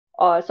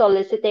or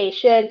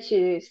solicitation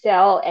to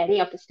sell any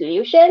of the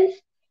solutions.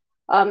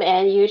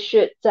 And you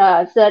should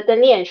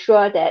certainly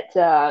ensure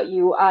that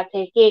you are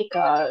taking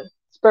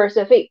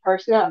specific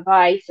personal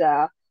advice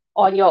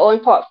on your own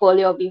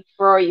portfolio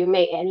before you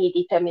make any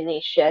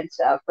determinations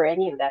for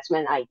any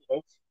investment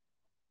ideas.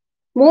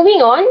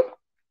 Moving on,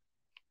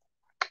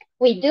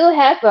 we do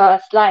have a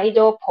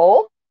Slido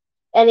poll.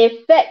 And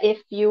in fact,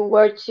 if you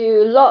were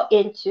to log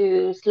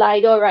into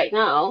Slido right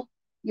now,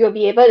 you'll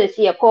be able to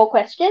see a poll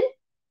question.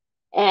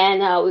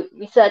 And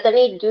we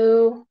certainly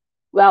do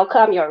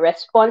welcome your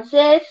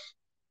responses.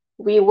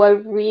 We will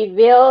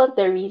reveal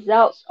the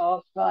results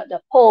of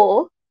the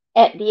poll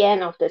at the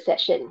end of the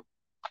session.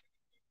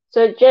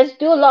 So just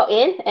do log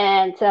in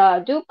and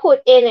do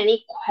put in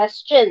any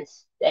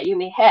questions that you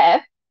may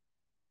have.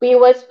 We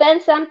will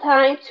spend some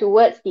time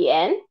towards the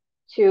end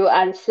to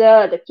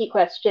answer the key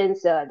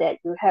questions that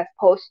you have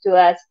posed to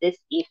us this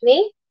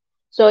evening.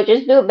 So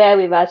just do bear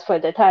with us for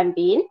the time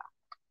being.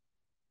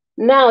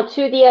 Now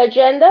to the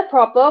agenda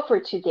proper for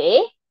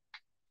today.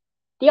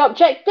 The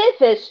objective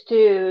is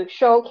to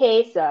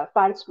showcase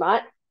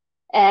FundSmart.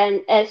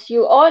 And as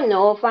you all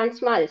know,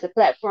 FundSmart is a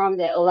platform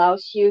that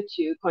allows you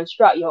to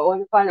construct your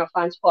own fund or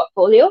funds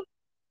portfolio.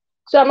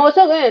 So I'm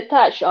also going to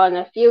touch on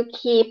a few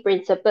key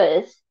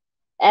principles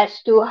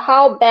as to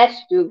how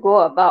best to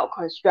go about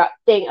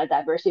constructing a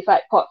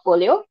diversified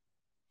portfolio.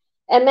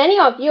 And many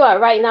of you are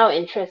right now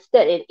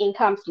interested in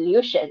income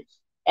solutions,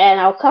 and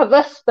I'll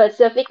cover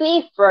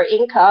specifically for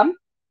income.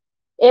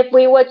 If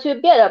we were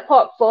to build a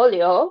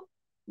portfolio,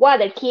 what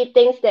are the key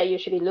things that you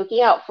should be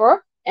looking out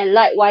for? And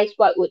likewise,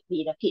 what would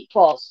be the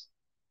pitfalls?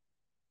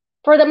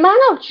 For the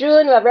month of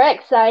June, we're very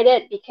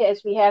excited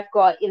because we have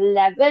got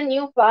 11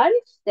 new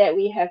funds that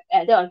we have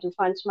added onto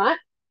FundSmart.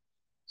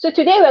 So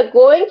today we're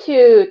going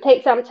to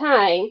take some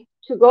time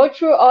to go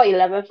through all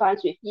 11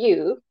 funds with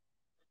you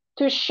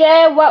to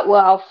share what were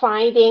our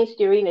findings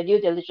during the due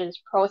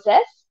diligence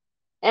process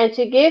and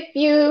to give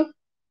you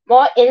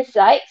more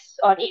insights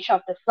on each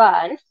of the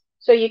funds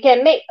so you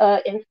can make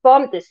an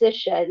informed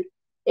decision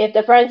if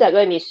the funds are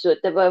going to be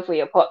suitable for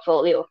your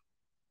portfolio.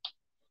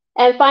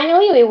 And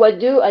finally, we will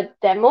do a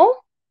demo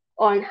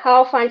on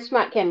how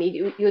FundSmart can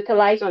be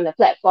utilized on the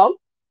platform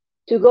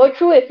to go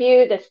through with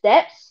you the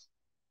steps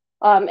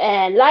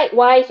and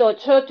likewise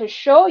also to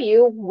show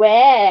you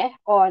where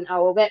on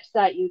our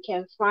website you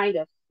can find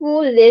a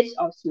full list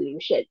of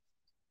solutions.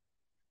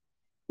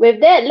 With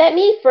that, let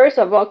me first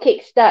of all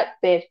kickstart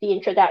with the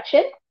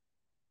introduction.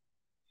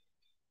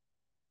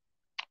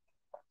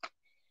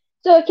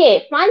 So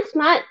okay,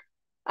 FundSmart,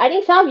 I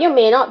think some of you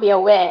may not be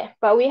aware,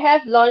 but we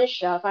have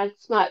launched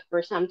FundSmart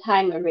for some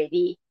time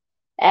already.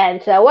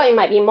 And what you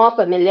might be more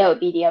familiar would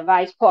be the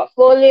Advice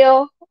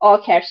Portfolio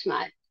or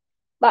CareSmart.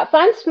 But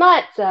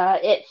FundSmart,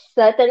 it's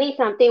certainly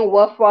something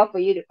worthwhile for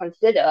you to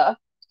consider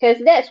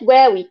because that's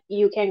where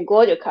you can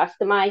go to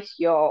customize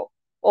your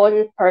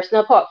own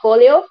personal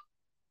portfolio.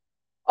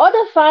 All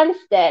the funds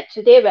that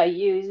today we're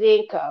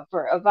using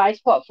for Advice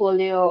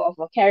Portfolio or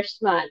for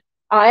CareSmart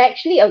are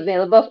actually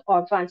available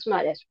on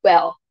FundSmart as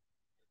well.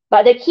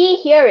 But the key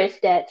here is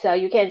that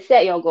you can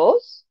set your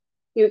goals.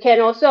 You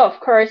can also, of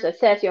course,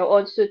 assess your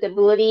own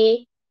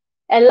suitability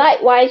and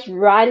likewise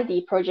run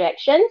the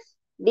projections,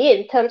 be it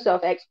in terms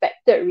of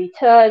expected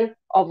return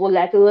or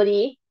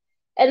volatility,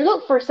 and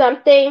look for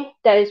something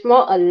that is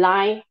more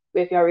aligned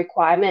with your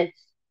requirements.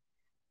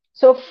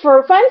 So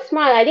for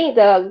FundSmart, I think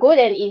the good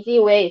and easy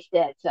way is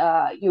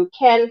that you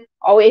can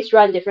always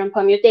run different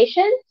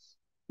permutations.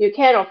 You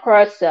can, of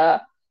course,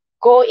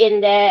 go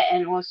in there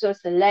and also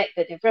select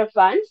the different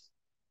funds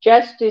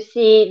just to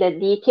see the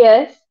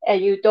details,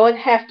 and you don't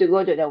have to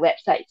go to the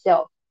website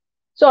itself.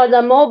 So on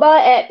the mobile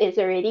app, it's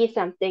already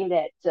something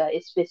that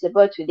is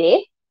visible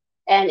today,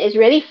 and it's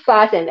really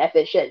fast and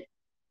efficient.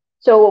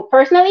 So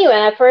personally,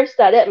 when I first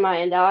started my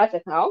Endowus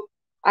account,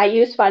 I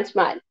used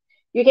FundSmart.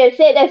 You can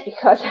say that's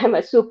because I'm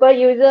a super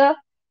user,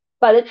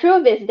 but the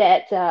truth is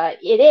that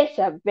it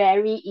is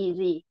very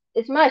easy.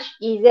 It's much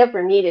easier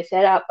for me to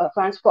set up a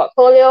funds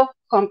portfolio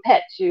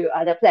compared to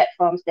other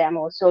platforms that I'm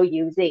also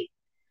using.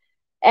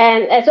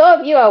 And as all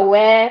of you are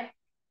aware,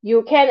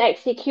 you can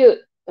execute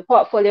the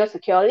portfolio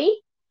securely.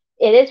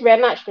 It is very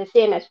much the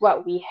same as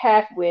what we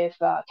have with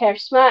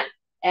CareSmart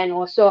and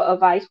also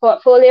Advice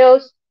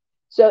Portfolios.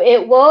 So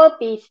it will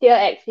be still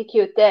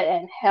executed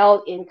and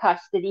held in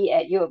custody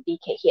at UOB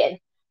Kay Hian.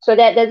 So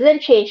that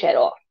doesn't change at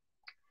all.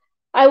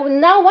 I would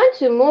now want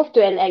to move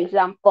to an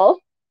example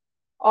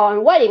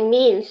on what it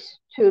means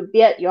to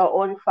build your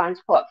own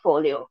funds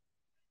portfolio.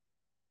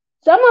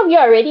 Some of you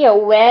are already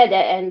aware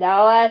that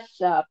Endowus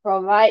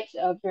provides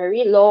a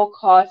very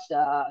low-cost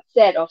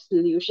set of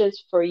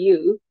solutions for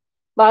you.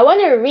 But I want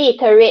to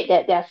reiterate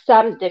that there are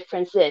some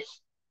differences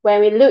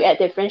when we look at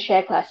different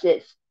share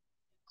classes.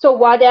 So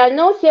while there are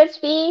no sales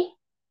fee,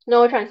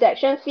 no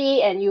transaction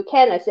fee, and you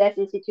can access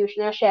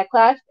institutional share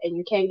class and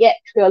you can get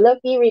trailer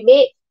fee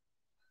rebates,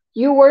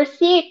 you will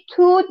see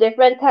two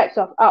different types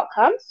of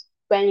outcomes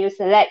when you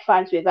select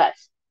funds with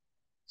us.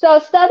 So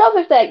I'll start off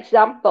with the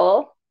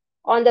example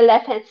on the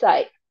left-hand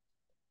side.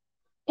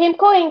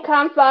 PIMCO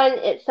Income Fund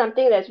is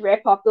something that's very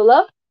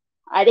popular.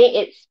 I think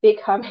it's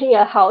becoming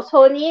a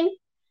household name.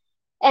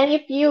 And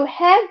if you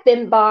have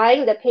been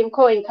buying the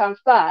PIMCO Income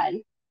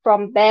Fund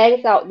from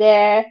banks out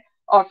there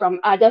or from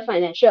other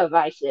financial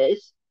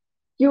advisors,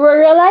 you will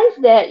realize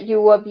that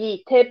you will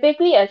be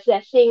typically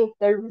assessing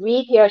the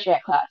retail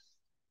share class.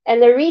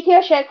 And the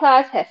retail share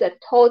class has a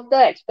total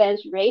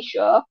expense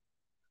ratio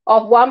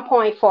of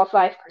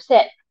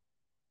 1.45%.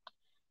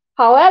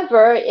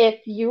 However,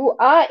 if you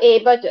are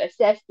able to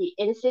assess the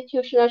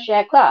institutional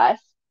share class,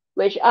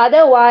 which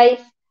otherwise,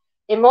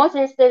 in most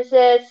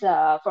instances,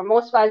 for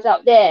most funds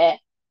out there,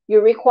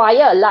 you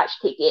require a large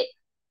ticket.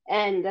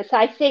 And the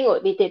sizing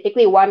would be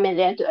typically 1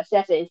 million to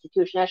assess the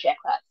institutional share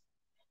class.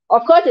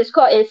 Of course, it's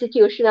called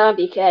institutional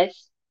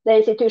because the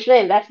institutional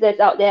investors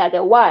out there are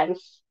the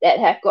ones that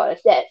have got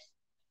access.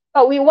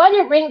 But we want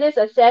to bring this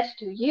access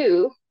to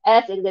you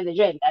as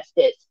individual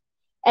investors.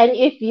 And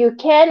if you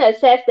can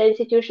assess the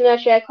institutional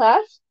share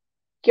class,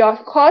 your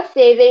cost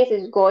savings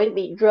is going to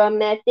be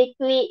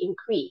dramatically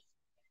increased.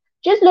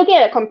 Just looking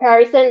at a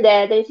comparison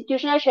there, the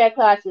institutional share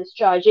class is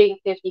charging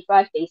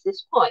 55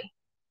 basis points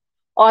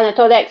on a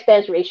total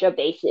expense ratio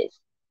basis.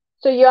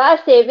 So you are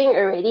saving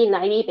already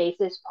 90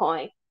 basis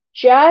points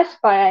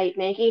just by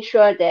making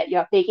sure that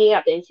you're picking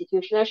up the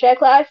institutional share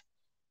class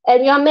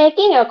and you're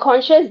making a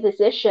conscious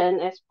decision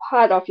as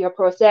part of your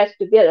process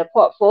to build a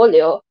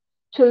portfolio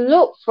to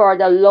look for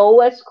the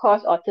lowest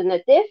cost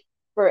alternative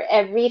for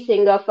every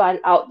single fund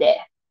out there.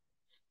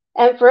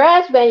 And for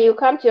us, when you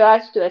come to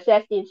us to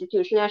assess the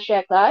institutional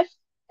share class,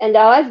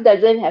 Endowus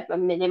doesn't have a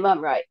minimum,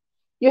 right?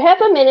 You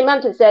have a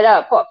minimum to set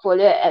up a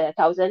portfolio at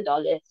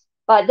 $1,000.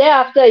 But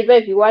thereafter,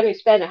 even if you want to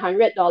spend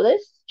 $100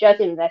 just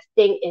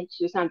investing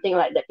into something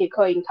like the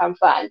PIMCO Income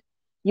Fund,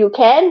 you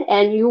can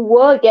and you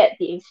will get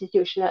the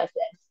institutional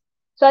access.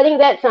 So I think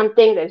that's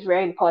something that's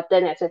very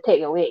important as a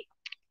takeaway.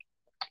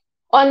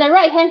 On the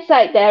right-hand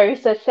side, there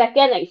is a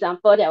second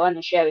example that I want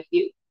to share with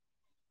you.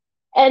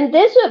 And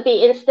this would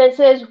be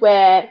instances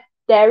where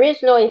there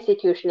is no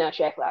institutional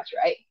share class,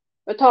 right?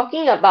 We're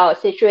talking about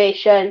a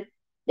situation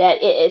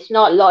that it is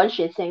not launched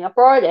in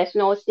Singapore. There's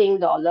no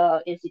Sing$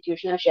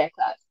 institutional share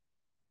class.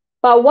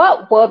 But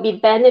what will be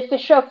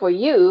beneficial for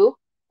you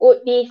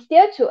would be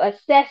still to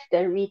assess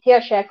the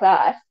retail share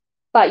class,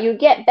 but you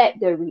get back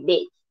the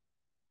rebates.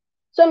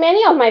 So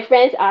many of my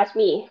friends ask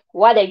me,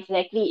 what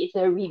exactly is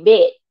a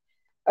rebate?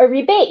 A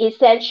rebate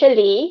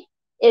essentially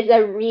is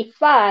a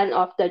refund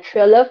of the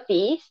trailer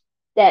fees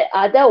that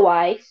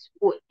otherwise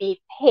would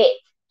be paid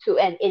to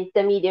an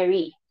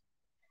intermediary.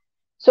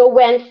 So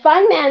when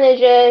fund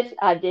managers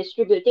are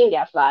distributing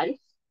their funds,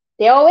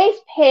 they always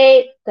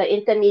pay the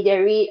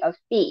intermediary a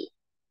fee.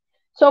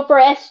 So for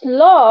as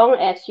long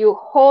as you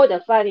hold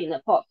the fund in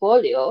the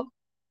portfolio,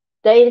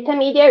 the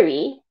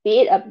intermediary, be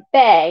it a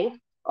bank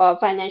or a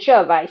financial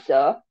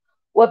advisor,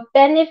 will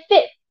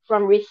benefit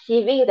from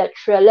receiving the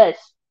trailers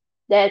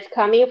that's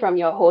coming from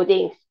your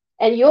holdings,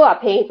 and you are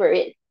paying for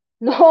it.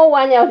 No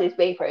one else is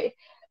paying for it.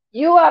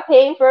 You are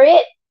paying for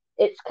it.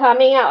 It's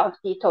coming out of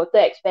the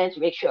total expense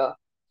ratio.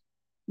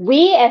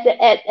 We at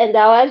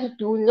Endowus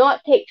do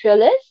not take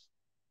trailers,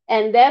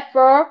 and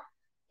therefore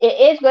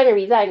it is going to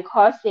result in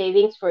cost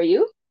savings for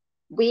you.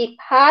 We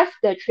pass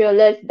the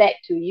trailers back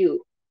to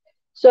you.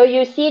 So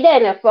you see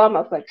that in the form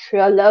of a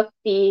trailer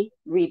fee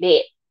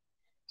rebate.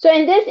 So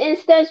in this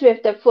instance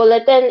with the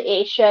Fullerton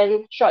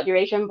Asian Short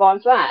Duration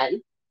Bond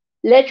Fund,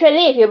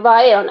 literally if you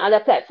buy it on other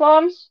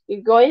platforms,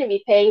 you're going to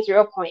be paying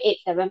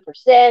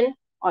 0.87%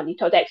 on the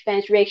total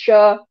expense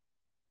ratio.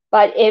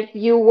 But if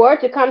you were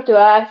to come to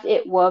us,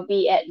 it will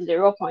be at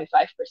 0.5%.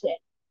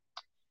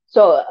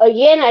 So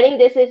again, I think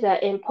this is an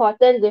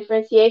important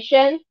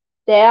differentiation.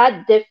 There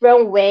are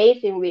different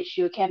ways in which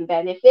you can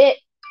benefit.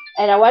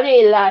 And I want to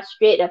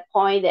illustrate a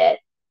point that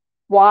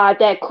while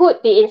there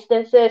could be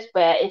instances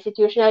where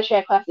institutional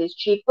share class is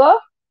cheaper,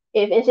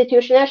 if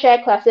institutional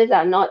share classes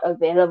are not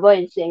available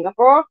in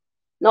Singapore,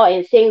 not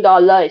in Sing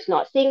dollar, it's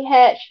not Sing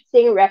hedge,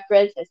 Sing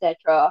reference,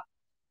 etc.,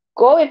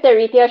 go with the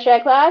retail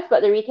share class,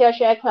 but the retail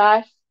share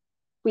class,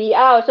 we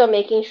are also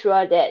making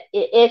sure that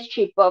it is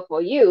cheaper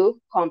for you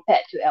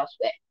compared to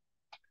elsewhere.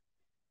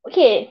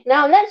 Okay,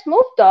 now let's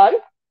move on.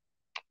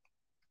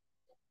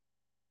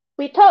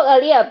 We talked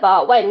earlier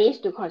about what it means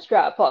to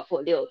construct a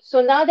portfolio.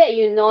 So now that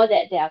you know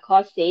that there are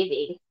cost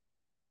savings,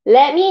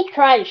 let me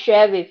try and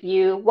share with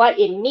you what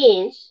it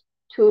means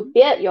to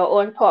build your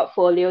own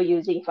portfolio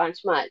using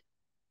FundSmart.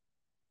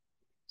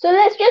 So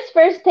let's just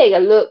first take a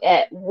look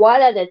at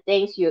what are the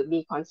things you'll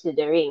be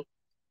considering.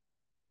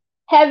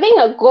 Having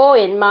a goal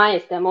in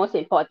mind is the most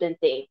important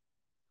thing.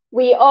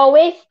 We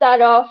always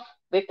start off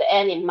with the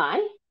end in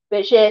mind,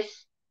 which is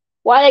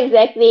what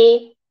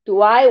exactly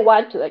do I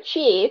want to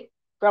achieve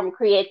from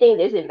creating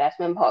this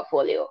investment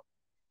portfolio?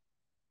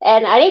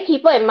 And I think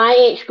people in my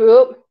age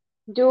group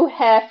do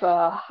have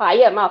a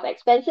higher amount of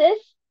expenses.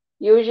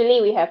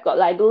 Usually we have got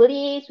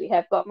liabilities, we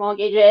have got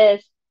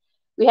mortgages,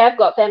 we have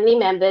got family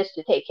members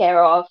to take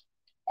care of.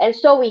 And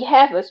so we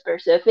have a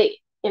specific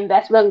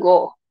investment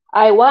goal.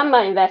 I want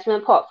my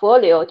investment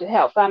portfolio to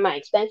help fund my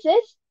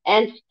expenses,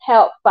 and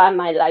help fund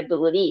my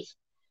liabilities.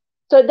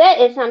 So that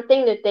is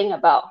something to think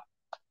about.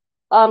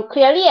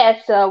 Clearly,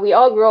 as we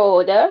all grow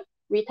older,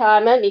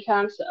 retirement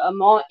becomes a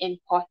more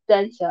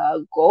important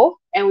goal,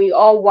 and we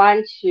all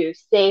want to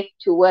save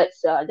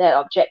towards that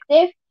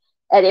objective.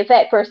 And in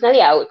fact,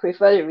 personally, I would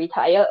prefer to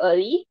retire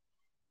early.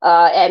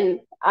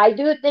 And I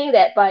do think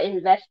that by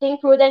investing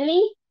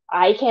prudently,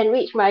 I can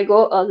reach my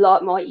goal a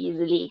lot more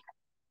easily.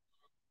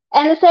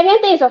 And the second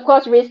thing is, of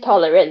course, risk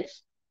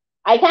tolerance.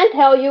 I can't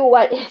tell you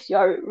what is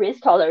your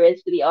risk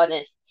tolerance, to be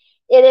honest.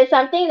 It is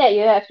something that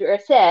you have to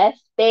assess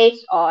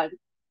based on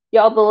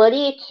your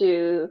ability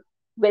to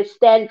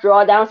withstand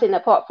drawdowns in the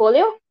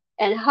portfolio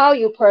and how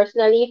you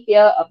personally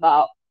feel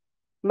about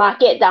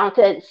market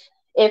downturns.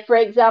 If, for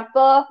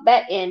example,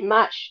 back in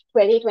March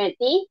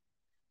 2020,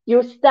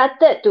 you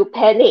started to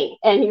panic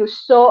and you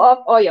sold off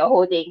all your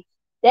holdings,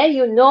 then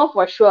you know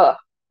for sure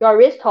your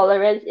risk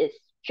tolerance is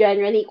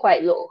generally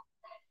quite low.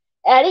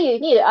 And I think you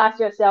need to ask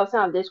yourself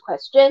some of these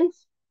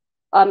questions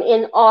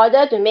in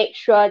order to make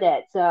sure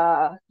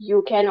that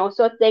you can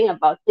also think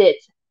about it,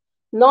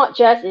 not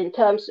just in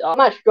terms of how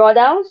much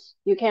drawdowns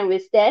you can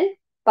withstand,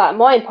 but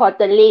more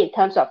importantly, in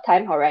terms of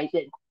time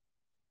horizon.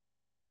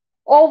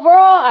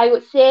 Overall, I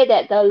would say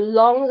that the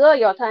longer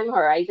your time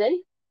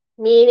horizon,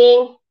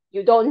 meaning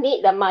you don't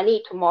need the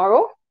money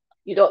tomorrow,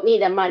 you don't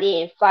need the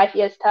money in 5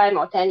 years' time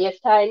or 10 years'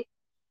 time,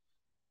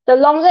 the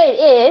longer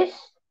it is,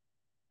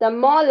 the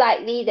more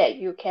likely that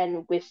you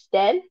can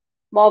withstand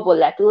more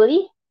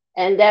volatility,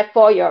 and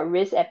therefore your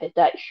risk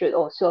appetite should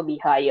also be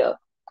higher.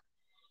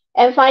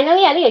 And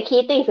finally, I think a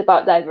key thing is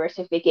about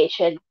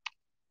diversification,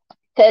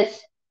 because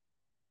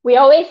we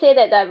always say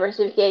that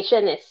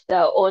diversification is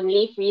the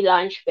only free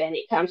lunch when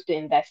it comes to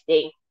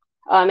investing.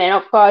 And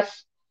of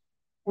course,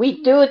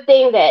 we do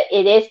think that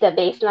it is the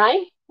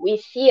baseline. We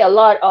see a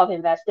lot of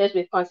investors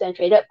with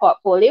concentrated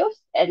portfolios,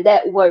 and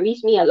that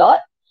worries me a lot,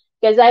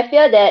 because I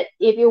feel that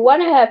if you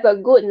want to have a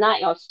good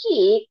night of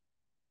sleep,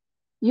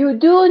 you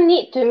do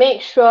need to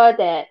make sure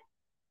that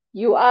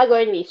you are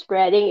going to be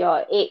spreading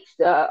your eggs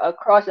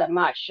across a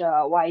much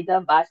wider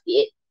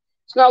basket.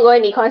 It's not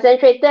going to be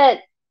concentrated,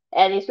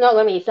 and it's not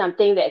going to be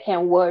something that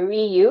can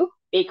worry you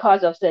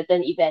because of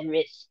certain event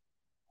risks.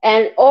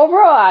 And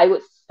overall, I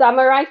would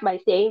summarize by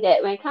saying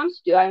that when it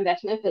comes to your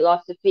investment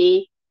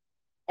philosophy,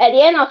 at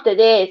the end of the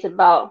day, it's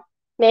about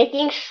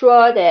making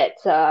sure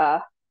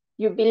that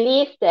you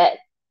believe that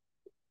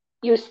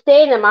you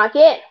stay in the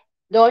market,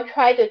 don't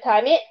try to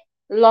time it.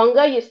 The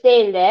longer you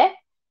stay in there,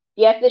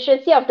 the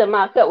efficiency of the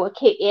market will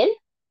kick in,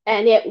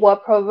 and it will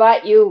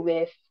provide you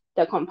with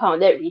the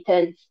compounded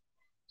returns.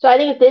 So I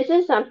think this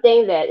is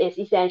something that is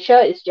essential.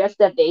 It's just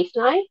the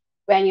baseline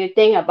when you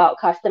think about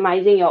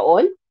customizing your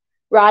own,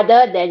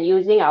 rather than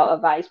using our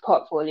advised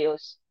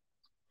portfolios.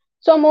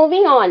 So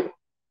moving on,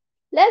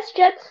 let's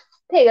just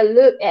take a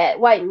look at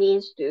what it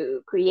means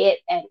to create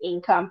an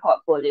income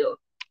portfolio.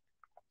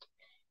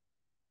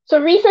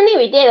 So recently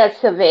we did a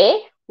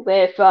survey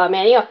with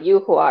many of you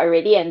who are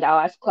already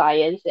Endowus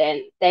clients,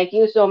 and thank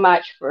you so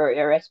much for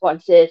your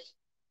responses.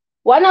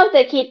 One of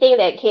the key things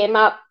that came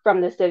up from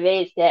the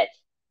survey is that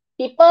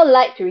people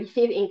like to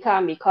receive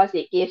income because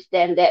it gives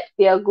them that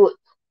feel-good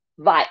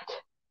vibe.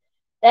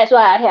 That's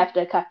why I have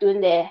the cartoon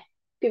there.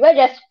 People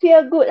just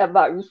feel good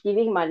about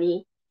receiving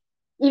money.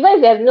 Even if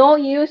you have no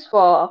use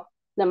for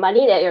the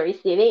money that you're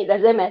receiving, it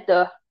doesn't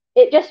matter.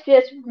 It just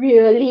feels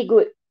really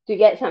good to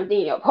get something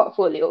in your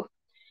portfolio.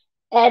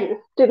 And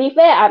to be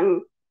fair,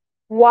 I'm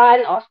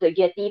one of the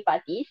guilty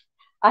parties.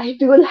 I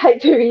do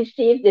like to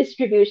receive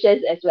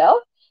distributions as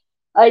well.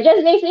 It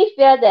just makes me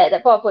feel that the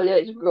portfolio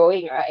is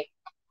growing, right?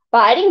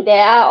 But I think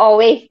there are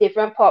always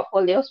different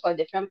portfolios for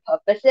different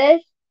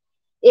purposes.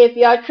 If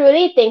you're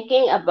truly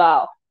thinking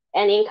about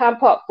an income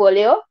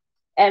portfolio,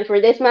 and for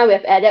this month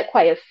we've added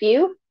quite a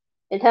few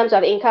in terms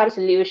of income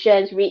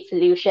solutions, REIT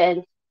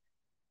solutions,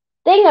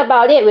 think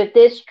about it with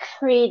these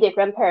 3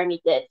 different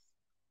parameters.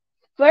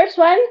 First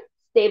one,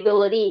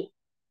 stability.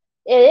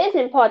 It is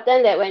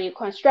important that when you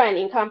construct an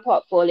income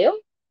portfolio,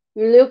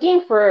 you're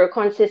looking for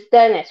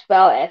consistent as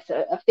well as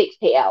a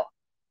fixed payout.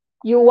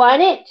 You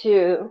want it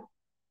to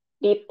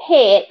be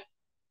paid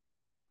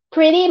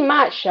pretty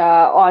much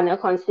on a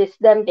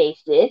consistent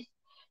basis.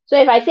 So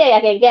if I say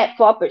I can get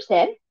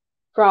 4%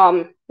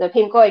 from the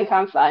PIMCO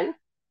Income Fund,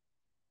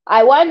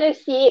 I want to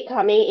see it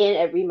coming in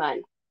every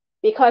month,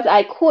 because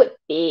I could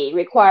be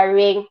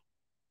requiring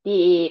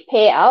the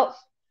payouts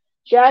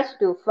just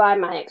to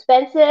fund my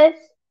expenses,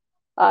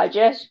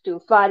 just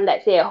to fund,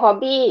 let's say, a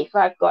hobby. If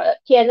I've got a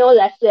piano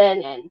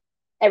lesson and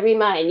every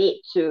month I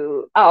need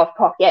to out of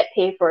pocket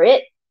pay for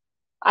it,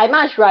 I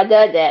much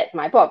rather that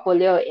my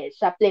portfolio is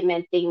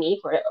supplementing me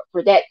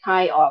for that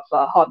kind of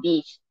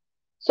hobbies.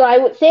 So I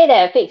would say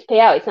that a fixed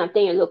payout is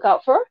something you look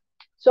out for.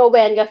 So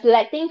when you're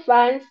selecting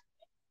funds,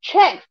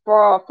 check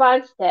for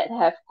funds that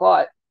have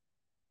got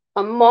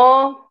a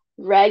more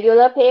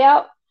regular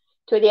payout,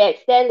 to the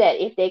extent that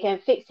if they can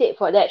fix it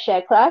for that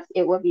share class,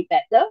 it will be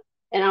better.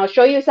 And I'll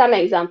show you some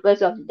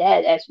examples of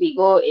that as we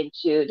go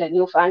into the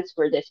new funds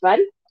for this one.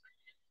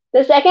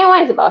 The second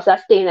one is about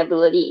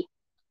sustainability.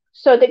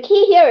 So the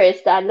key here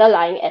is the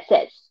underlying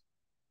assets.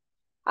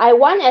 I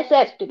want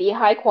assets to be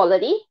high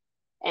quality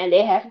and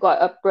they have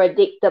got a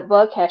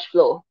predictable cash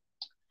flow.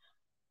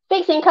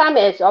 Fixed income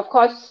is, of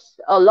course,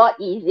 a lot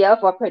easier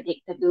for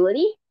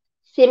predictability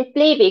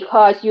simply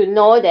because you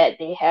know that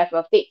they have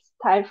a fixed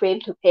time frame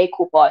to pay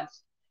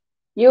coupons.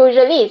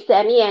 Usually it's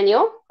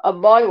semi-annual. A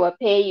bond will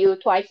pay you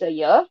twice a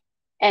year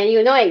and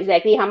you know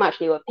exactly how much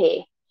they will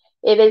pay.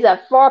 If it's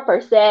a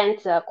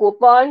 4%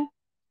 coupon,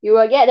 you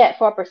will get that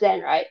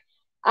 4%, right?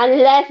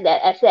 Unless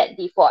that asset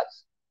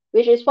defaults,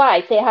 which is why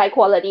I say high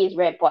quality is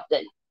very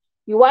important.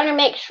 You want to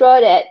make sure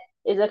that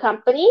it's a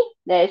company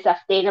that is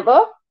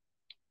sustainable,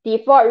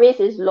 default risk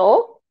is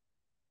low,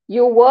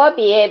 you will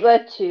be able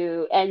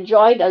to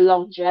enjoy the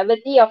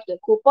longevity of the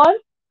coupon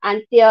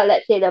until,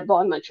 let's say, the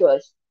bond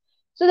matures.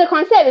 So the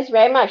concept is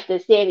very much the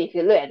same if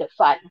you look at the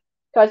fund,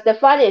 because the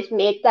fund is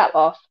made up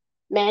of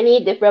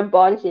many different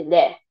bonds in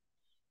there.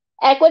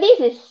 Equities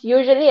is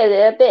usually a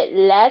little bit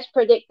less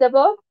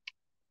predictable,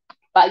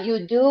 but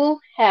you do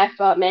have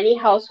many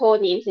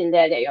household names in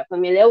there that you're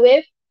familiar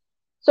with.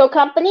 So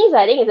companies,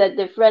 I think, is a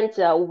different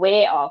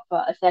way of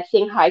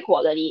assessing high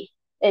quality.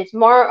 It's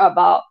more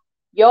about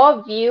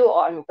your view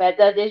on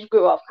whether this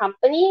group of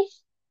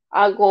companies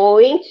are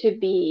going to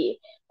be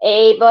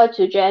able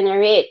to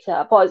generate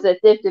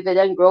positive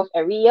dividend growth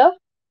every year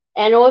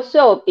and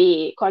also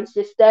be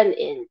consistent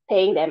in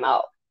paying them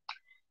out.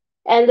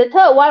 And the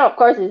third one, of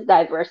course, is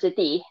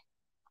diversity.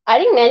 I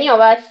think many of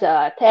us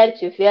tend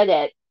to feel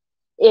that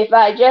if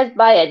I just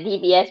buy a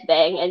DBS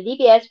bank and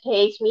DBS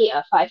pays me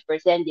a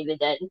 5%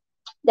 dividend,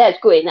 that's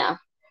good enough.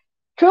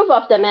 Truth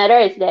of the matter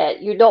is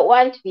that you don't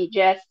want to be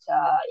just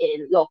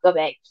in local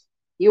banks.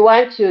 You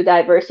want to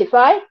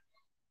diversify,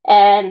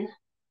 and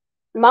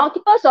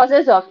multiple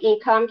sources of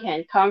income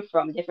can come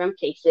from different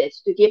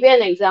places. To give you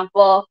an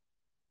example,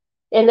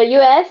 in the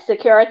US,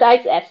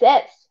 securitized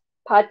assets,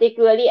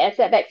 particularly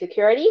asset-backed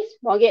securities,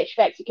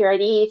 mortgage-backed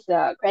securities,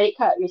 credit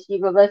card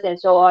receivables, and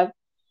so on,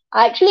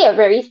 are actually a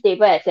very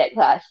stable asset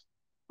class.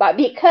 But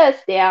because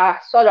they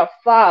are sort of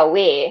far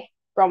away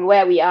from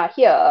where we are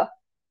here,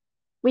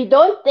 we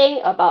don't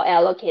think about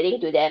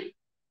allocating to them.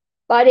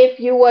 But if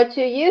you were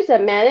to use a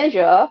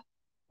manager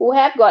who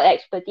have got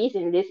expertise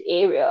in this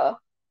area,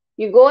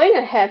 you're going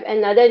to have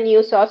another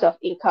new source of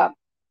income.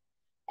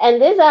 And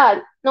these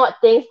are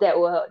not things that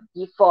will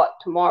default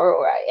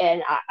tomorrow, right?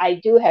 And I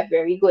do have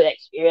very good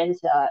experience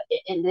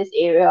in this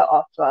area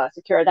of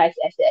securitized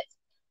assets.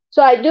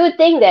 So I do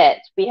think that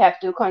we have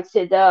to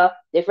consider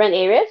different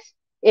areas.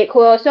 It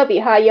could also be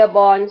higher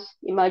bonds,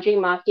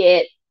 emerging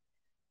market.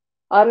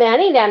 I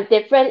think there are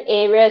different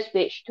areas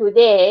which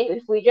today,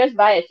 if we just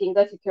buy a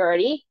single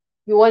security,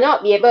 you will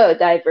not be able to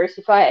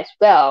diversify as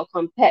well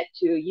compared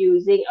to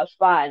using a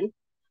fund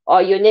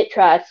or unit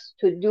trust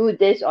to do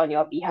this on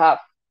your behalf.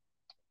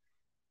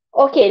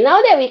 Okay,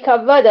 now that we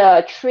cover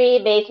the 3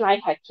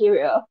 baseline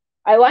criteria,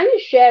 I want to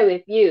share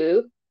with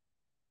you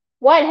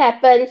what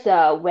happens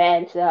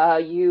when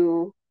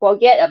you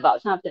forget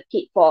about some of the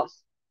pitfalls.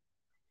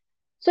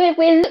 So if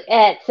we look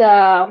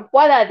at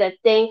what are the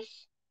things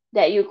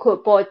that you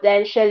could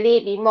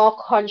potentially be more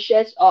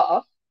conscious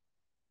of,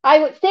 I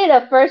would say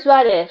the first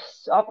one is,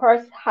 of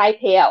course, high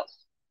payouts.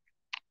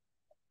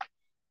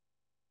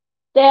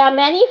 There are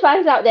many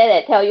funds out there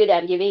that tell you that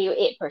I'm giving you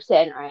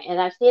 8%, right?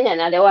 And I've seen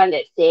another one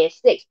that says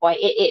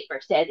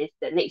 6.88% is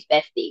the next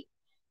best thing.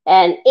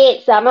 And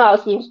 8 somehow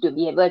seems to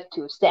be able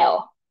to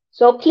sell.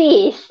 So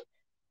please,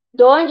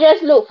 don't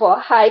just look for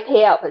high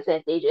payout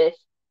percentages.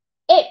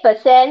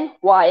 8%,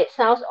 while it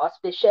sounds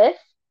auspicious,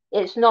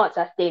 is not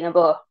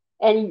sustainable.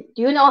 And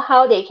do you know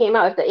how they came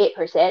out with the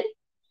 8%?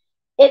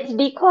 It's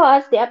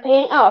because they are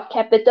paying out of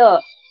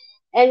capital.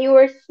 And you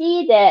will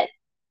see that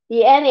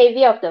the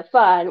NAV of the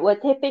fund will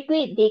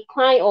typically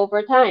decline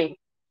over time.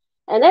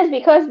 And that's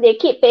because they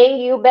keep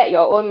paying you back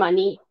your own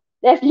money.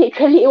 That's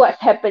literally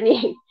what's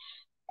happening.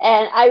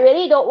 And I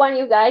really don't want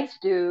you guys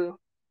to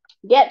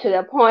get to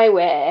the point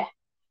where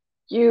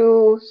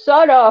you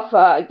sort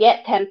of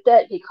get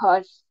tempted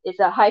because it's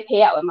a high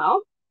payout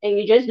amount and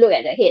you just look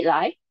at the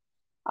headline.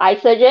 I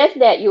suggest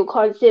that you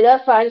consider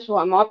funds who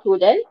are more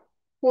prudent,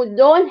 who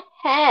don't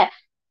have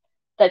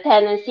the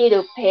tendency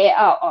to pay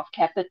out of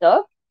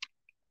capital,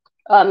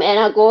 and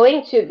are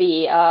going to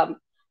be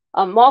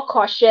more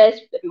cautious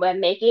when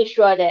making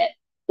sure that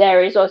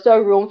there is also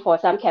room for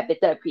some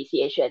capital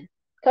appreciation.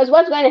 Because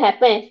what's going to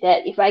happen is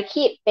that if I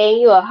keep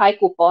paying you a high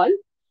coupon,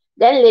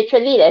 then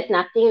literally there's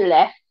nothing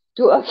left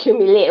to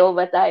accumulate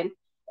over time.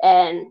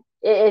 And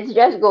it's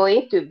just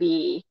going to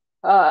be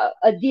a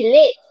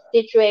delayed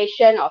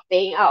situation of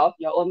paying out of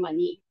your own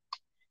money.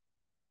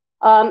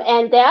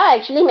 And there are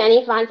actually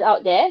many funds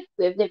out there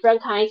with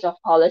different kinds of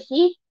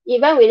policy.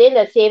 Even within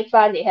the same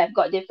fund, they have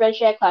got different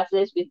share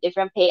classes with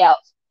different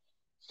payouts.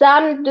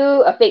 Some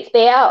do a fixed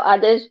payout,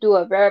 others do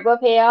a variable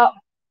payout.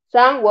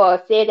 Some will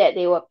say that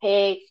they will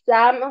pay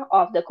some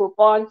of the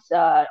coupons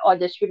or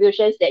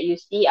distributions that you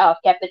see out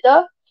of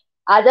capital.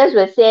 Others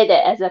will say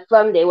that as a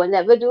firm, they will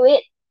never do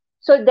it.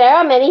 So there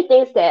are many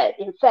things that,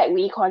 in fact,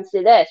 we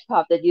consider as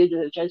part of the due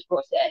diligence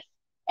process.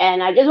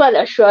 And I just want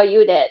to assure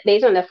you that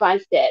based on the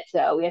funds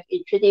that we have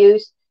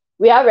introduced,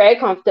 we are very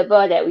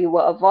comfortable that we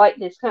will avoid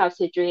this kind of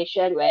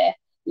situation where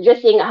you're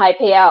just seeing a high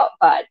payout,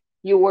 but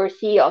you will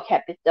see your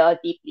capital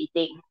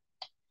depleting.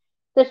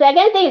 The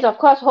second thing is, of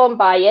course, home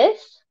buyers.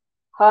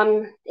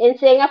 In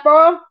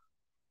Singapore,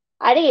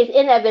 I think it's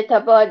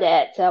inevitable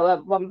that we're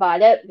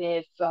bombarded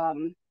with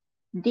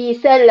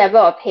decent level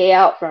of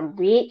payout from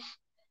REITs,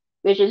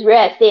 which is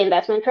real estate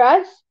investment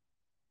trusts,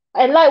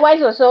 and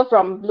likewise also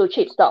from blue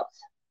chip stocks.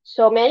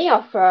 So many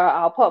of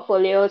our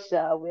portfolios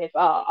with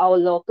our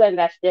local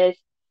investors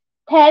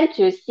tend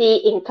to see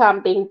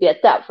income being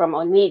built up from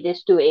only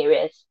these two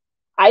areas.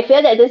 I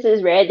feel that this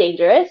is very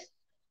dangerous.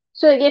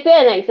 So to give you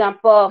an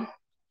example,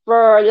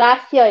 for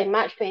last year in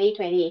March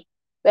 2020,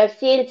 we have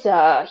seen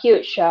a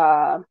huge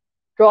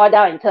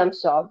drawdown in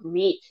terms of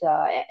REITs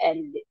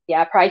and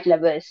their price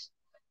levels.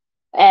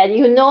 And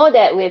you know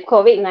that with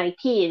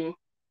COVID-19,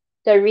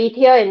 the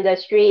retail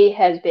industry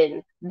has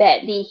been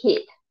badly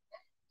hit.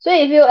 So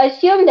if you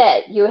assume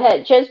that you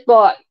had just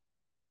bought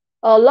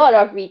a lot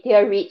of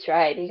retail REITs,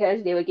 right,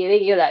 because they were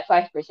giving you like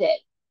 5%,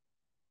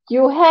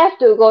 you have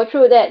to go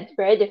through that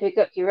very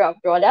difficult period of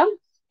drawdown.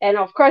 And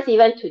of course,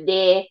 even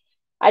today,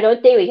 I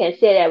don't think we can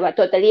say that we're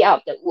totally out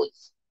of the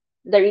woods.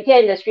 The retail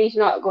industry is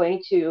not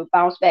going to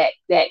bounce back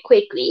that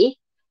quickly.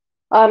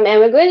 And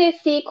we're going to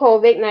see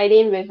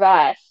COVID-19 with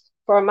us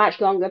for a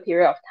much longer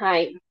period of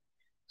time.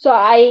 So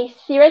I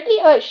seriously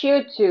urge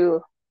you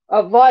to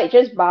avoid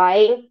just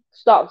buying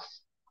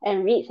stocks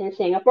and REITs in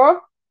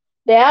Singapore.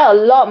 There are a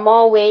lot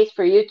more ways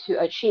for you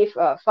to achieve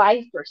a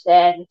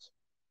 5%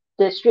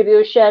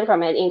 distribution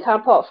from an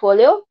income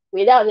portfolio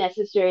without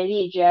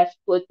necessarily just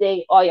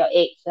putting all your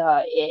eggs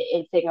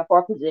in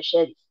Singapore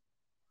positions.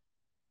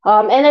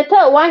 And the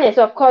third one is,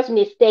 of course,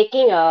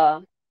 mistaking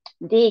a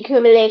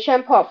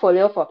decumulation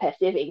portfolio for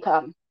passive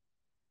income.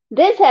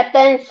 This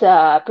happens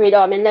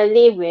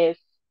predominantly with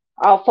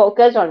our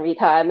focus on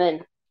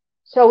retirement.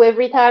 So with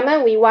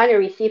retirement, we want to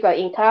receive an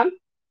income,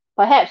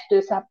 perhaps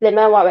to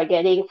supplement what we're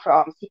getting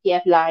from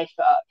CPF Life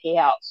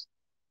payouts.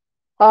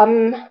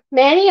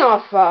 Many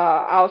of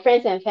our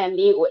friends and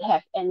family would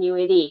have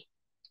annuity.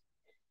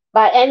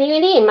 But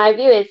annuity, in my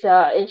view, is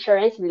an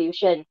insurance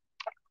solution.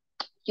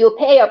 You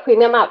pay your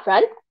premium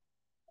upfront,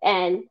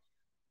 and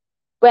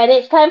when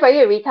it's time for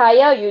you to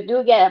retire, you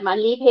do get a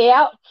monthly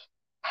payout.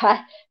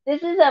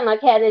 This is a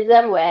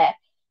mechanism where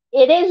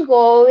it is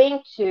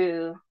going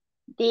to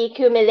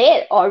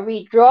decumulate or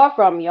withdraw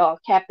from your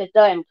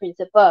capital and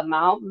principal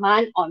amount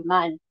month on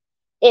month.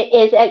 It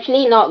is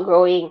actually not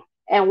growing.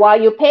 And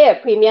while you pay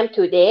a premium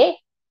today,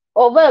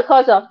 over the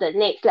course of the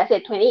next, let's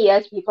say 20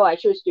 years before I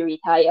choose to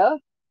retire,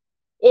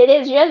 it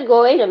is just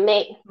going to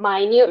make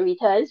minute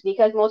returns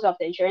because most of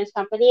the insurance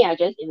companies are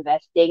just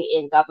investing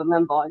in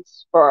government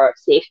bonds for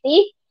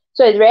safety.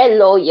 So it's very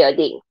low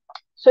yielding.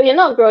 So you're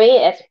not growing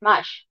it as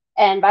much.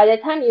 And by the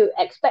time you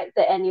expect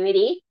the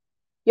annuity,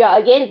 you're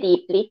again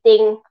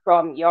depleting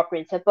from your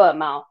principal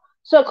amount.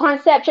 So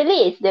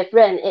conceptually, it's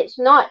different. It's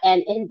not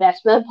an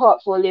investment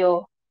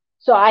portfolio.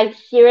 So I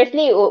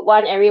seriously would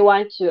want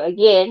everyone to,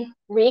 again,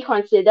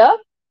 reconsider.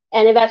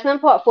 An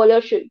investment portfolio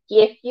should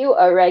give you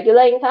a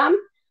regular income,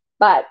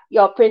 but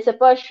your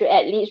principal should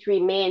at least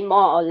remain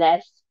more or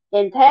less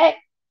intact.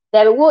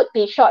 There would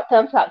be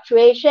short-term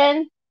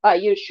fluctuation,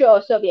 but you should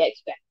also be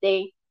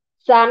expecting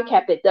some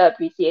capital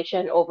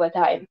appreciation over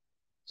time.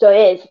 So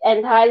it's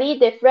entirely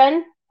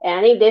different. And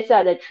I think these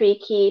are the three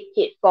key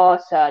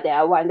pitfalls that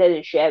I wanted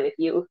to share with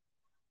you.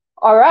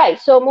 All right,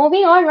 so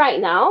moving on right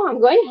now,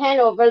 I'm going to hand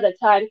over the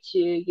time to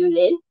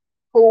Yulin,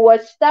 who will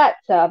start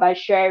by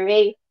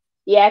sharing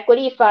the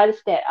equity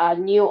funds that are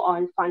new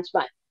on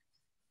FundSmart.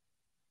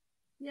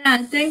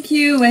 Yeah, thank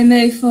you,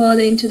 Wei-Mei, for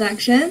the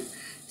introduction.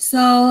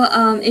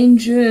 So in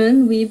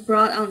June, we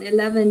brought on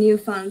 11 new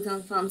funds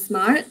on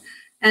FundSmart.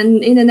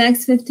 And in the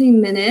next 15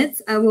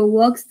 minutes, I will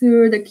walk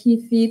through the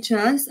key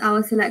features,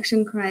 our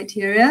selection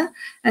criteria,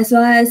 as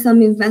well as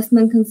some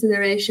investment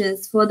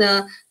considerations for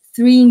the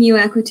 3 new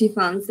equity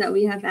funds that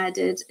we have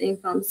added in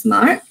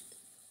FundSmart.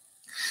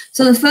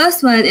 So the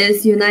first one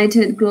is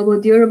United Global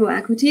Durable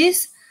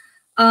Equities.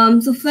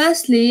 So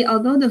firstly,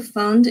 although the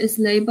fund is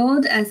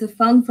labeled as a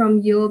fund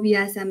from UOB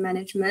Asset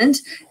Management,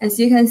 as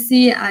you can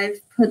see,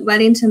 I've put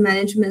Wellington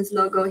Management's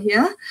logo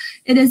here.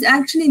 It is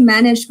actually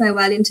managed by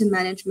Wellington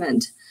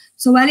Management.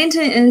 So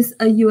Wellington is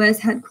a US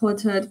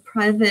headquartered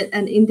private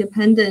and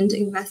independent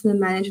investment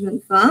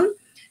management firm.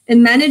 It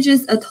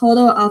manages a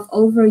total of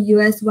over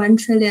US 1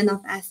 trillion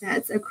of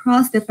assets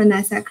across different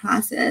asset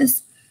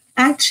classes.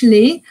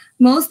 Actually,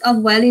 most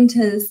of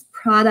Wellington's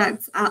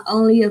products are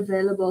only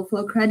available for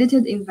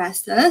accredited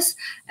investors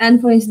and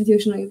for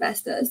institutional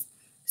investors.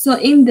 So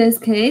in this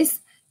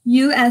case,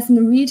 you as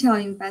a retail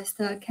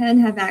investor can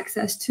have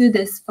access to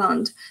this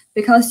fund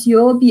because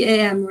your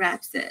BAM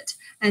wraps it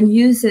and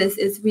uses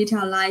its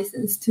retail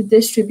license to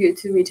distribute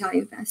to retail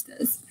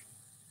investors.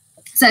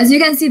 So as you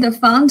can see, the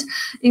fund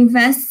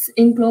invests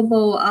in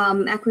global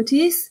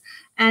equities,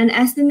 and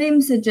as the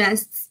name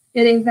suggests,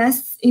 it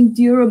invests in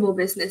durable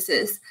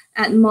businesses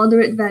at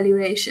moderate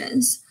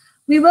valuations.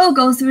 We will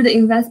go through the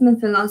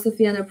investment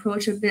philosophy and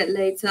approach a bit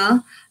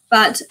later,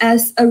 but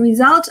as a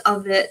result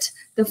of it,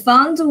 the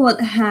fund would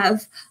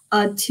have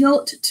a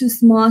tilt to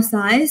small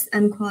size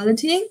and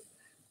quality,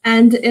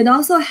 and it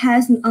also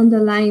has an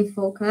underlying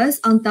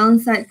focus on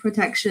downside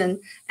protection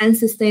and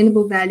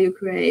sustainable value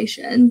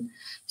creation.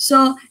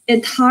 So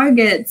it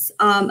targets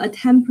a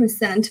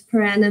 10%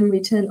 per annum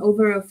return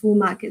over a full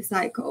market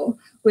cycle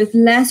with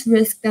less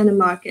risk than the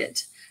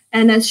market.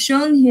 And as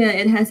shown here,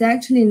 it has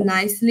actually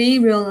nicely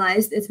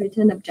realized its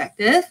return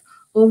objective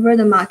over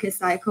the market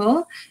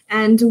cycle.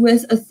 And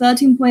with a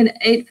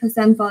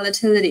 13.8%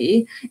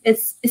 volatility,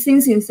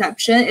 since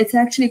inception, it's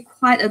actually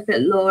quite a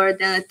bit lower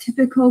than a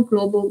typical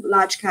global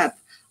large cap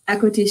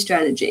equity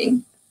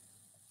strategy.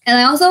 And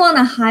I also want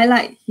to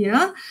highlight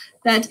here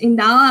that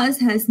Endowus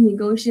has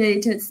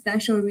negotiated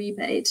special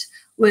rebate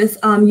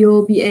with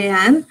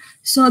UOB-AM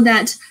so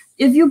that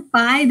if you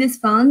buy this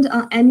fund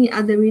on any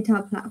other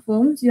retail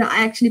platforms, you are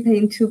actually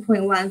paying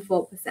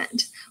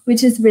 2.14%,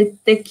 which is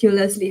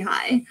ridiculously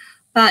high.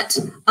 But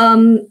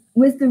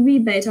with the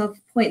rebate of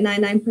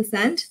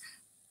 0.99%,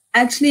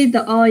 actually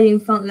the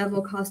all-in fund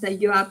level cost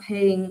that you are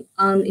paying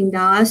on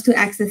Endowus to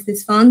access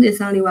this fund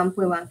is only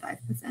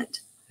 1.15%.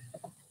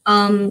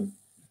 And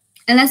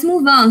let's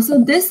move on.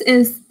 So this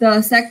is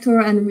the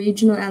sector and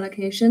regional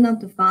allocation of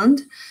the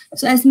fund.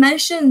 So as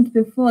mentioned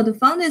before, the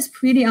fund is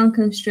pretty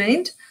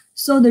unconstrained.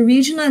 So the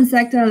regional and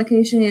sector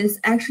allocation is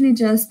actually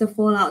just the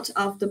fallout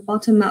of the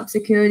bottom-up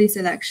security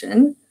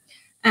selection.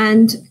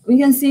 And we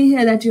can see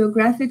here that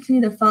geographically,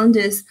 the fund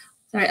is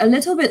a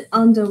little bit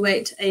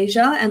underweight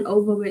Asia and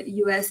overweight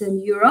US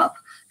and Europe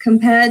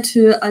compared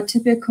to a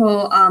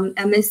typical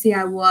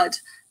MSCI World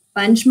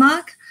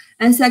benchmark.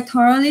 And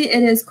sectorally,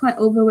 it is quite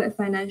overweight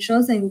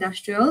financials and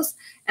industrials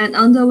and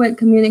underweight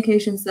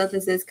communication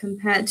services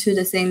compared to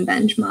the same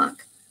benchmark.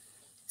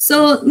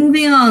 So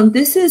moving on,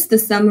 this is the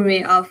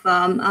summary of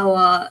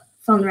our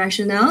fund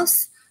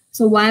rationales.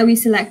 So why we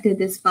selected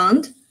this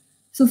fund.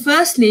 So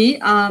firstly,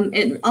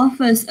 it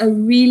offers a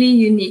really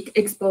unique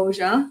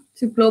exposure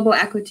to global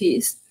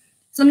equities.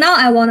 So now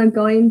I want to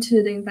go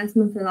into the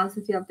investment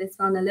philosophy of this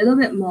fund a little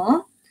bit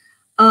more.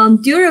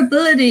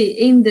 Durability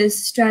in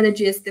this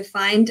strategy is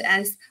defined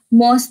as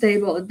more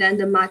stable than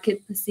the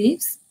market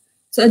perceives.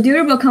 So a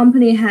durable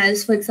company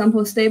has, for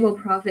example, stable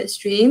profit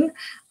stream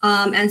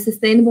and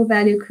sustainable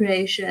value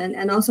creation,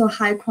 and also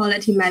high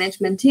quality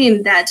management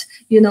team that,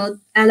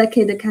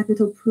 allocate the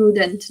capital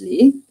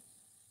prudently.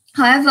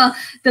 However,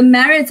 the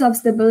merits of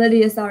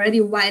stability is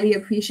already widely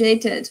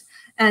appreciated,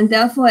 and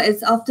therefore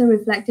it's often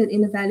reflected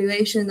in the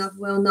valuation of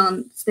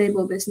well-known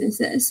stable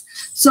businesses.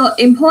 So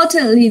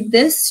importantly,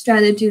 this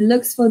strategy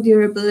looks for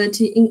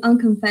durability in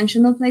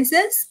unconventional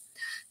places.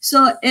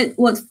 So it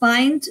would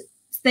find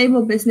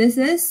stable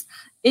businesses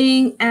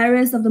in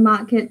areas of the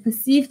market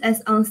perceived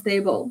as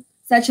unstable,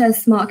 such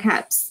as small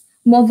caps,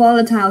 more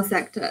volatile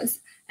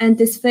sectors, and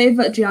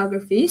disfavored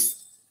geographies.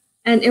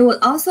 And it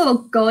would also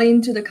go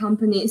into the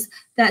companies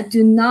that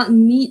do not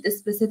meet the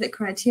specific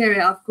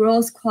criteria of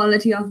growth,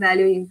 quality, or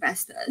value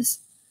investors.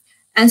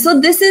 And so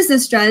this is a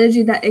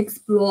strategy that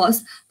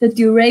explores the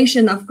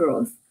duration of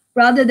growth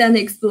rather than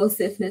the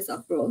explosiveness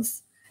of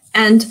growth.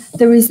 And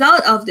the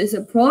result of this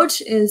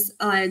approach is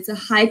it's a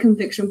high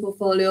conviction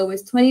portfolio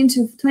with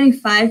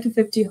 25 to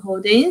 50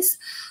 holdings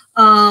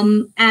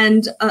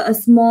and a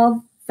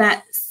small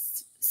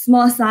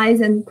size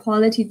and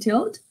quality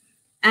tilt.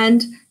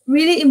 And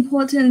really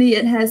importantly,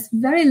 it has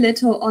very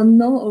little or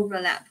no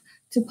overlap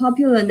to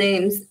popular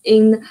names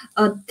in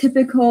a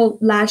typical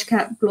large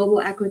cap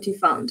global equity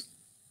fund.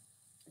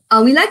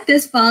 We like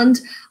this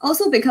fund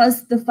also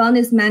because the fund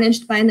is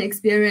managed by an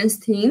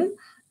experienced team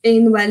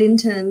in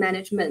Wellington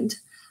management.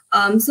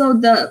 So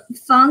the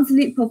fund's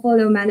lead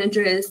portfolio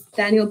manager is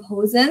Daniel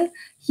Posen.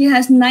 He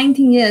has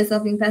 19 years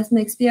of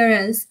investment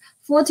experience,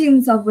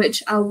 14 of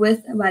which are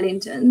with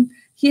Wellington.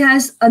 He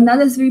has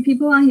another 3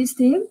 people on his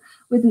team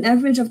with an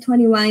average of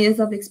 21 years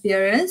of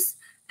experience.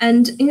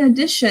 And in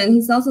addition,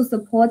 he's also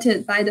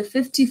supported by the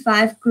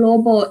 55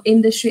 global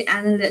industry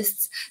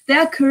analysts. They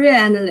are career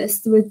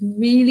analysts with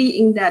really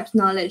in-depth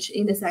knowledge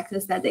in the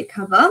sectors that they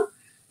cover.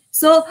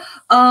 So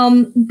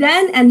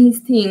Dan and his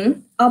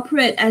team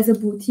operate as a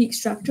boutique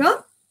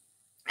structure.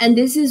 And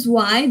this is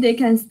why they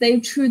can stay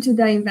true to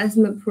their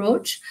investment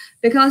approach,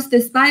 because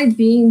despite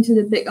being to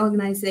the big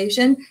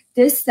organization,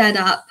 this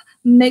setup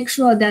makes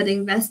sure that the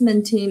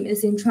investment team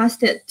is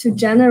entrusted to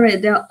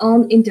generate their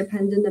own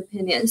independent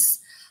opinions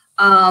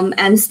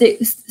and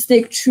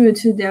stick true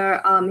to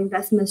their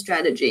investment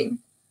strategy.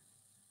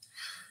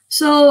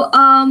 So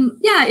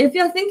if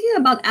you're thinking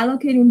about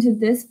allocating to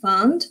this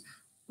fund,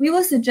 we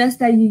will suggest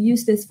that you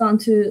use this fund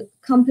to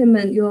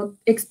complement your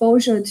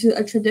exposure to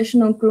a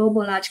traditional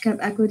global large cap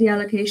equity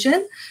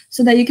allocation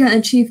so that you can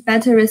achieve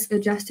better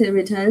risk-adjusted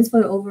returns for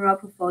your overall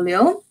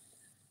portfolio.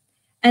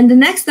 And the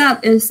next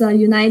up is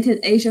United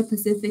Asia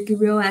Pacific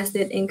Real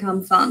Estate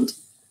Income Fund.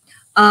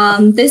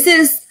 This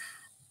is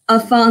a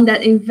fund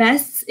that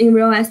invests in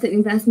real estate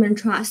investment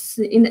trusts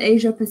in the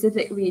Asia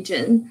Pacific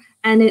region,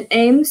 and it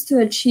aims to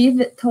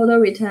achieve total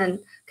return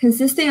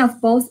consisting of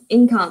both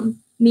income,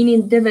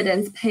 meaning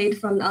dividends paid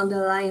from the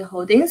underlying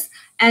holdings,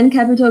 and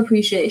capital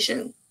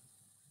appreciation.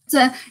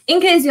 So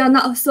in case you're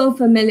not so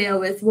familiar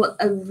with what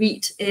a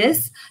REIT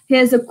is,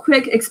 here's a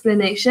quick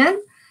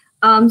explanation.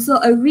 So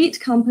a REIT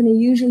company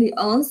usually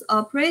owns,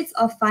 operates,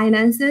 or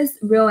finances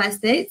real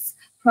estates,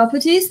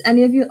 properties, and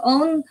if you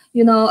own,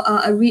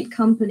 a REIT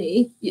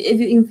company, if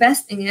you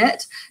invest in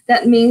it,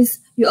 that means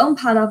you own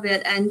part of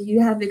it and you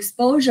have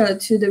exposure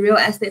to the real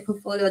estate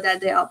portfolio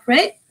that they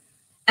operate.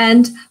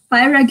 And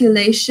by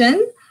regulation,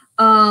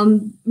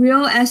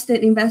 real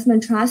estate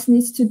investment trust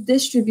needs to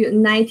distribute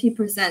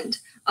 90%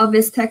 of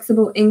its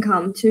taxable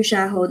income to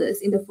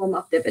shareholders in the form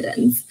of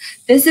dividends.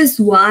 This is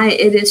why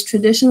it is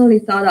traditionally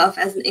thought of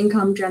as an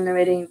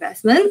income-generating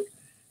investment.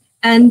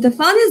 And the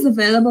fund is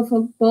available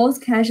for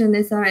both cash and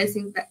SRS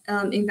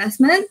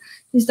investment.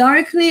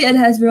 Historically, it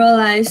has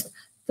realized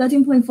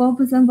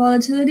 13.4%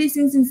 volatility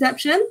since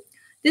inception.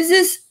 This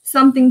is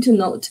something to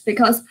note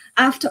because,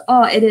 after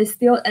all, it is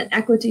still an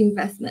equity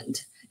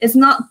investment. It's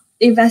not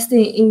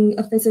investing in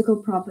a physical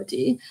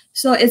property.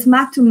 So it's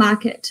mark to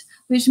market,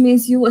 which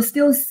means you will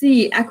still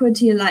see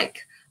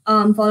equity-like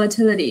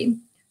volatility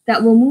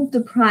that will move the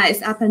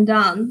price up and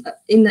down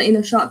in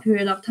a short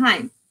period of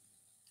time.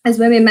 As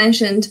when we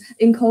mentioned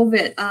in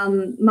COVID,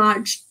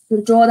 March, the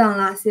drawdown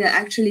last year,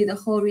 actually the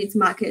whole REITs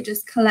market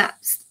just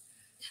collapsed.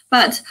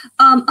 But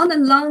on a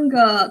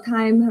longer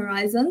time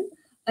horizon,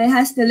 it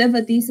has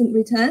delivered decent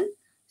return.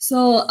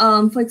 So,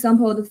 for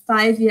example, the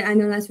 5-year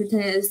annualized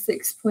return is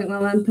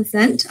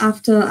 6.11%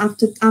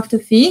 after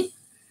fee.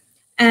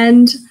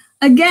 And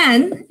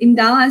again,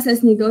 Endowus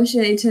has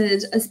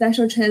negotiated a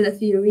special trailer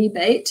fee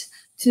rebate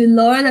to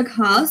lower the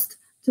cost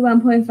to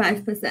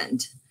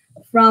 1.5%.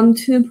 from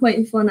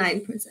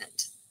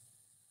 2.49%.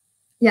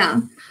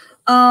 Yeah.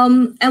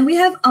 And we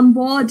have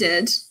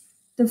onboarded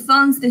the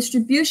fund's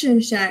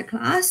distribution share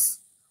class,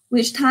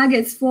 which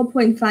targets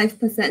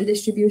 4.5%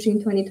 distribution in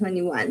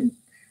 2021.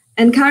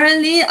 And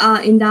currently,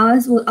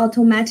 Endowus will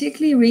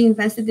automatically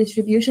reinvest the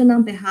distribution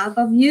on behalf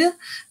of you,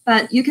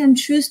 but you can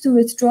choose to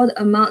withdraw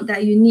the amount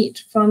that you need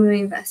from your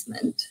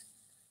investment.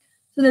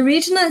 So the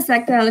regional and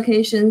sector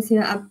allocations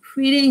here are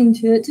pretty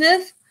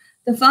intuitive.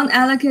 The fund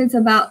allocates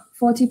about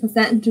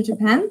 40% to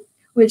Japan,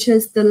 which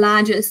is the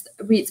largest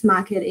REITs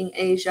market in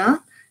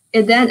Asia.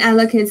 It then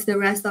allocates the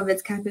rest of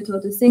its capital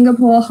to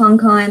Singapore, Hong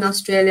Kong, and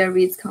Australia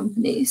REITs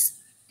companies.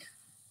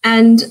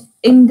 And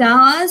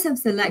Endowus have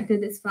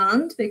selected this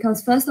fund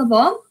because, first of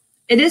all,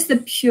 it is the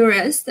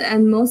purest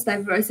and most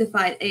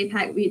diversified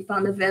APAC REIT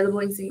fund available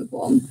in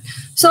Singapore.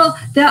 So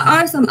there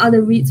are some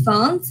other REIT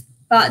funds,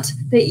 but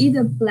they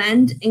either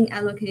blend in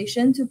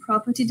allocation to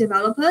property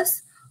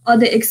developers or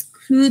they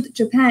exclude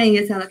Japan in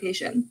its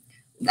allocation.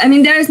 I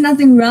mean, there is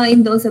nothing wrong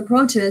in those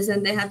approaches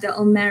and they have their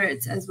own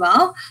merits as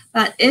well.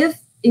 But if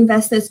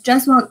investors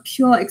just want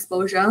pure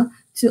exposure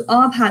to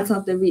all parts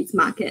of the REITs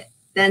market,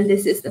 then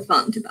this is the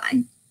fund to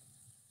buy.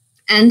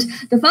 And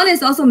the fund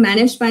is also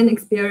managed by an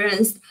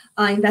experienced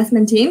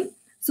investment team.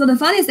 So the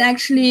fund is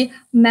actually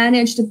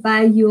managed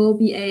by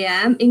UOB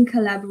AM in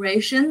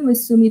collaboration with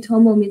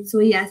Sumitomo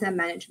Mitsui Asset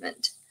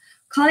Management.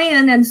 Colin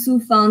Ng and Sue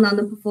Fung are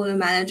the portfolio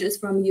managers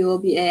from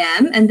UOB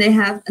AM, and they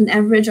have an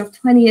average of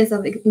 20 years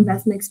of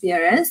investment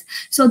experience.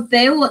 So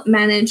they would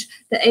manage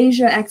the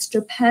Asia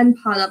ex-Japan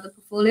part of the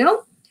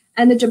portfolio.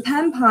 And the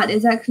Japan part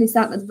is actually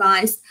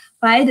sub-advised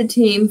by the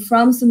team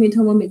from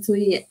Sumitomo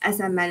Mitsui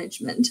Asset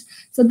Management.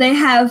 So they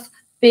have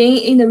been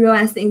in the real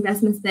estate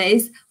investment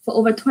space for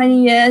over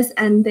 20 years,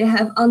 and they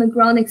have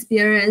on-the-ground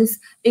experience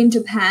in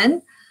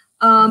Japan.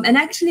 And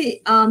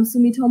actually,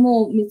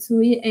 Sumitomo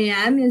Mitsui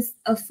AM is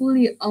a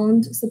fully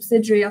owned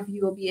subsidiary of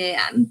UOB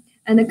AM.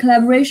 And the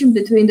collaboration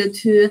between the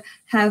two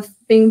have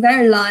been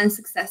very long and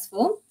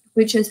successful,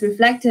 which is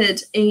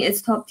reflected in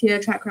its top-tier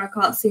track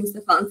record since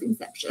the fund's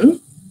inception.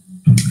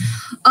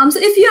 So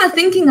if you are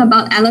thinking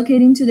about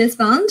allocating to this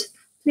fund,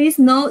 please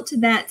note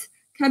that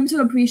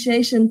capital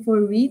appreciation for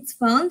REITs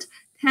fund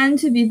tend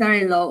to be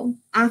very low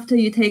after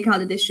you take out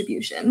the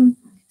distribution.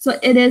 So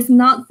it is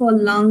not for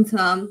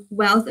long-term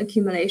wealth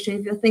accumulation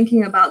if you're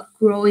thinking about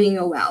growing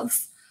your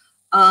wealth.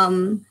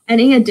 And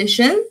in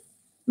addition,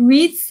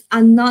 REITs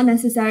are not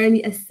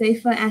necessarily a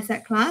safer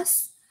asset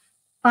class.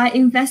 By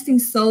investing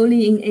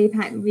solely in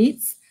APAC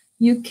REITs,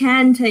 you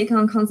can take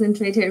on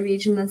concentrated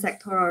regional and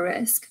sectoral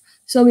risk.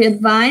 So we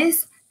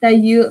advise that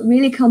you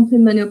really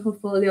complement your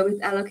portfolio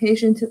with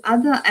allocation to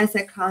other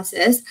asset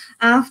classes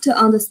after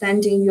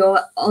understanding your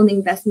own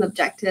investment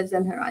objectives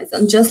and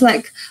horizon, just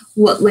like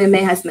what Wei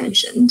Mei has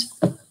mentioned.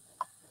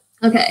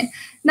 Okay,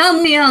 now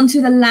moving on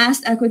to the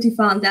last equity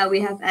fund that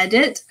we have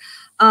added.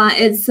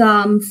 It's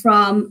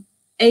from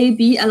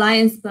AB,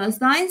 Allianz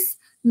Bernstein's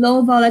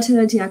Low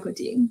Volatility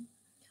Equity.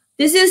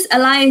 This is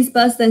Allianz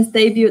Bernstein's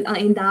debut on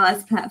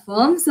Endowus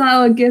platform, so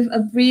I will give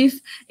a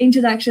brief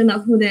introduction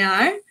of who they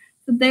are.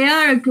 So they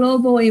are a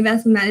global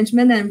investment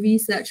management and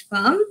research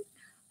firm.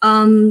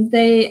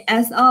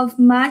 As of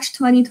March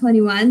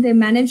 2021, they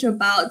manage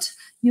about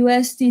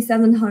USD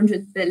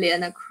 700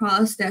 billion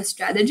across their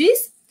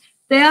strategies.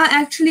 they are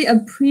actually a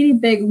pretty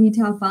big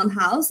retail fund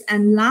house,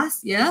 and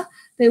last year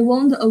they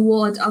won the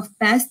award of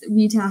Best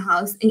Retail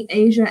House in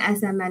Asia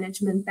Asset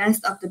Management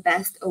Best of the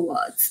Best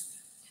Awards.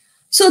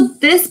 So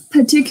this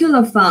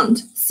particular fund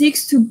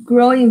seeks to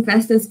grow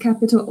investors'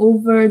 capital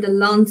over the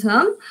long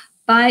term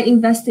by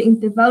investing in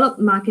developed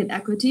market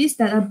equities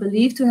that are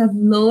believed to have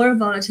lower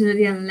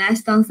volatility and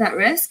less downside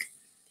risk.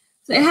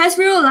 So it has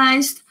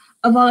realized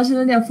a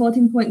volatility of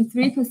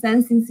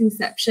 14.3% since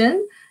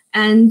inception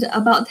and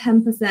about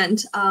 10%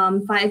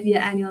 5-year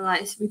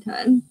annualized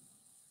return.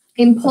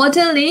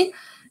 Importantly,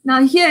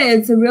 now here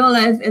it's a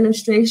real-life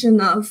illustration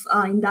of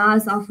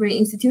Endowus offering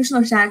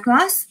institutional share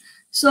class.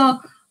 So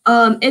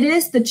it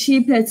is the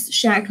cheapest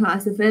share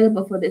class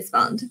available for this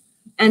fund,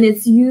 and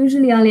it's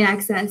usually only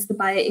accessed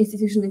by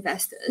institutional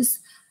investors.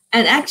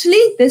 And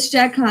actually, this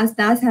share class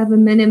does have a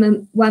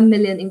minimum 1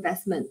 million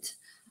investment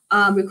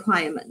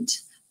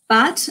requirement.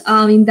 But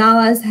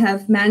Endowus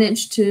have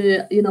managed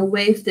to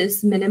waive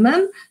this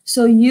minimum,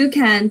 so you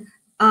can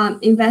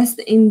invest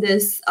in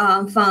this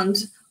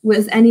fund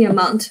with any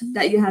amount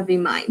that you have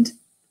in mind,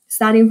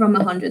 starting from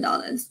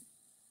 $100.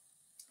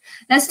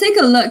 Let's take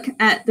a look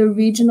at the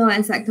regional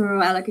and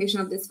sectoral allocation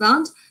of this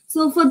fund.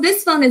 So for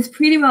this fund, it's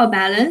pretty well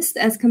balanced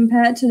as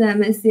compared to the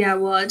MSCI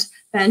World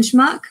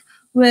benchmark,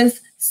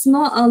 with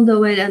small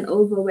underweight and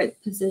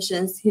overweight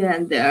positions here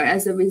and there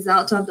as a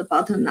result of the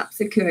bottom-up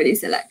security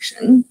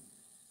selection.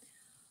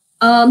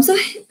 So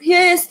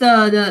here is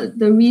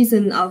the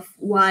reason of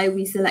why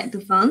we select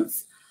the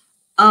funds.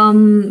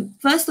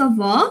 First of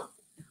all,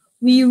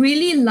 we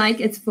really like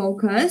its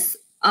focus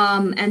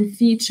and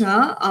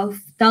feature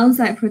of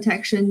downside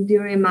protection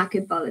during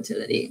market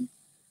volatility.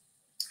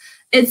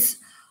 It's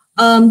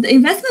the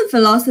investment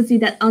philosophy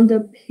that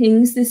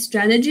underpins this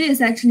strategy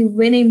is actually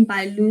winning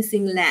by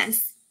losing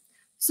less.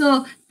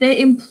 So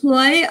they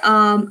employ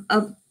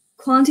a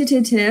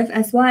quantitative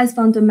as well as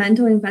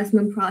fundamental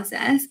investment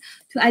process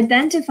to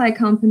identify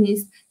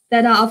companies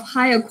that are of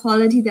higher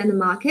quality than the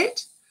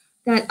market,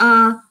 that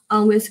are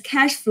with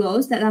cash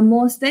flows that are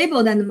more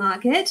stable than the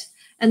market,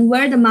 and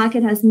where the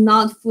market has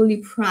not fully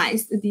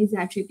priced these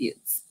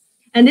attributes.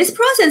 And this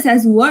process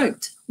has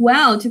worked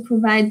well to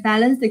provide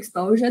balanced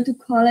exposure to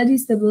quality,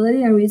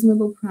 stability, and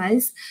reasonable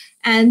price,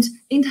 and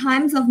in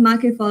times of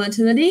market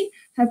volatility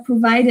have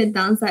provided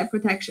downside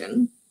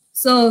protection.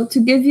 So to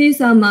give you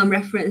some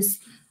reference,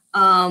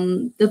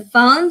 the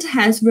fund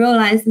has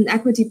realized an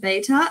equity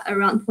beta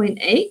around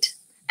 0.8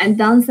 and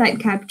downside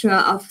capture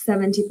of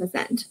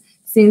 70%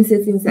 since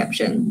its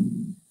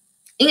inception.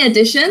 In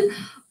addition,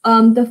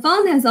 the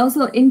fund has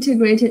also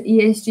integrated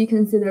ESG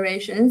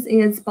considerations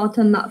in its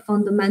bottom-up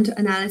fundamental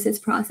analysis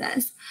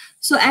process.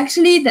 So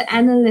actually, the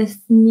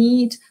analysts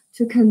need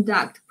to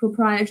conduct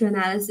proprietary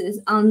analysis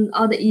on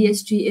all the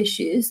ESG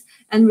issues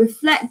and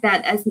reflect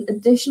that as an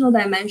additional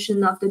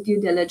dimension of the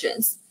due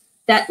diligence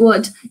that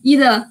would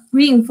either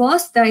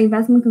reinforce their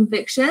investment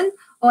conviction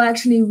or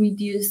actually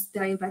reduce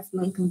their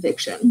investment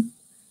conviction.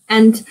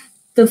 And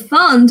the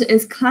fund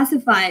is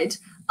classified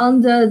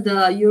under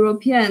the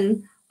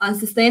European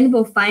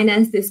Sustainable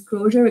Finance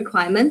Disclosure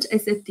Requirement,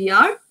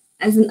 SFDR,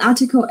 as an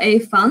Article A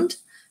fund.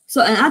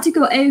 So an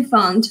Article A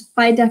fund,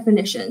 by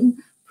definition,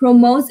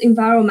 promotes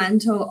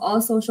environmental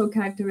or social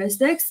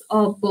characteristics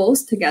or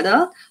both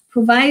together,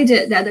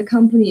 provided that the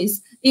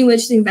companies in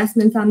which the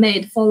investments are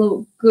made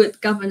follow good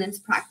governance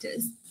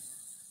practice.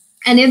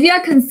 And if you are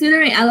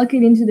considering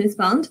allocating to this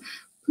fund,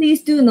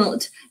 please do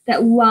note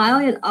that while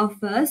it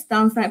offers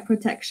downside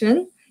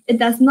protection, it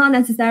does not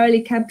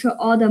necessarily capture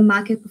all the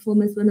market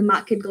performance when the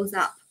market goes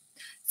up.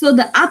 So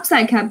the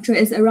upside capture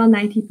is around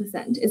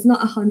 90%. It's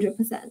not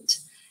 100%.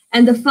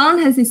 And the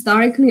fund has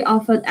historically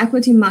offered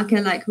equity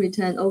market-like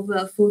return over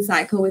a full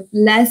cycle with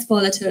less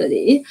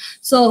volatility.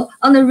 So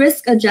on a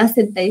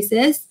risk-adjusted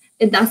basis,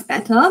 it does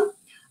better,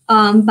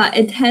 but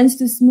it tends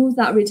to smooth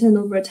out return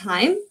over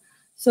time.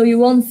 So you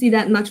won't see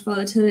that much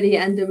volatility,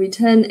 and the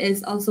return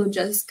is also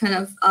just kind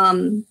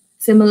of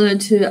similar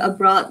to a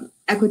broad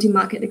equity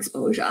market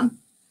exposure.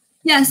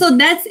 Yeah, so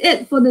that's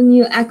it for the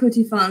new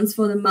equity funds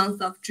for the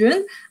month of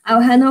June.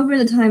 I'll hand over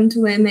the time to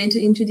Wei Mei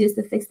to introduce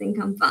the fixed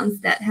income funds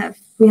that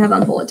we have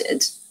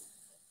onboarded.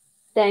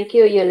 Thank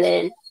you,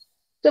 Yulin.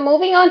 So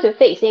moving on to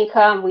fixed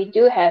income, we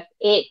do have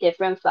 8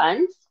 different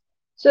funds.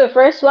 So the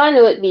first one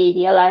would be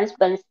the Allianz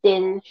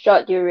Bernstein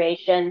Short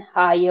Duration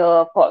High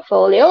Yield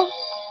Portfolio.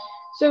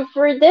 So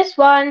for this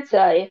one,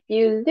 if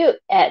you look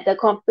at the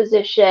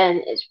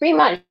composition, it's pretty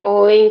much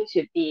going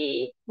to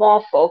be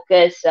more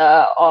focused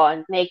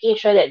on making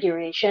sure that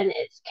duration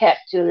is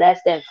kept to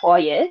less than 4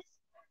 years.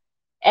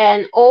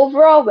 And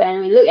overall, when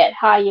we look at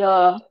high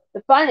yield,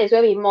 the fund is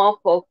going to be more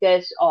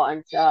focused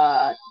on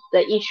the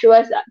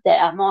issuers that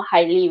are more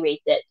highly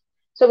rated.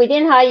 So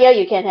within high yield,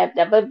 you can have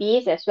double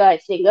Bs as well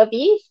as single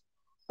Bs,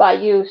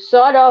 but you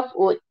sort of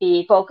would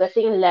be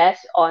focusing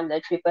less on the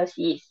triple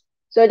Cs.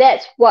 So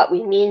that's what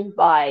we mean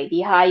by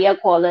the higher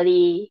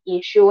quality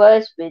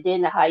issuers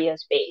within the higher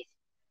space.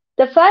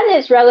 The fund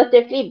is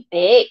relatively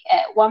big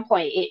at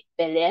 1.8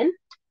 billion,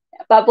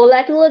 but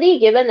volatility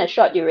given the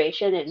short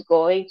duration is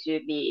going to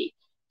be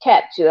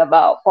capped to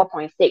about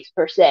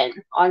 4.6%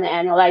 on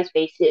an annualized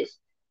basis.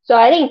 So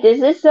I think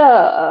this is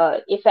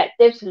a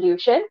effective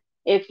solution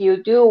if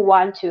you do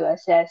want to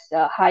assess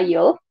high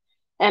yield.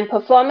 And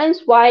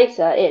performance-wise,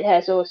 it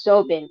has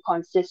also been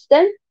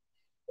consistent.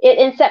 It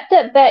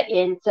incepted back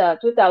in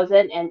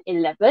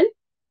 2011.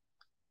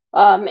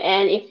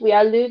 And if we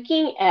are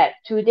looking at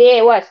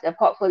today, what's the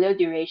portfolio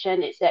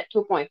duration? It's at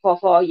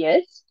 2.44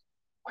 years.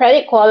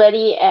 Credit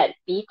quality at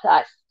B+.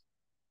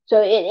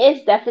 So it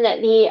is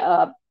definitely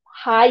a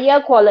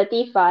higher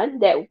quality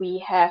fund that we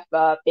have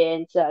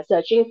been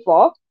searching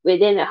for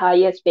within a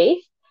higher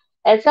space.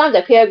 And some of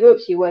the peer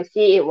groups, you will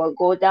see it will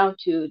go down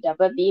to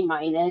BB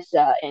minus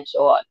and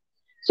so on.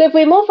 So if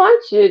we move on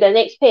to the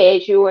next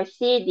page, you will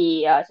see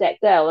the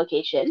sector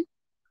allocation.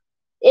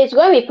 It's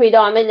going to be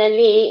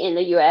predominantly in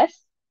the US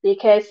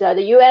because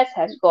the US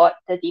has got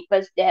the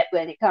deepest debt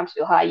when it comes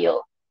to high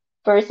yield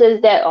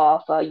versus that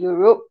of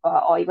Europe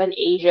or even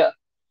Asia.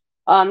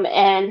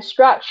 And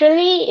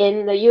structurally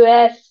in the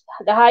US,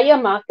 the higher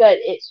market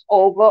is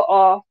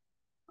overall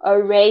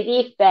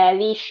already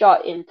fairly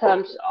short in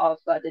terms of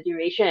the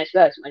duration as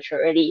well as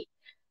maturity.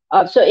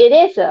 So it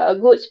is a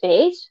good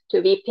space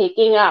to be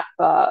picking up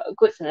a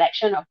good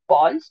selection of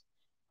bonds.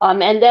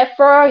 And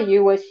therefore,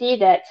 you will see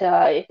that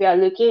if you are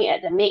looking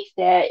at the mix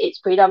there, it's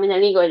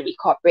predominantly going to be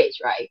corporates,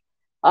 right?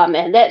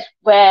 And that's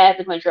where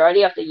the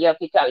majority of the yield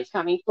pickup is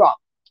coming from.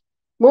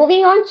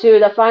 Moving on to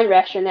the fund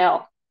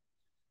rationale.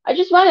 I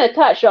just want to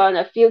touch on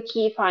a few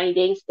key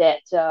findings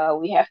that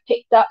we have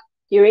picked up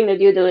during the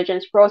due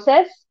diligence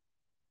process.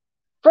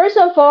 First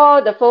of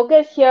all, the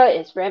focus here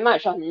is very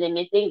much on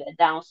limiting the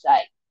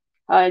downside.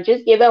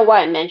 Just given what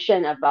I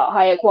mentioned about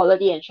higher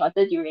quality and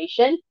shorter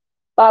duration.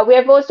 But we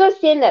have also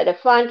seen that the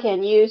fund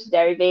can use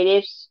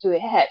derivatives to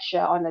hedge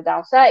on the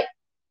downside.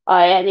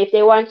 And if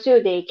they want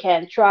to, they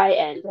can try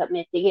and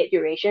mitigate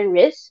duration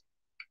risk.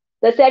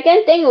 The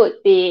second thing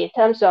would be in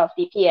terms of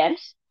the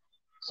PMs.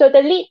 So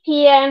the lead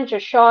PM,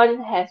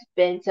 Jashawn, has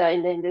been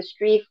in the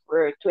industry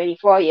for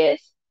 24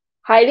 years.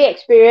 Highly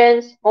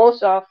experienced.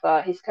 Most of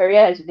his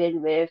career has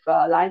been with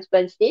Allianz.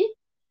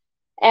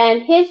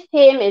 And his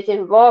team is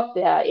involved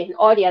in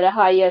all the other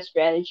higher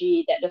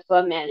strategy that the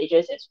firm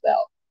manages as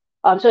well.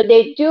 So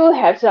they do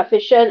have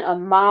sufficient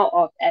amount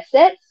of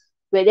assets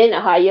within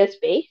a higher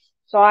space.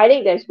 So I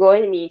think there's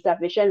going to be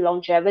sufficient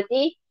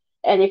longevity.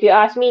 And if you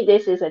ask me,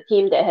 this is a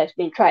team that has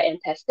been tried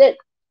and tested.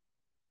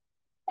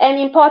 And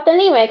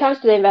importantly, when it comes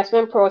to the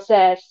investment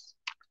process,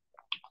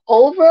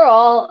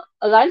 overall,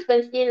 Allianz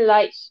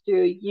likes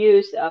to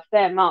use a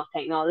fair amount of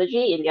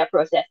technology in their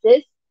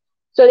processes.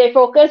 So they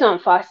focus on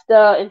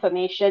faster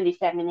information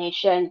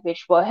dissemination,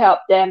 which will help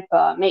them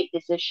make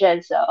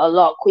decisions a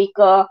lot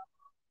quicker.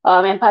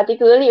 And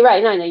particularly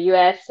right now in the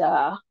US,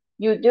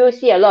 you do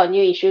see a lot of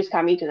new issues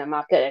coming to the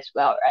market as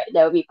well, right?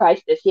 That will be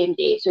priced the same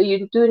day. So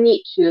you do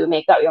need to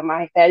make up your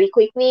mind fairly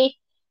quickly.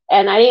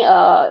 And I think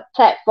a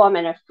platform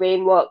and a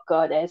framework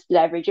that's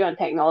leveraging on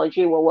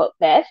technology will work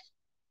best.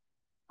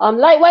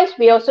 Likewise,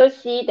 we also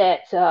see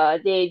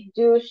that they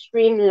do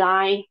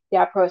streamline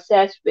their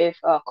process with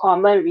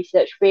common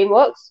research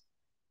frameworks.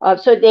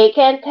 So they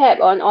can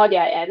tap on all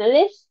their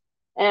analysts.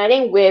 And I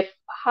think with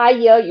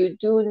higher, you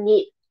do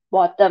need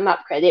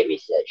bottom-up credit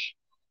research.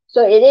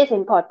 So it is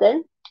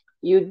important.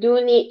 You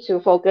do need to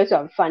focus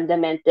on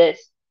fundamentals.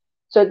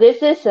 So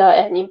this is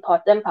an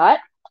important part.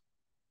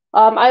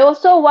 I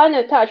also want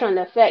to touch on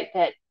the fact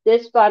that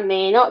this fund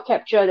may not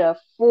capture the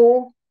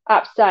full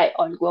upside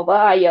on global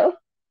high yield.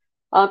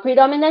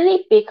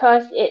 Predominantly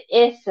because it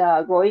is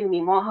going to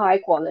be more high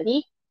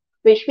quality,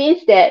 which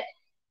means that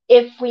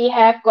if we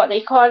have got the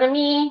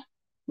economy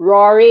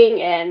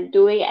roaring and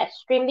doing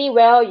extremely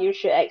well, you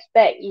should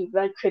expect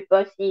even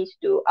triple C's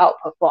to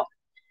outperform.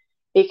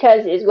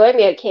 Because it's going to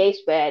be a case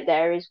where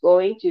there is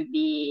going to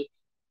be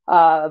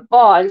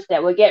bonds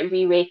that will get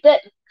re-rated,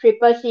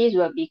 triple C's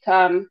will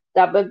become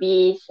double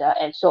B's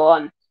and so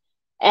on.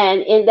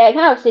 And in that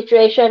kind of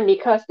situation,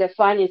 because the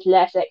fund is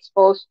less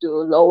exposed to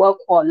lower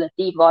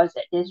quality bonds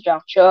at this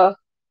juncture,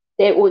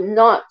 they would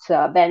not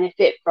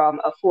benefit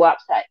from a full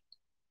upside.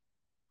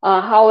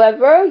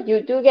 However,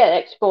 you do get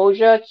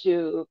exposure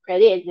to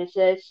credit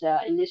indices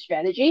in this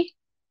strategy,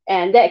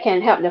 and that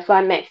can help the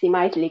fund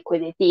maximize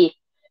liquidity.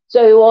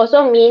 So it will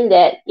also mean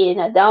that in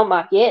a down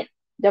market,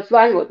 the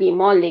fund would be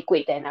more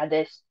liquid than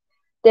others.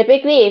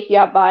 Typically, if you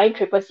are buying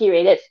triple C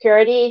rated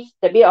securities,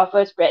 the bid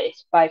offer spread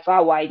is by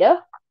far wider.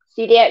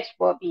 CDX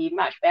will be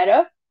much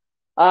better.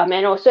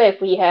 And also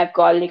if we have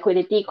got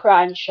liquidity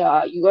crunch,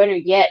 you're going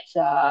to get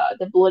the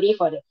ability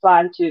for the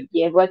fund to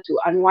be able to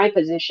unwind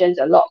positions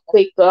a lot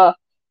quicker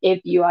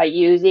if you are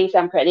using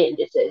some credit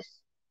indices.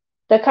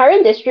 The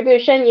current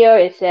distribution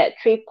yield is at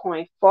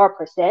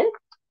 3.4%.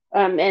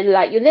 And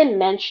like Yulin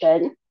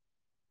mentioned,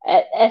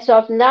 as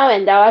of now,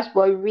 Endowus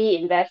will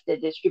reinvest the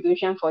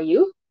distribution for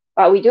you.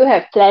 But we do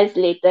have plans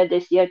later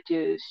this year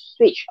to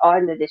switch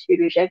on the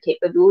distribution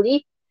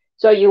capability.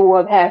 So you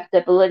will have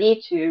the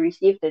ability to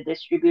receive the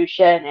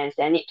distribution and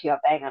send it to your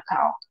bank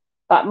account.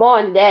 But more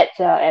on that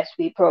as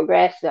we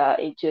progress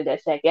into the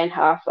second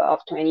half of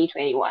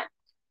 2021.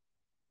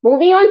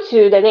 Moving on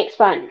to the next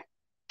fund.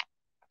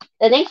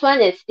 The next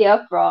one is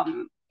still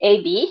from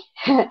AB.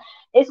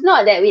 It's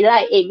not that we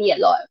like AB a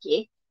lot,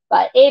 okay?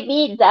 But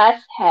AB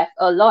does have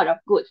a lot of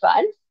good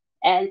funds.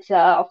 And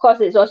of course,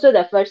 it's also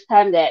the first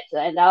time that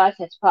Endowus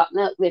has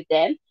partnered with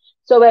them.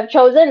 So we've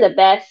chosen the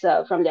best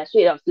from their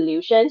suite of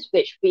solutions,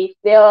 which we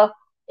feel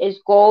is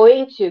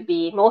going to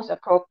be most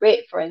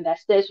appropriate for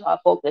investors who are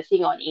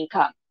focusing on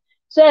income.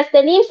 So as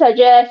the name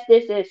suggests,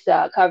 this is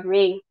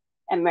covering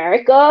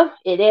America.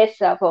 It is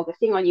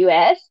focusing on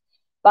US.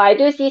 But I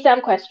do see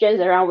some questions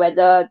around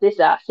whether these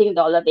are Sing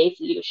dollar based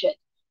solutions.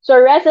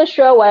 So rest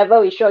assured, whatever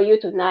we show you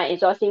tonight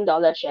is all Sing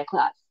dollar share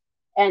class,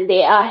 and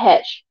they are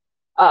hedged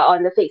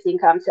on the fixed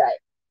income side.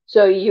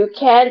 So you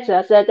can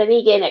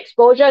certainly gain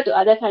exposure to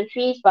other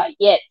countries, but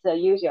yet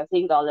use your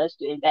Sing dollars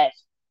to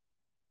invest.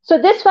 So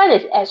this fund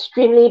is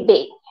extremely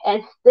big,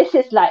 and this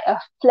is like a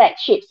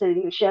flagship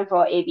solution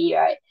for AB,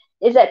 right?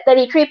 It's at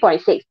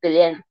 33.6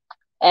 billion.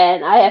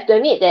 And I have to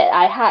admit that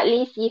I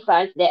hardly see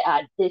funds that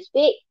are this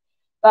big.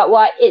 But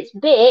while it's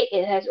big,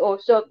 it has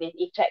also been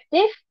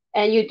effective.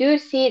 And you do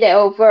see that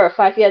over a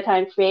 5-year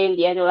time frame,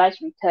 the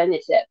annualized return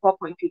is at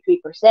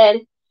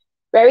 4.33%.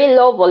 Very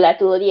low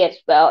volatility as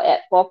well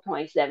at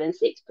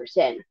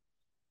 4.76%.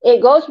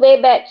 It goes way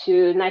back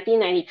to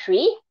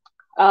 1993.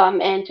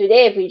 And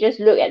today, if we just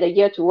look at the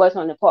year towards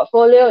on the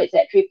portfolio, it's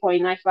at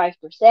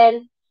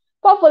 3.95%.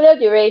 Portfolio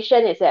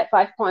duration is at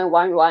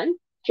 5.11.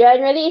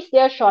 Generally,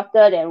 still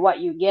shorter than what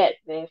you get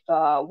with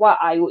what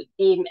I would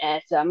deem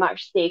as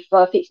much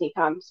safer fixed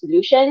income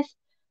solutions.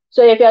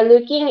 So if you're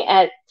looking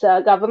at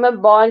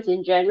government bonds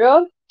in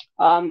general,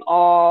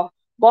 or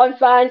bond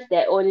funds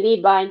that only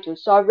buy into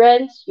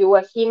sovereigns, you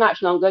will see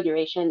much longer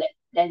duration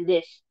than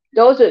this.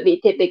 Those would be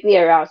typically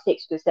around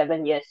 6 to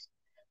 7 years.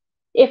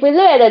 If we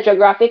look at the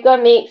geographical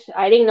mix,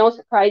 I think no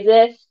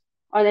surprises.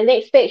 On the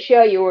next page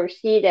here, you will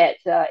see that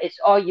it's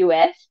all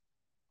US.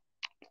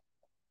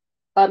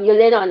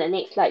 Yulin, on the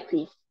next slide,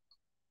 please.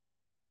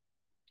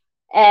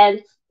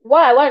 And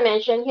what I want to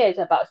mention here is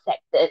about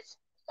sectors,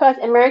 because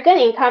American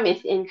income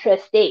is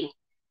interesting.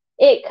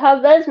 It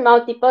covers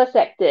multiple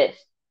sectors.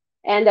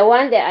 And the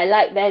one that I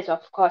like best, of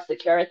course,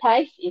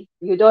 securitized. If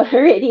you don't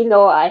already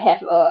know, I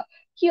have a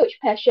huge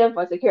passion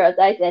for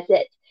securitized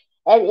assets.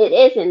 And it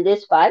is in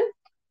this fund.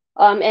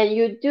 And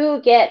you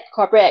do get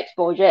corporate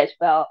exposure as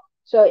well.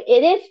 So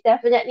it is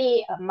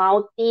definitely a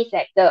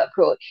multi-sector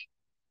approach.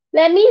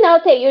 Let me now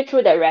take you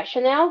through the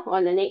rationale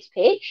on the next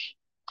page.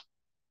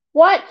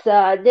 What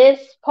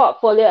this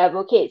portfolio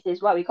advocates is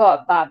what we call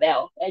a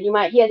barbell. And you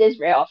might hear this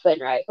very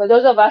often, right? For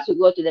those of us who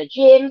go to the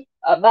gym,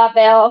 a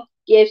barbell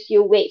gives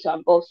you weights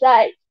on both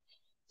sides.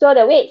 So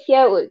the weights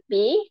here would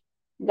be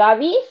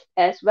govies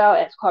as well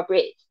as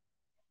corporates.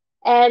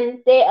 And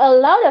they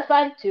allow the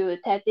fund to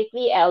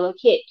tactically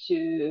allocate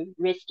to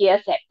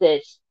riskier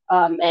sectors.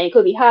 And it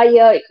could be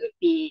higher, it could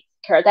be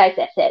securitized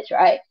assets,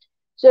 right?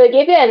 So to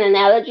give you an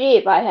analogy,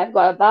 if I have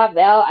got a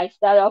barbell, I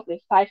start off with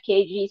 5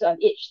 kgs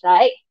on each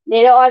side.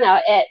 Later on,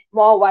 I'll add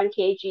more 1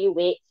 kg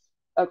weights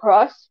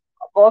across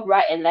both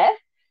right and left.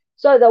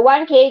 So the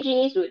 1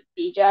 kgs would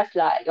be just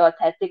like your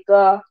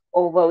tactical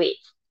overweight.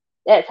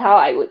 That's how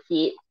I would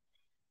see it.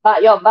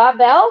 But your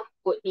barbell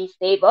would be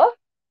stable.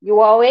 You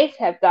always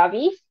have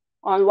govies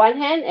on one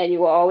hand, and you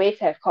will always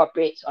have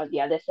corporates on the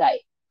other side.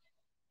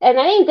 And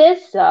I think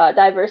this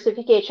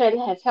diversification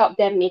has helped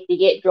them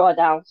mitigate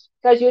drawdowns,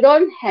 because you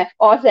don't have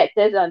all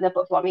sectors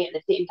underperforming at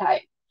the same time.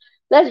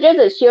 Let's just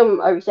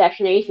assume a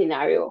recessionary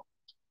scenario.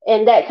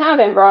 In that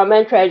kind of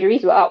environment,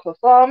 treasuries will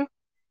outperform,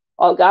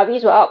 or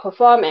govies will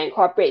outperform, and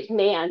corporates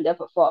may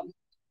underperform.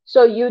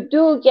 So you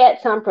do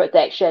get some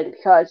protection,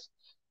 because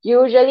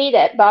usually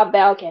that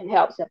barbell can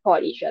help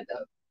support each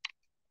other.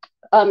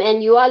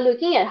 And you are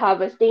looking at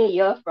harvesting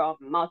yield from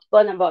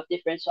multiple number of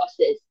different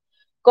sources.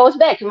 Goes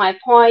back to my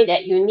point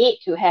that you need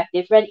to have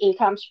different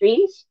income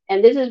streams.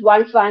 And this is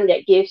one fund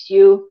that gives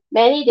you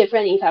many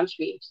different income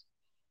streams.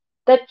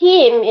 The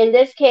team in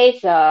this case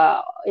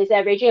is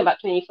averaging about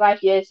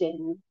 25 years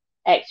in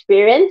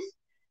experience.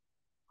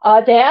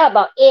 There are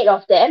about 8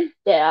 of them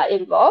that are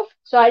involved.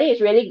 So I think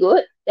it's really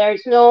good. There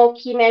is no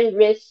key man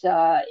risk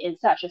in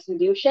such a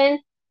solution.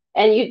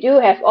 And you do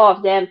have all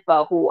of them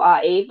who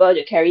are able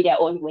to carry their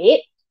own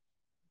weight.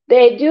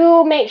 They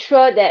do make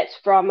sure that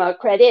from a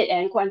credit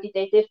and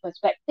quantitative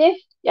perspective,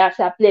 they are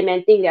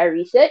supplementing their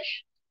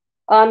research.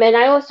 And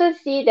I also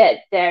see that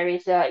there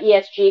is a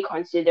ESG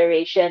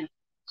consideration.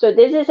 So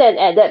this is an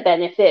added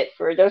benefit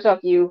for those of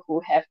you who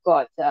have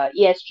got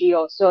ESG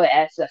also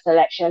as a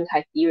selection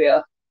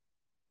criteria.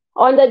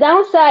 On the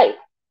downside,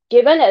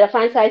 given that the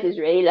fund size is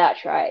really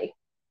large, right?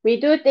 We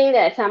do think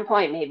that at some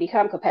point it may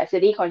become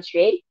capacity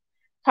constrained.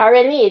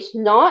 Currently, it's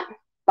not,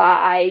 but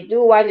I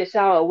do want to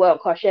sound a word of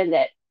caution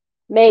that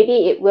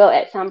maybe it will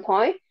at some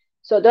point.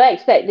 So don't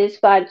expect this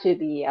fund to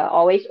be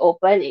always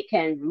open. It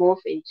can move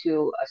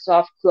into a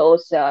soft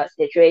close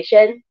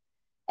situation.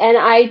 And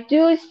I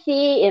do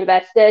see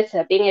investors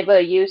being able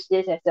to use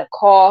this as a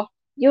core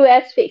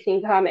US fixed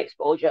income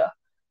exposure.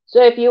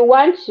 So if you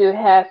want to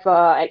have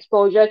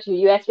exposure to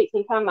US fixed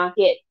income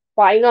market,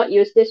 why not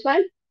use this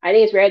one? I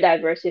think it's very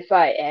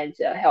diversified and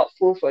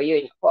helpful for you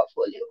in your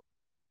portfolio.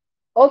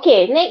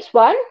 Okay, next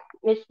one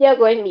is still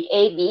going to be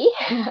AB,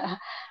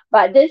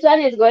 but this one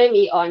is going to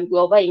be on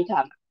global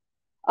income.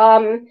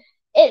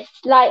 It's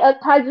like a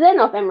cousin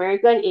of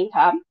American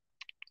income,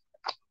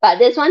 but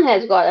this one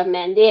has got a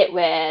mandate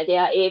where they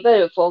are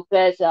able to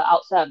focus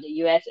outside of the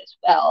US as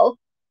well.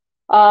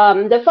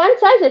 The fund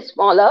size is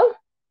smaller,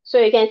 so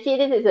you can see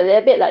this is a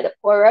little bit like the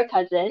poorer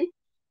cousin,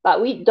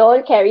 but we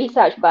don't carry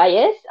such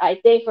bias. I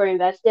think for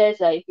investors,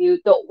 if you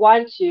don't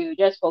want to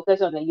just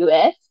focus on the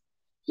US,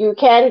 you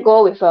can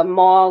go with a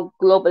more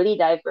globally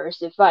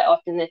diversified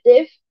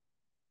alternative.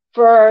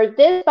 For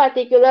this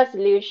particular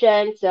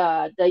solution,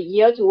 the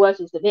yield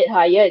towards is a bit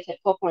higher. It's at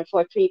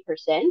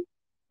 4.43%,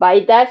 but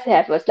it does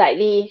have a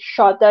slightly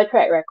shorter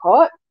track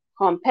record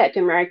compared to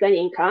American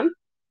income.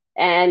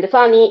 And the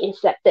fund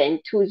incepted in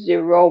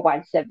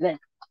 2017.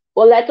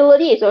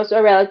 Volatility is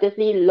also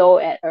relatively low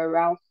at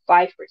around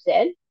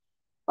 5%.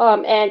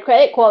 And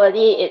credit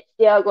quality, it's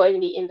still going to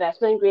be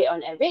investment grade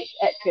on average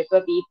at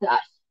BBB+.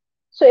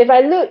 So if I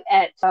look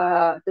at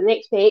the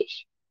next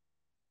page,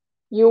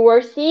 you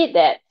will see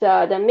that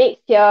the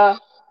mix here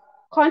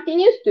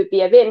continues to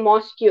be a bit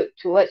more skewed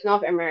towards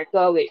North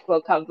America, which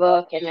will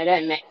cover Canada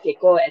and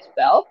Mexico as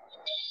well.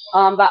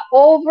 But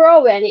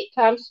overall, when it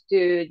comes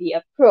to the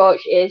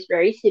approach, it is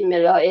very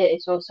similar. It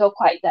is also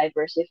quite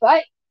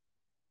diversified.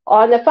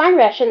 On the fund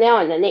rationale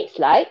on the next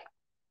slide,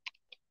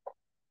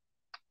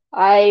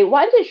 I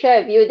want to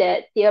share with you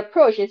that the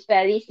approach is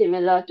fairly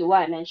similar to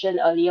what I mentioned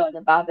earlier on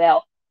the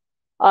barbell.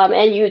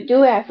 And you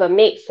do have a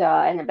mix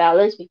and a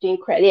balance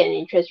between credit and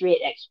interest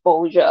rate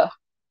exposure.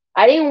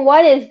 I think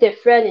what is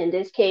different in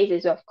this case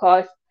is, of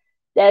course,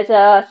 there's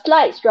a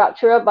slight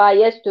structural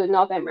bias to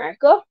North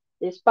America,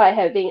 despite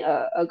having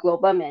a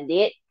global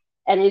mandate.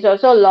 And it's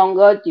also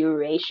longer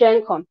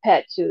duration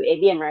compared to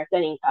AB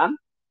American income.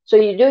 So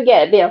you do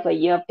get a bit of a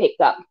year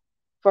pickup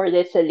for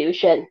this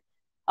solution.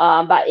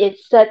 But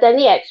it's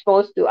certainly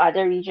exposed to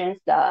other regions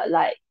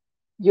like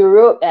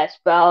Europe as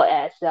well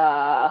as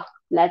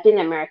Latin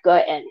America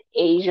and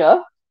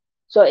Asia.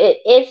 So it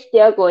is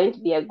still going to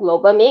be a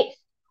global mix,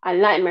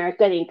 unlike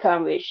American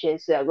income, which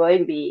is going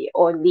to be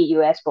only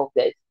US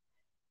focused.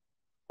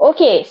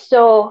 Okay,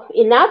 so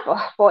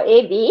enough for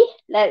AB.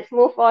 Let's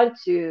move on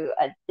to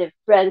a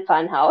different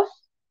fund house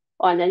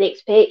on the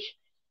next page.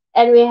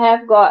 And we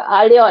have got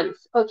Allianz.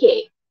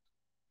 Okay,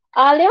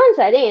 Allianz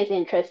I think is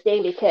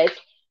interesting because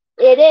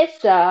it is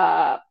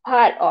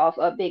part of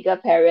a bigger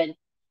parent.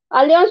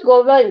 Allianz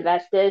Global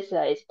Investors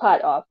is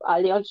part of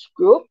Allianz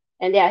Group,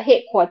 and they are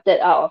headquartered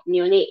out of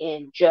Munich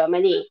in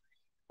Germany.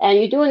 And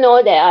you do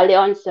know that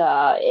Allianz,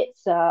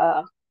 it's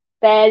a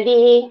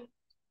fairly,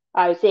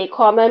 I would say,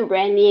 common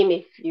brand name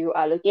if you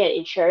are looking at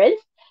insurance.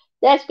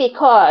 That's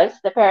because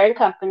the parent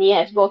company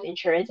has both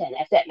insurance and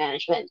asset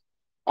management.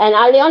 And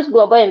Allianz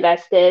Global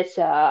Investors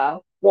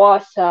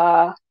was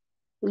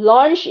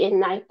launched in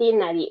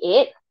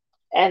 1998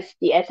 as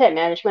the asset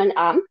management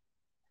arm,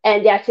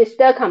 and their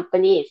sister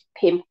company is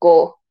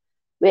PIMCO,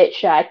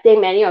 which I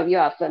think many of you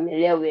are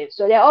familiar with.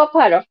 So they're all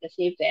part of the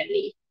same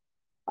family.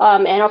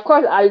 And of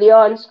course,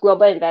 Allianz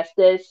Global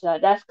Investors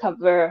does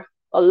cover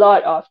a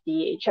lot of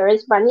the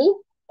insurance money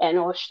and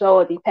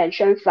also the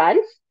pension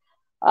funds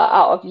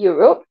out of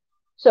Europe.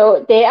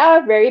 So they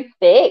are very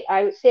big.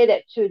 I would say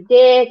that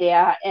today they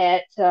are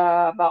at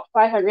about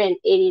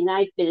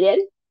 589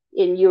 billion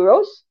in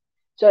euros.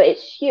 So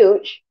it's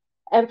huge.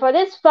 And for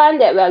this fund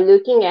that we're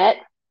looking at,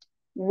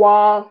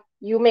 while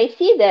you may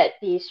see that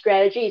the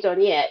strategy is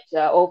only at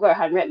over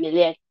 100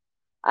 million,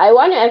 I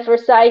want to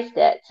emphasize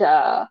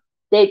that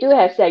they do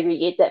have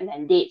segregated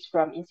mandates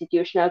from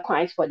institutional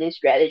clients for this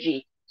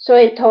strategy. So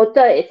in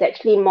total, it's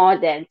actually more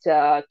than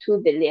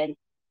 2 billion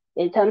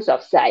in terms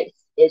of size.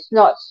 It's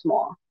not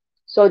small.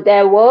 So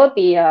there will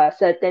be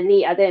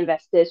certainly other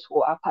investors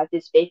who are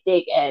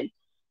participating and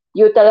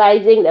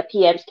utilizing the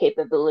PM's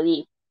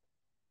capability.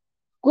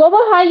 Global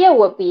high yield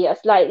would be a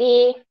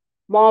slightly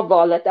more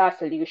volatile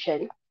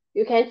solution.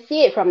 You can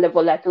see it from the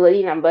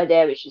volatility number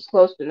there, which is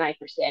close to 9%.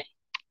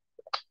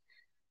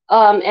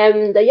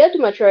 And the year to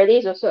maturity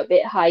is also a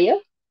bit higher.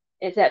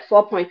 It's at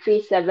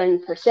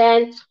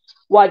 4.37%,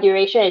 while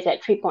duration is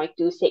at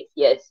 3.26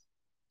 years.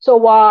 So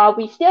while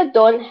we still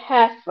don't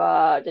have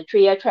the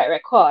 3-year track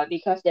record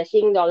because the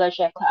Sing dollar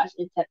share class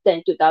incepted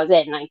in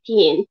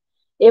 2019,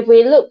 if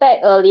we look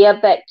back earlier,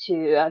 back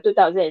to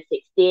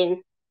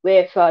 2016,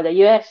 with the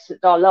US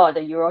dollar or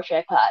the euro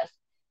share class,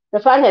 the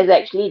fund has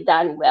actually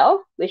done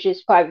well, which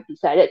is why we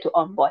decided to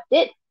onboard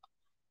it.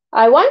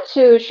 I want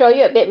to show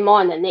you a bit more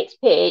on the next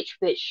page,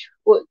 which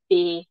would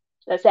be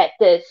the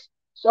sectors.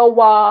 So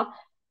while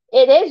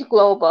it is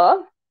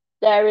global,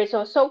 there is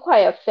also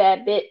quite a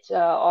fair bit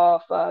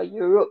of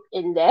Europe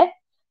in there.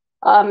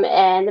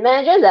 And the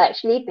managers are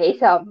actually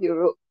based out of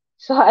Europe.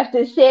 So I have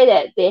to say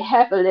that they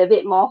have a little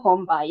bit more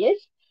home bias.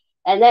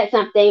 And that's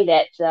something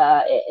that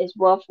is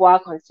worthwhile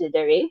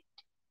considering.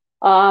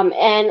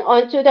 And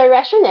onto the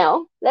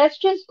rationale, let's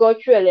just go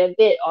through a little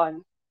bit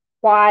on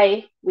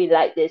why we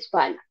like this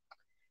fund.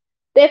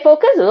 They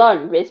focus a lot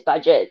on risk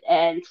budget,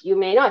 and you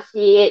may not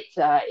see it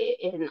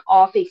in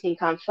all fixed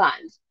income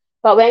funds.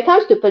 But when it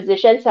comes to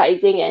position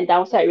sizing and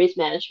downside risk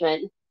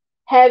management,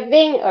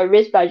 having a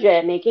risk budget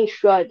and making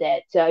sure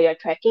that you're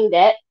tracking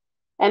that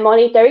and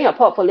monitoring your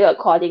portfolio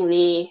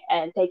accordingly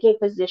and taking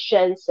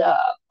positions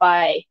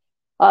by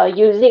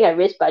using a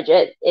risk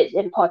budget is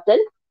important.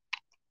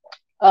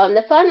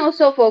 The fund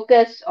also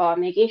focus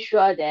on making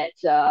sure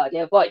that they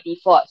avoid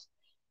defaults.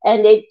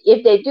 And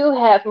if they do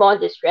have more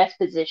distressed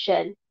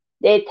position,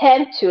 they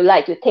tend to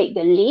like to take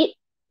the lead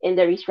in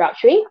the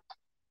restructuring.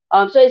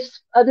 So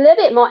it's a little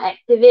bit more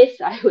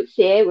activist, I would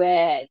say,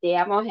 where they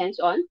are more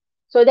hands-on.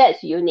 So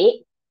that's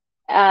unique.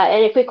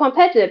 And if we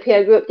compare to the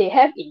peer group, they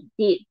have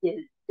indeed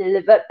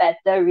delivered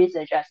better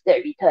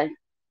risk-adjusted return.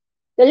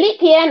 The lead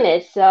PM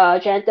is a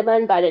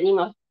gentleman by the name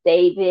of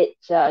David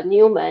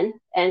Newman,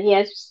 and he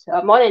has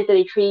more than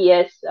 33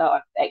 years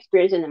of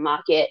experience in the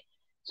market.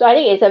 So I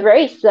think it's a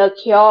very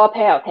secure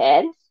pair of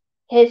hands.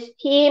 His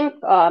team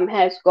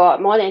has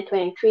got more than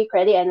 23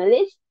 credit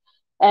analysts,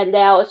 and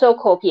there are also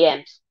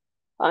co-PMs.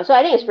 So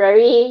I think it's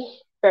very,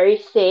 very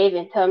safe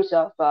in terms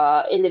of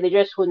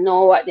individuals who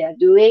know what they are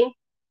doing.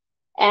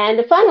 And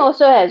the fund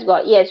also has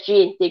got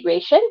ESG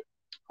integration.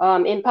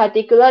 In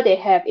particular, they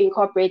have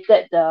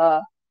incorporated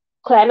the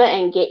climate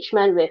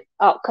engagement with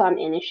outcome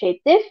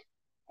initiative,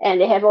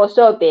 and they have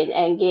also been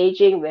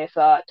engaging with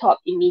top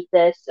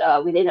emitters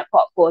within the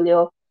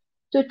portfolio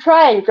to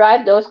try and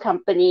drive those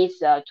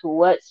companies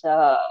towards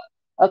a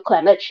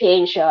climate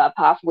change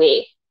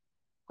pathway.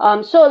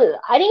 So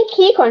I think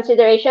key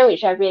consideration,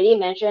 which I've really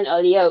mentioned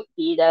earlier, would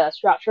be the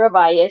structural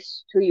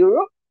bias to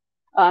Europe.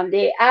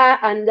 They are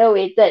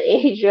underweighted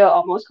Asia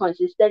almost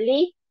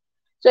consistently.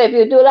 So if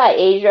you do like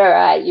Asia,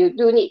 right, you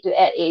do need to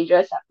add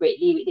Asia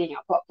separately within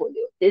your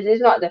portfolio. This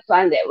is not the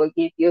fund that will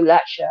give you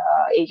large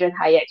Asian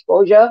higher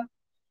exposure.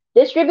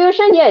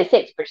 Distribution here is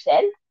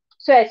 6%.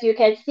 So as you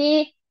can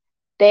see,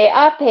 they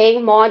are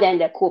paying more than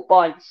the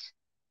coupons.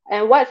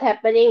 And what's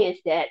happening is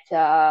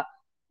that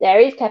there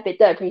is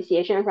capital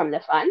appreciation from the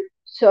fund.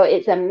 So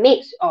it's a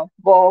mix of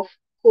both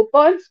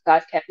coupons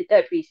plus capital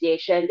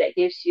appreciation that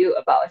gives you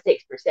about a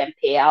 6%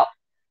 payout.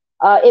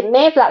 It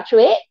may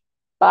fluctuate,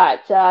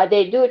 but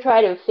they do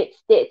try to fix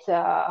it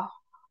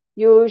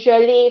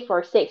usually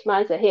for 6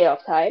 months ahead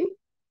of time.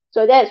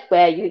 So that's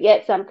where you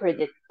get some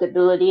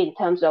predictability in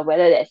terms of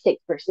whether that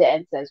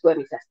 6% is going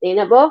to be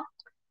sustainable.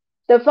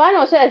 The fund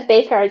also has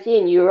base currency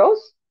in euros,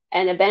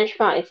 and the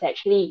benchmark is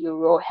actually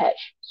euro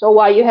hedge. So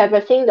while you have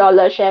a Sing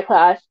dollar share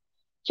class,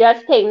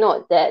 just take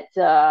note that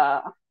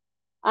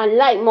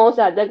unlike most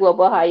other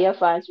global higher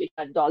funds which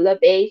are dollar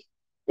based,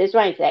 this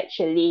one is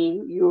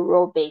actually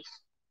euro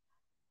based.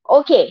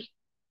 Okay,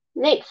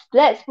 next,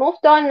 let's move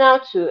on now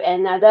to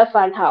another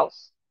fund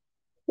house.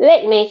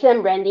 Legg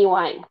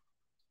Brandywine.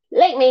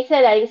 Legg, I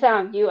think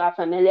some of you are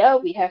familiar.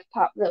 We have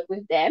partnered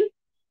with them.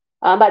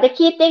 But the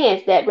key thing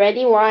is that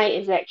Brandywine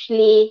is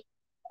actually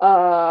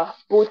a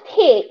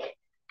boutique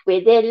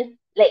within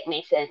Legg.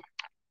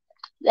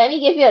 Let me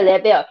give you a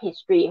little bit of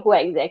history. Who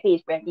exactly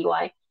is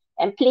Brandywine?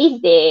 And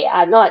please, they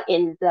are not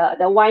in the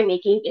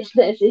winemaking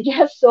business. It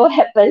just so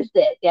happens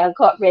that they are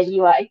called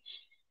Brandywine.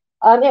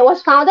 It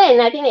was founded in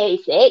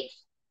 1986,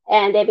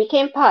 and they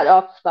became part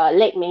of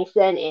Legg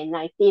in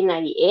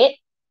 1998.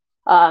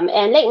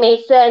 And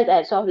Legg,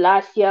 as of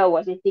last year,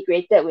 was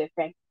integrated with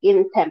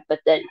Franklin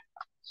Templeton.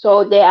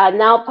 So they are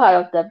now part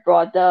of the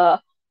broader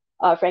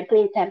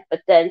Franklin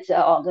Templeton's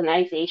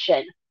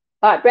organization.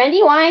 But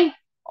Brandywine,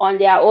 on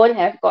their own,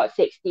 have got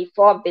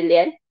 64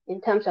 billion in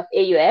terms of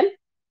AUM.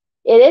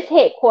 It is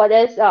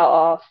headquarters out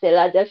of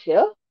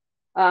Philadelphia,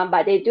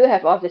 but they do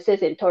have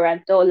offices in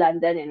Toronto,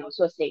 London, and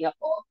also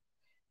Singapore.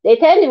 They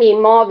tend to be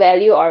more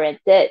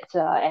value-oriented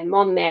and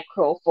more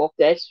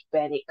macro-focused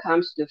when it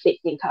comes to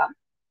fixed income.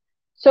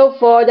 So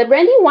for the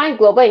Brandywine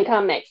Global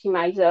Income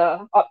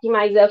Maximizer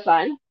Optimiser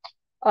Fund,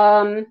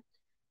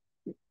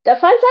 the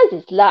fund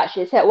size is large.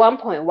 It's at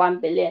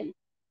 1.1 billion.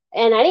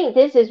 And I think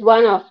this is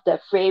one of the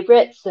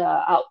favorites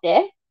out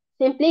there,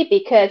 simply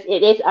because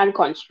it is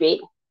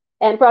unconstrained.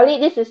 And probably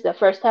this is the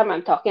first time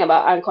I'm talking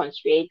about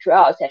unconstrained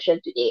throughout our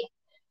session today.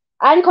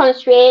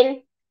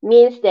 Unconstrained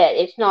means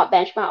that it's not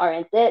benchmark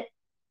oriented.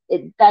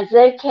 It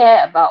doesn't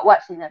care about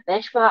what's in the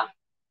benchmark.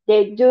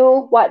 They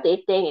do what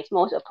they think is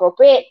most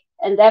appropriate,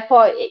 and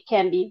therefore it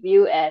can be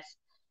viewed as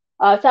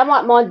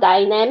somewhat more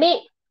dynamic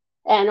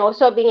and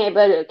also being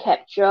able to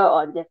capture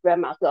on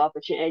different market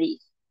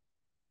opportunities.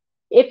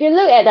 If you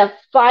look at the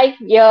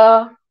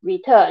 5-year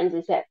returns,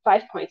 it's at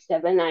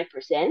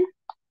 5.79%,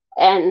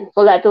 and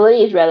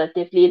volatility is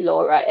relatively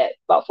low, right, at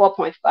about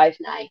 4.59.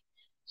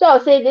 So I'll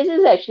say this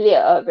is actually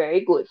a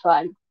very good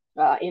fund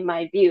in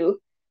my view.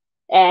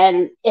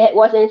 And it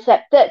was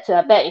incepted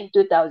back in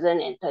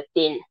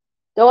 2013.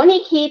 The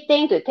only key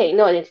thing to take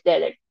note is that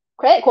the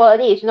credit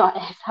quality is not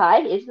as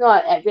high. It's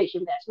not average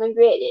investment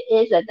grade. It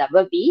is a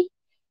BB.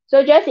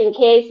 So just in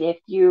case if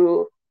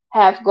you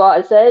have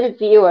got a certain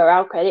view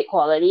around credit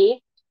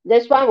quality,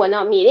 this one will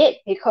not meet it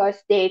because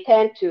they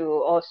tend to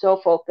also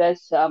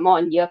focus more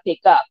on year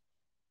pickup.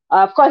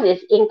 Of course,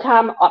 it's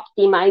income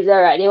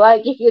optimizer, right? They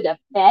want to give you the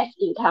best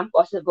income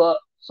possible.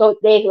 So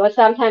they will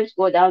sometimes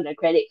go down the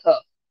credit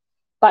curve.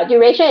 But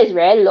duration is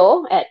very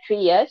low at 3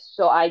 years.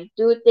 So I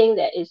do think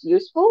that is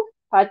useful,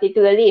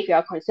 particularly if you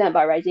are concerned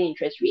about rising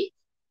interest rates.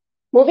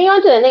 Moving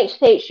on to the next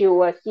page, you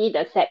will see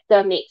the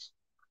sector mix.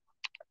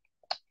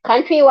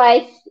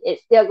 Country-wise,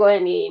 it's still going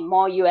to be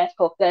more US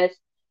focused,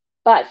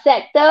 but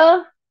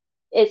sector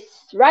is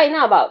right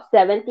now about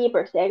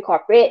 70%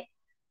 corporate,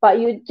 but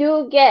you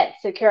do get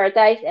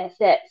securitized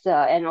assets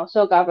and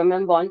also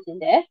government bonds in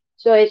there.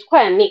 So it's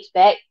quite a mixed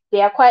bag.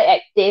 They are quite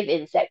active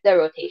in sector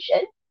rotation.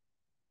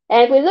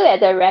 And if we look at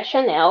the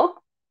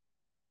rationale,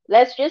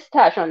 let's just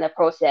touch on the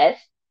process.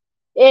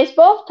 It's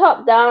both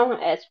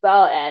top-down as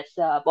well as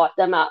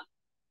bottom-up,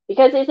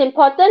 because it's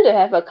important to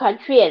have a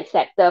country and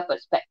sector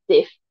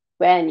perspective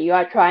when you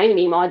are trying to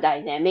be more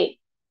dynamic.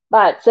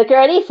 But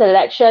security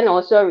selection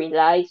also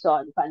relies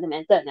on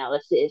fundamental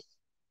analysis.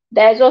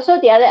 There's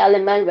also the other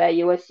element where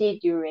you will see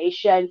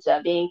durations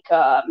being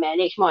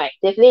managed more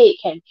actively. It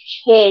can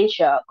change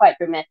quite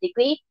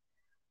dramatically.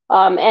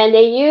 And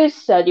they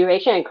use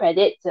duration and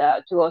credit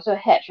to also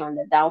hedge on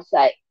the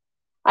downside.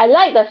 I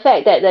like the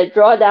fact that the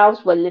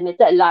drawdowns were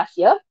limited last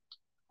year.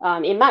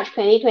 In March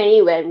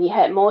 2020, when we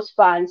had most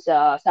funds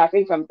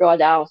suffering from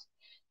drawdowns,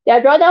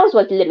 their drawdowns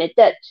was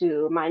limited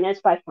to minus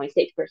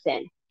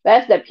 5.6%,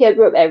 whereas the peer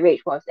group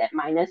average was at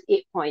minus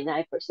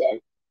 8.9%.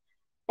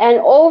 And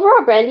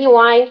overall,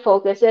 Brandywine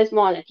focuses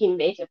more on a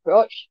team-based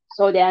approach,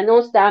 so there are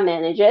no star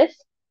managers,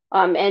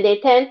 and they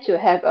tend to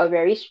have a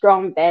very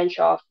strong bench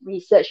of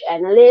research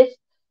analysts,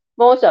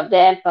 most of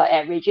them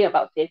averaging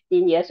about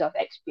 15 years of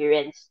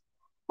experience.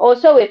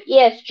 Also with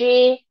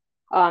ESG,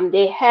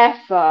 they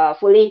have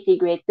fully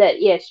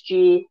integrated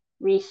ESG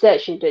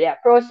research into their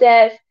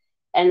process,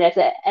 and there's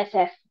a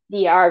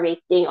SFDR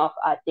rating of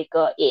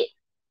Article 8.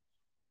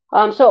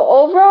 So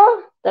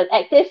overall, the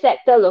active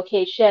sector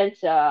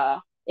locations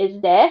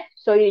is there,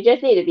 so you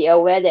just need to be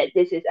aware that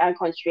this is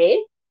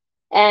unconstrained.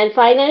 And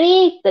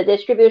finally, the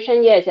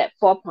distribution year is at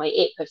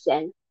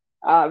 4.8%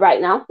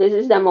 right now. This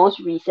is the most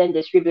recent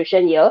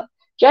distribution year.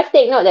 Just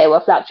take note that it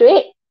will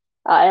fluctuate.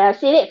 And I've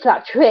seen it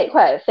fluctuate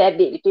quite a fair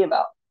bit between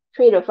about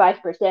 3 to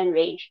 5%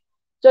 range.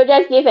 So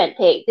just give and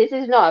take. This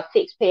is not a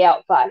fixed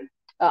payout fund,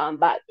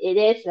 but it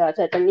is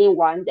certainly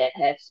one that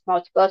has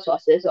multiple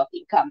sources of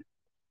income.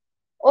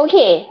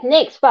 Okay,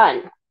 next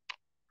fund.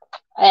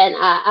 And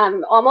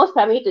I'm almost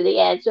coming to the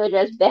end, so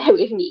just bear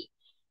with me.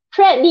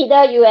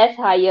 Threadneedle US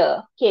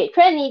Hire. Okay,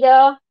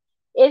 Threadneedle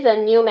is a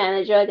new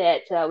manager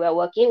that we're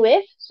working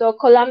with. So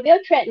Columbia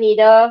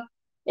Threadneedle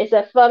is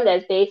a firm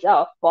that's based out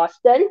of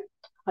Boston.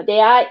 They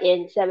are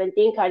in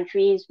 17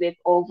 countries with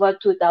over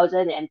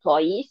 2,000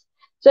 employees.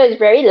 So it's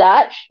very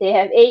large. They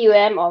have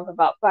AUM of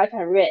about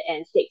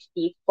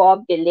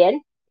 564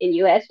 billion in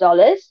US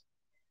dollars.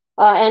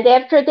 And they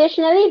have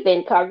traditionally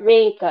been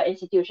covering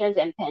institutions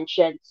and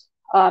pensions.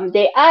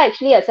 They are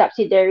actually a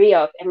subsidiary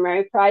of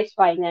Ameriprise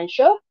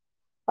Financial.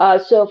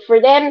 So for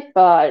them,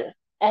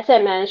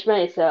 asset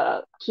management is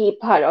a key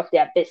part of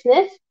their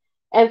business.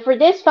 And for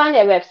this fund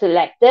that we have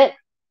selected,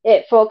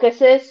 it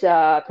focuses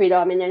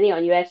predominantly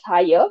on US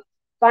higher.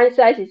 Fund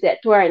size is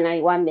at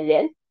 291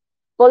 million.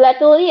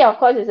 Volatility, of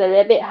course, is a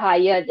little bit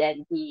higher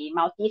than the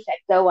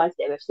multi-sector ones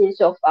that we've seen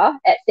so far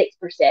at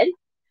 6%.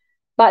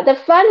 But the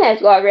fund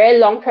has got a very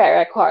long track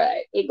record.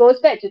 Right? It goes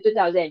back to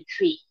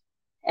 2003.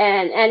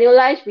 And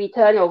annualized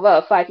return over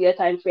a 5-year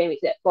time frame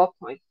is at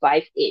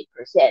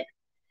 4.58%.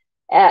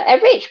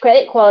 Average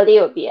credit quality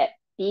will be at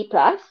B+.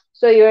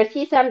 So you will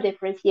see some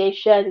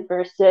differentiation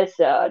versus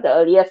the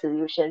earlier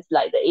solutions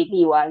like the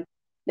AB one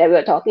that we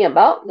were talking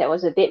about. That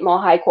was a bit more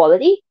high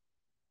quality.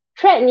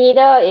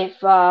 Threadneedle,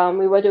 if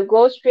we were to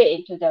go straight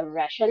into the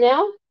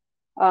rationale,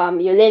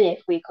 Yulin,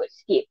 if we could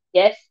skip.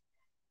 Yes.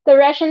 The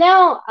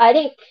rationale, I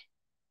think,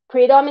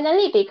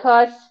 predominantly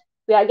because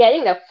we are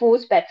getting the full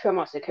spectrum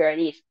of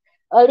securities.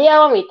 Earlier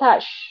on, we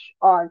touched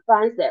on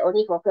funds that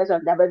only focus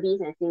on double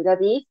Bs and single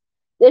Bs.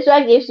 This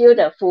one gives you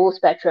the full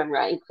spectrum,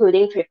 right,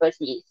 including triple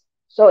Cs.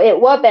 So it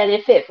will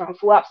benefit from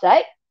full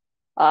upside,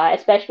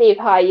 especially if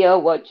higher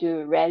were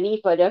to rally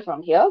further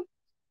from here.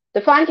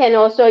 The fund can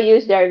also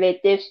use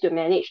derivatives to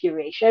manage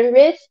duration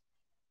risk.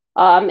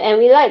 And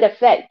we like the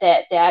fact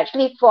that there are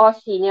actually 4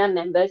 senior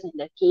members in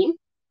the team.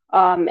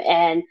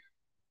 And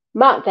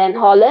Mark Van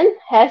Hollen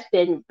has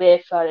been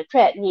with the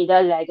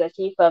Threadneedle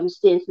legacy firm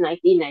since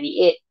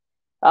 1998.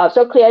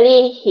 So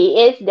clearly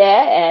he is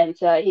there, and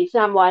he's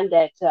someone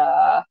that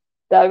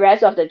the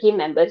rest of the team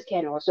members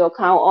can also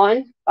count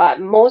on.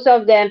 But most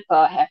of them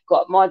have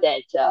got more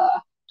than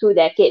 2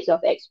 decades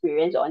of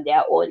experience on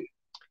their own.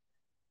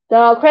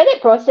 The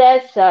credit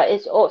process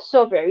is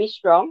also very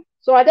strong.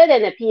 So other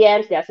than the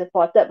PMs, they are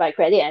supported by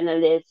credit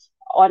analysts,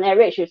 on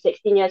average with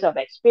 16 years of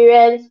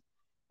experience.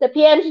 The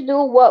PMs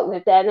do work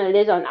with the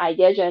analysts on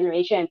idea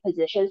generation and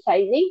position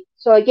sizing.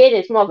 So again,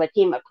 it's more of a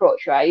team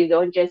approach, right? You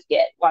don't just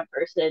get one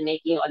person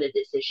making all the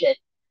decisions.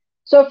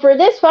 So for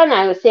this fund,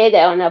 I would say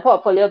that on a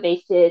portfolio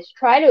basis,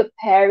 try to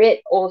pair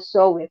it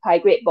also with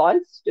high-grade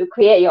bonds to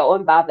create your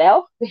own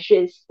barbell, which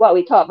is what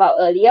we talked about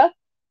earlier.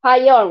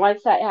 Higher on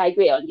one side,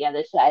 high-grade on the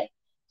other side.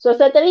 So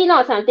certainly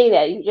not something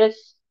that you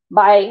just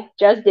buy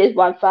just this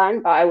one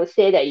fund, but I would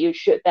say that you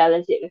should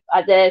balance it with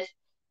others.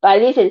 But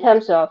at least in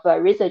terms of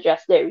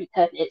risk-adjusted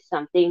return, it's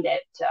something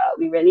that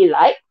we really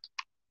like.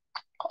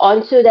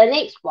 On to the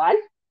next one.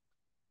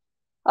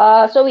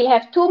 So we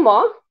have two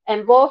more,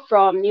 and both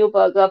from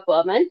Neuberger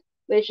Berman,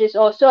 which is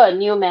also a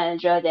new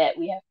manager that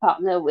we have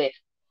partnered with.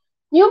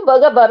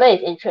 Neuberger Berman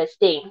is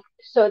interesting.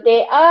 So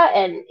they are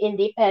an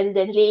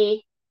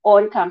independently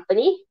owned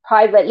company,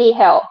 privately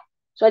held.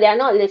 So they are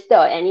not listed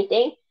or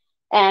anything.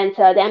 And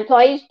the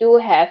employees do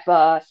have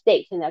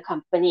stakes in the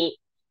company.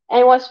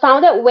 And was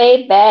founded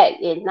way back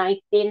in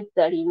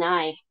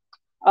 1939.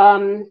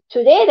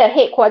 Today, the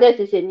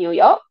headquarters is in New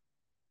York,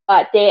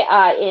 but they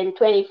are in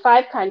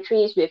 25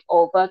 countries with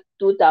over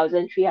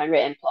 2,300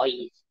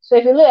 employees. So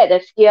if you look at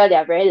the scale, they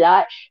are very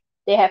large.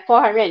 They have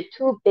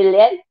 402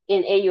 billion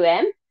in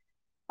AUM.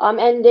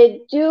 And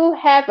they do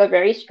have a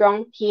very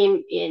strong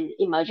team in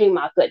emerging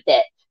market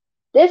debt.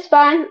 This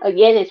fund,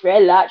 again, is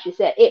very large. It's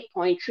at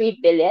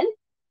 8.3 billion.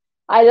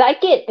 I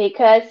like it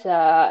because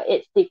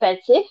it's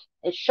defensive,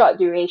 it's short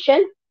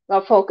duration.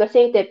 We're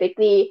focusing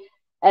typically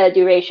at a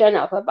duration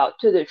of about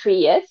 2 to 3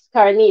 years.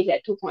 Currently, it's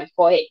at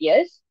 2.48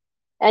 years.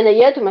 And the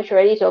year to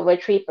maturity is over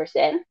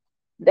 3%.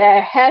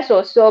 There has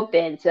also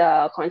been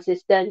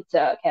consistent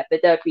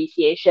capital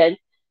appreciation,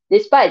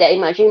 despite that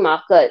emerging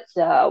markets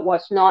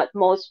was not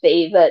most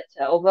favored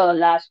over the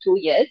last 2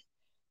 years.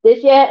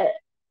 This year,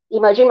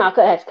 emerging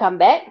market has come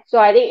back. So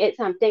I think it's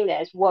something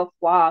that is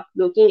worthwhile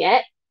looking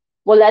at.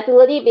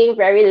 Volatility being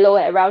very low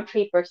at around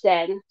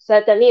 3%,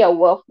 certainly a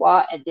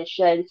worthwhile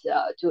addition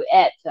to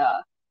add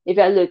if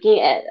you're looking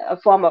at a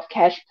form of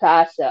cash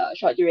plus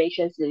short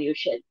duration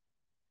solution.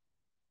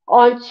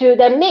 On to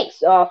the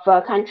mix of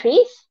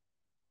countries.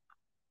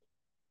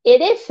 It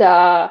is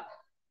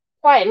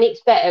quite a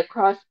mixed bag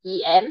across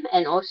EM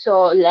and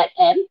also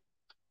LATAM.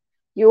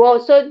 You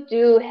also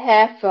do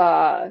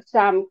have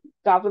some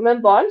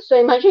government bonds. So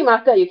emerging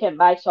market, you can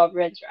buy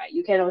sovereigns, right?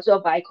 You can also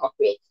buy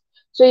corporates.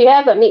 So you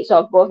have a mix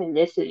of both in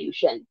this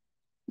solution.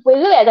 If we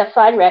look at the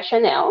fund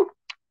rationale,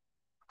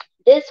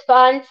 this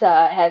fund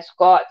has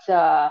got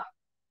a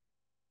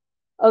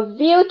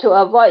view to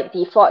avoid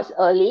defaults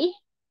early,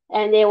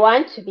 and they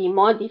want to be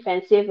more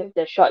defensive with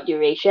the short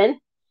duration.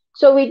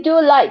 So we do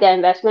like the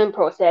investment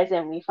process,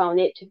 and we found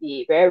it to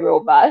be very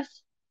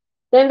robust.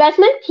 The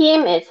investment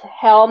team is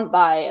helmed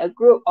by a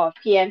group of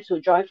PMs who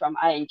joined from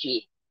ING.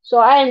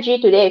 So ING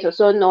today is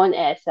also known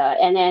as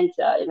NN's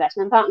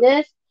investment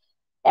partners.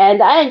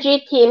 And the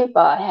ING team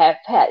have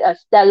had a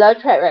stellar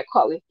track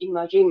record with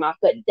emerging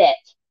market debt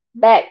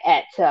back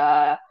at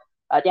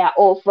their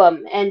old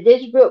firm. And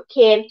this group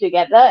came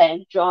together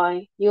and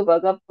joined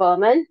Neuberger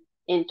Berman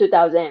in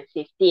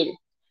 2015.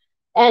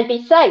 And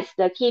besides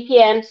the key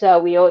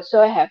PMs, we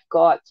also have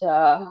got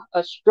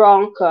a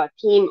strong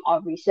team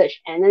of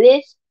research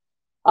analysts.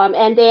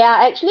 And they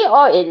are actually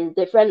all in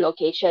different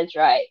locations,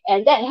 right?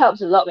 And that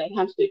helps a lot when it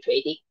comes to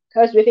trading.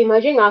 Because with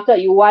emerging market,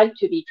 you want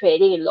to be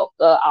trading in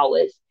local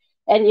hours.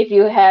 And if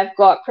you have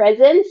got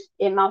presence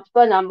in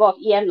multiple number of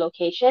EM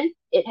locations,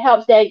 it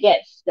helps them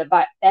get the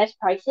best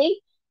pricing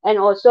and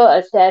also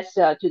access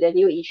to the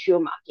new issue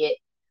market.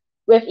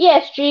 With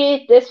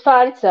ESG, this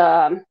fund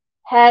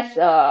has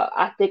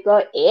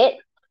Article 8.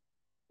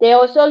 They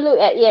also look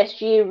at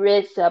ESG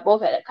risks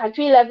both at a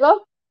country level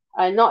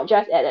and not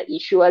just at an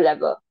issuer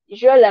level.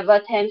 Issuer level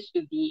tends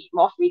to be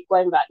more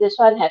frequent, but this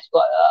one has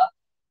got a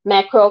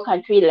macro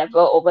country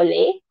level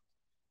overlay.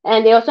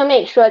 And they also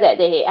make sure that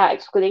they are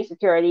excluding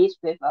securities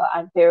with an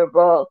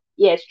unfavorable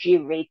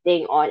ESG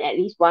rating on at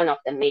least one of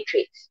the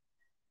matrix.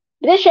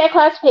 This share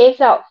class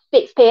pays out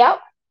fixed payout.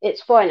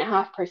 It's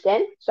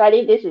 4.5%. So I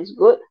think this is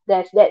good.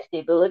 There's that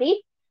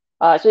stability.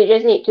 So you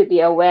just need to be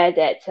aware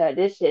that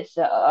this is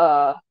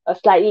a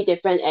slightly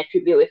different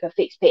attribute with a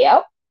fixed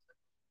payout.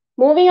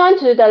 Moving on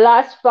to the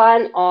last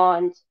fund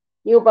on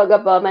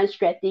Neuberger Berman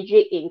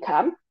Strategic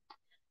Income.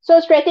 So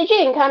Strategic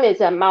Income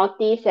is a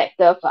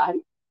multi-sector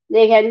fund.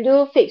 They can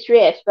do fixed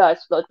rate as well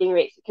as floating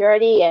rate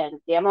security,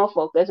 and they are more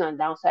focused on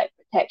downside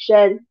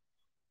protection.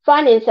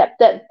 Fund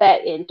incepted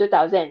back in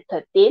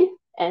 2013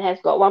 and has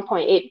got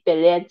 1.8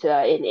 billion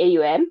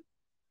in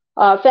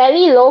AUM.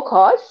 Fairly low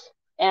cost,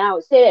 and I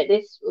would say that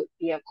this would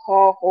be a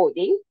core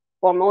holding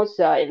for most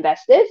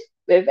investors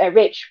with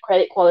average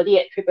credit quality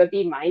at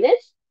BBB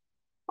minus.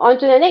 On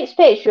to the next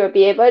page, you'll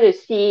be able to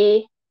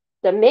see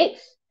the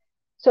mix.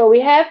 So we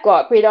have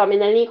got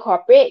predominantly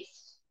corporates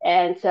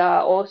and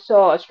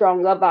also a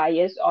stronger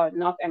bias on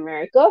North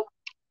America.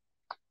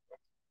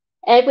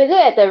 And if we look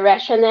at the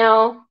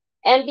rationale,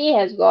 MB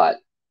has got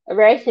a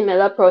very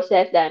similar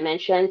process that I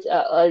mentioned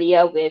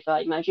earlier with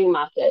emerging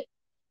market.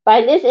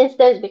 But in this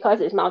instance,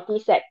 because it's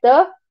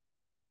multi-sector,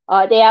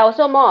 they are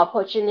also more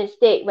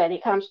opportunistic when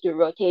it comes to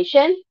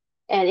rotation,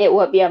 and it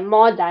will be a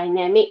more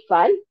dynamic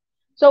fund.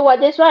 So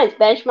what this one is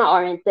benchmark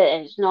oriented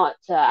and it's not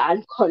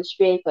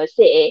unconstrained per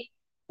se.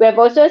 We have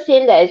also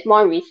seen that it's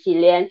more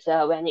resilient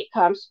when it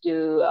comes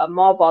to a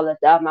more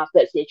volatile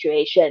market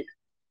situation.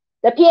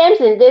 The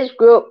PMs in this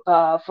group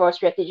for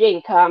strategic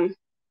income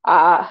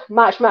are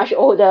much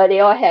older. They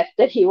all have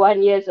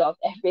 31 years of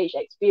average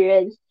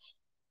experience.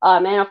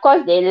 And of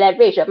course, they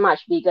leverage a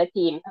much bigger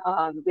team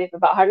with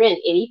about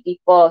 180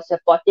 people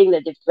supporting the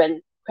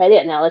different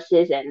credit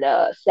analysis and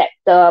the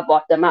sector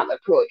bottom-up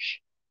approach.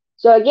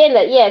 So again,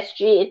 the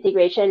ESG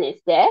integration is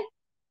there.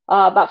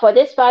 But for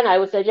this fund, I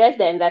would suggest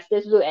that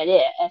investors look at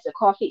it as a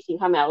core fixed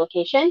income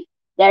allocation.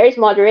 There is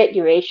moderate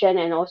duration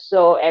and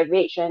also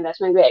average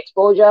investment grade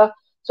exposure.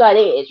 So I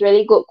think it's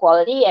really good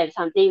quality and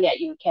something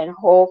that you can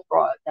hold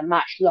for the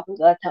much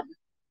longer term.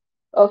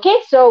 Okay,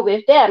 so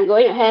with that, I'm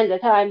going to hand the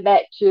time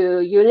back to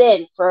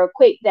Yulin for a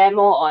quick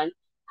demo on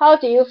how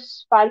to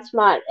use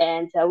FundSmart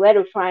and where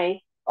to find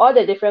all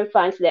the different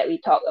funds that we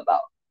talk about.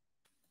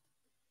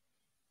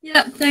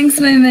 Yeah, thanks,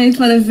 Wei Mei,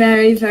 for the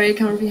very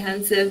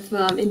comprehensive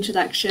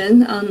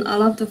introduction on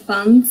all of the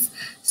funds.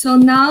 So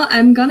now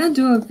I'm gonna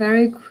do a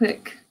very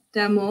quick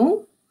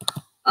demo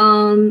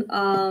on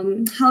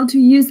how to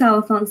use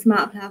our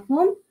FundSmart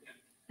platform.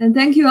 And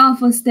thank you all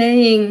for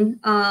staying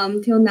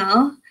till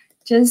now.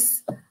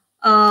 Just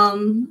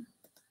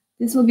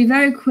this will be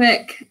very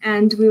quick,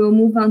 and we will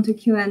move on to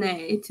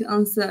Q&A to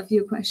answer a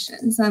few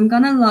questions. So I'm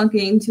gonna log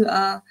into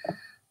a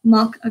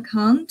mock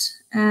account,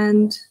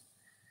 and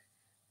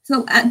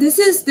so this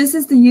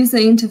is the user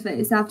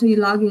interface after you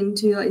log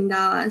into your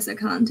Endowus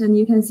account, and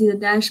you can see the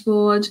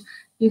dashboard.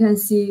 You can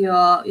see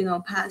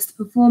your past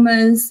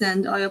performance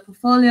and all your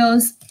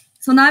portfolios.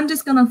 So now I'm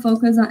just gonna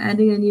focus on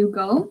adding a new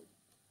goal,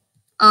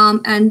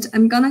 and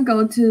I'm gonna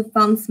go to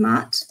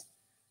FundSmart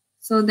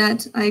so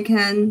that I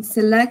can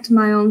select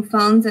my own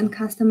funds and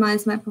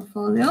customize my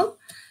portfolio.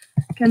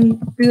 I can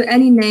do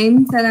any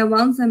names that I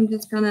want. So I'm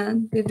just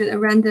gonna give it a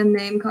random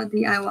name called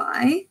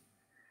DIY.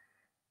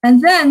 And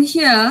then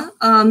here,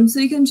 so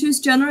you can choose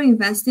general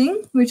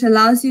investing, which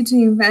allows you to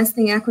invest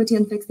in equity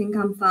and fixed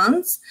income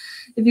funds.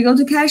 If you go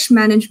to cash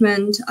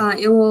management,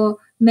 it will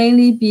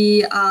mainly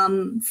be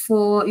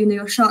for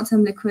your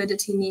short-term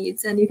liquidity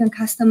needs, and you can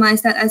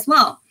customize that as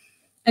well.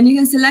 And you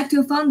can select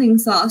your funding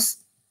source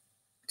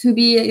to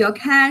be your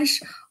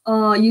cash,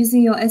 or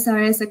using your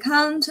SRS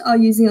account, or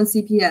using your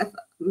CPF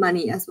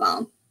money as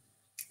well.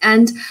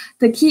 And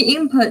the key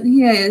input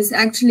here is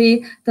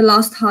actually the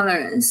loss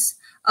tolerance.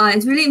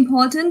 It's really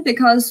important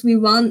because we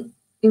want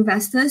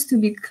investors to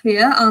be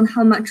clear on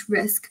how much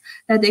risk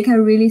that they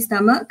can really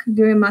stomach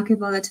during market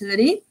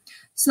volatility.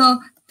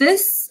 So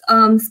this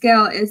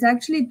scale is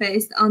actually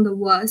based on the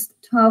worst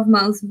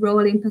 12-month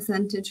rolling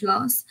percentage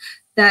loss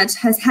that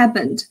has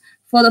happened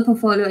for the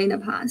portfolio in the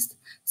past.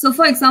 So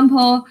for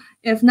example,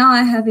 if now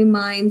I have in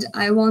mind,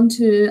 I want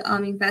to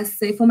invest,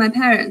 say, for my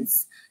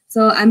parents.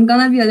 So I'm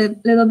gonna be a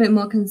little bit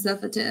more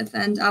conservative,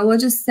 and I will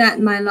just set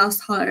my loss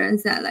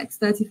tolerance at like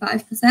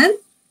 35%.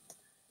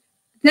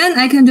 Then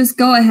I can just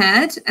go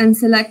ahead and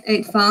select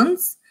 8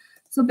 funds.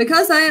 So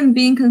because I am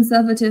being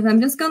conservative, I'm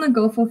just gonna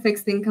go for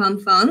fixed income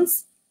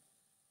funds.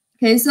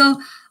 Okay,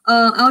 so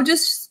I'll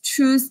just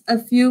choose a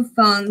few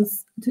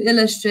funds to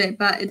illustrate,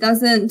 but it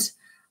doesn't,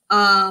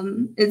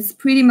 it's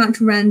pretty much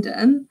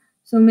random.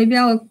 So maybe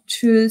I'll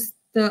choose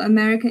the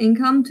American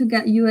income to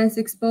get US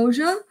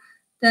exposure.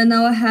 Then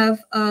I will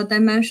have a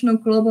dimensional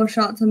global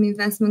short-term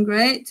investment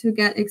grade to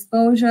get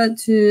exposure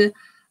to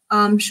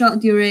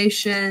short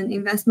duration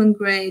investment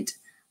grade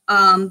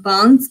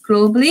bonds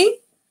globally.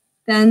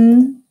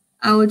 Then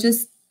I will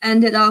just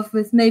end it off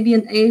with maybe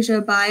an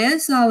Asia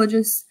bias. So I will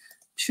just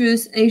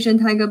choose Asian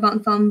Tiger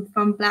Bond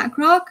from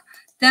BlackRock.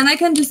 Then I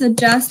can just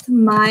adjust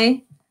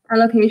my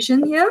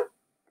allocation here.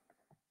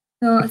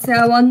 So say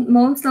I want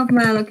most of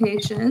my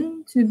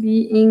allocation to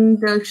be in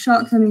the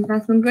short-term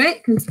investment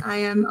grade because I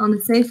am on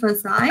the safer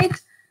side.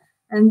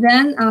 And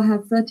then I'll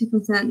have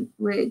 30%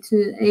 weight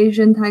to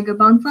Asian Tiger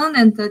Bond Fund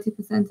and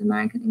 30%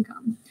 American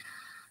income.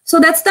 So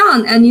that's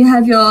done, and you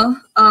have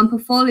your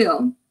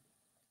portfolio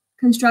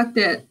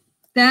constructed.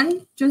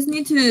 Then just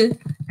need to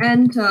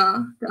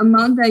enter the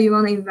amount that you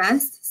want to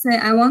invest. Say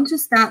I want to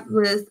start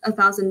with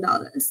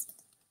 $1,000.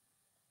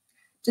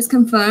 Just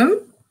confirm.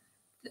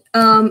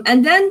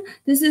 And then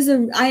this is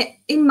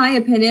in my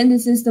opinion,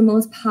 this is the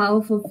most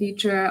powerful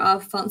feature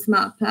of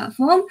FundSmart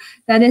platform.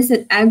 That is,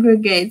 it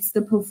aggregates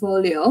the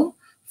portfolio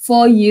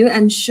for you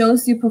and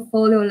shows you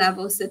portfolio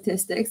level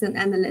statistics and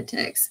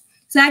analytics.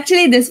 So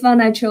actually this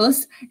fund I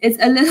chose is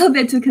a little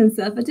bit too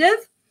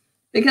conservative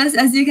because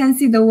as you can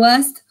see, the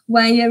worst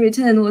 1-year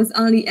return was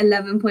only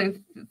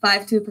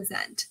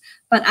 11.52%,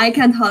 but I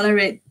can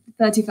tolerate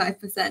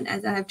 35%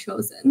 as I have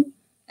chosen.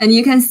 And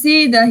you can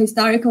see the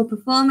historical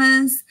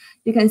performance.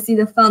 You can see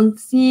the fund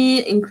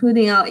fee,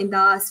 including our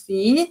Endowus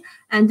fee.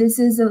 And this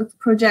is a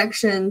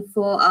projection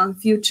for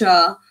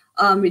future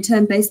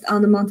return based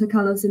on the Monte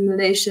Carlo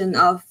simulation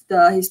of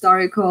the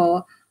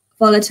historical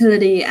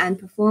volatility and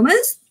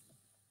performance.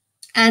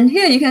 And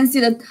here you can see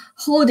the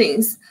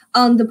holdings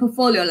on the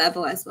portfolio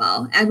level as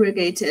well,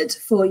 aggregated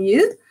for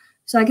you.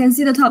 So I can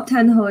see the top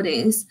 10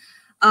 holdings.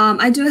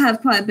 I do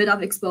have quite a bit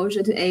of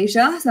exposure to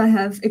Asia. So I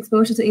have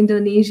exposure to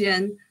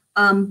Indonesian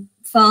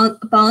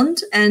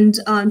bond and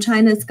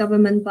China's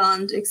government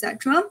bond,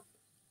 etc.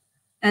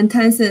 And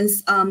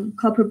Tencent's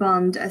corporate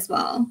bond as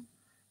well.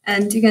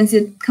 And you can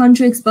see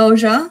country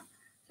exposure.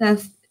 I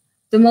have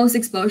the most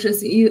exposure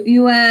to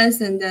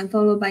US, and then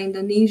followed by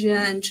Indonesia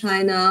and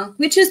China,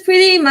 which is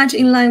pretty much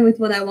in line with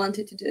what I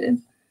wanted to do.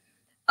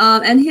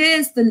 And here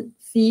is the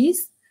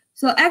fees.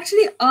 So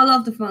actually all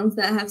of the funds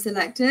that I have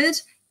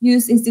selected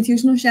use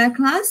institutional share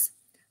class.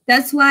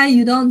 That's why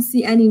you don't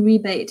see any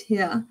rebate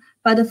here.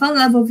 But the fund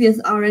level fee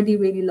is already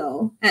really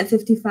low at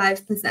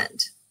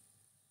 55%.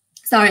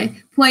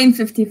 Sorry,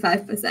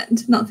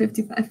 0.55%, not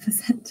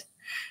 55%.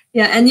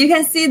 Yeah, and you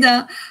can see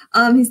the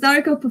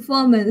historical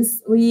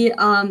performance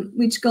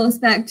which goes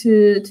back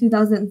to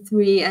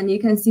 2003, and you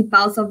can see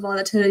bouts of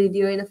volatility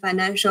during the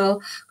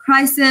financial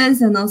crisis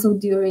and also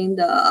during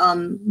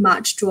the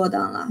March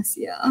drawdown last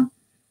year.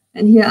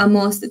 And here are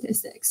more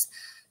statistics.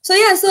 So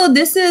yeah, so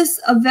this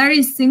is a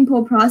very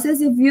simple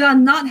process. If you are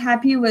not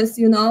happy with,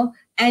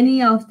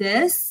 any of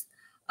this,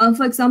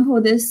 for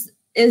example, this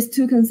is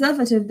too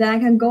conservative, then I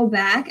can go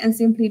back and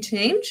simply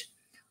change.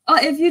 Or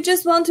if you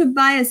just want to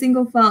buy a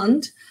single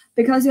fund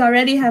because you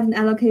already have an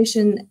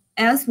allocation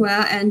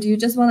elsewhere and you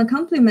just want to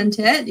complement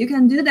it, you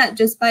can do that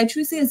just by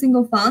choosing a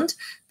single fund,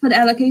 put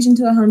allocation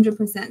to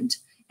 100%,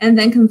 and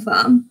then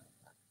confirm.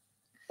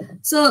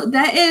 So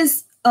that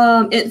is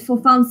it for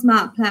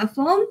FundSmart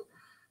platform.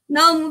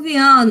 Now moving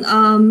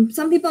on,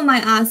 some people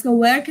might ask,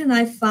 where can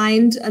I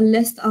find a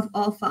list of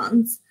all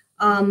funds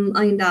on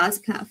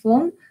Endowus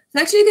platform? So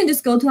actually you can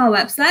just go to our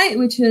website,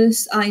 which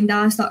is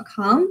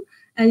endowus.com.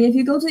 And if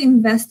you go to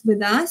invest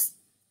with us,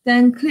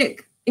 then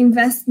click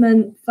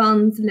investment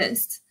funds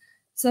list.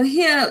 So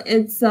here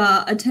it's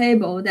a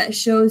table that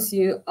shows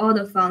you all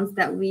the funds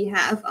that we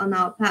have on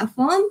our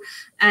platform.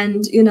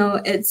 And,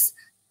 it's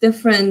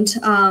different,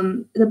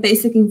 the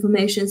basic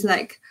information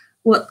like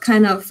what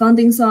kind of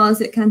funding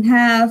source it can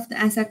have, the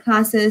asset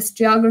classes,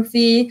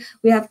 geography.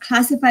 We have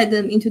classified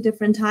them into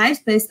different types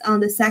based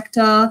on the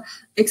sector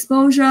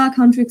exposure,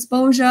 country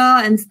exposure,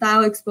 and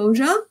style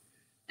exposure,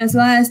 as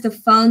well as the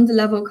fund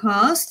level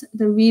cost,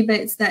 the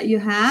rebates that you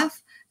have,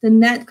 the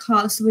net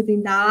cost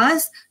within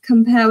Endowus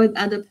compared with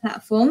other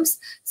platforms.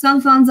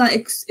 Some funds are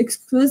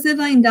exclusive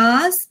on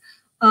Endowus.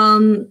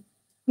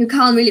 You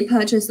can't really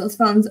purchase those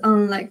funds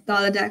on like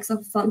DollarDex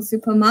or Fund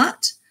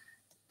Supermart.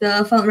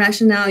 The fund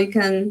rationale, you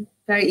can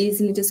very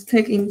easily just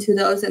click into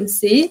those and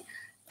see.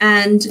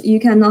 And you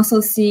can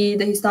also see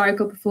the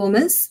historical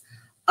performance,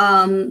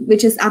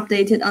 which is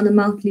updated on a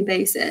monthly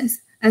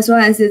basis, as well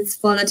as its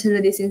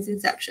volatility since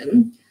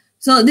inception.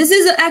 So this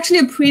is actually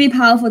a pretty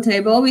powerful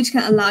table, which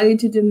can allow you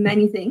to do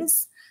many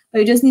things, but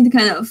you just need to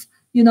kind of,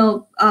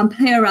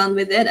 play around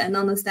with it and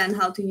understand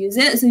how to use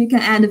it. So you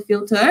can add a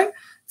filter.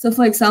 So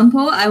for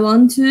example, I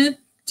want to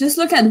just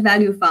look at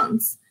value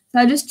funds. So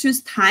I just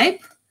choose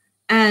type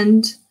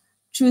and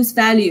choose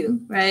value,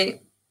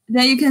 right?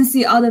 Then you can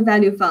see all the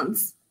value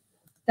funds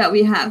that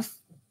we have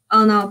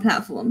on our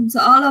platform.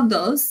 So all of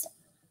those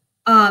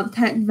are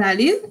tagged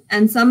value,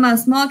 and some are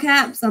small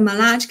cap, some are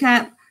large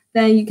cap.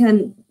 Then you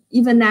can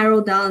even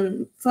narrow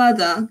down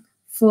further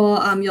for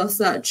your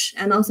search.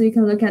 And also you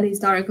can look at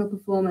historical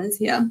performance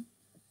here.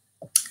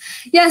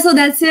 Yeah, so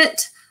that's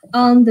it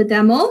on the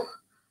demo.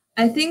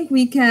 I think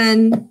we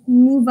can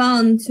move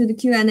on to the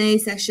Q&A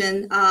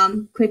session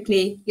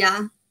quickly.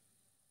 Yeah.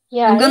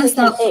 Yeah, I'm going to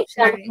stop take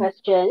sharing some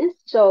questions.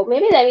 So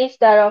maybe let me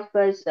start off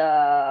first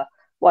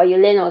while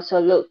Yulin also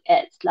look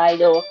at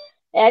Slido.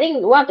 And I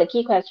think one of the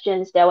key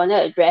questions that I want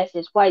to address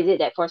is why is it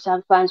that for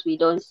some funds we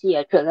don't see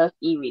a trailer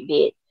fee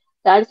rebate?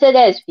 The answer to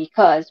that is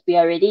because we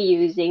are already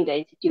using the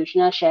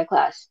institutional share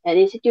class. And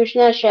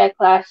institutional share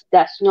class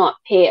does not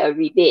pay a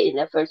rebate in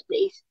the first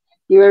place.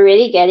 You're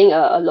already getting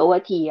a lower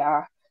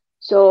TER.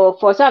 So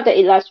for some of the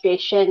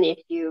illustration, if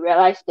you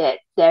realize that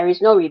there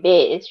is no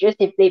rebate, it's just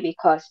simply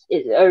because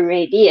it's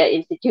already an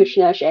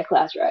institutional share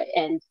class, right?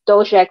 And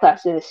those share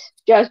classes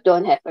just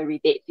don't have a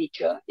rebate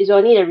feature. It's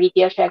only the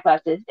retail share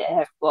classes that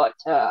have got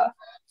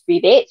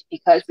rebates,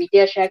 because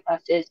retail share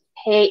classes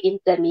pay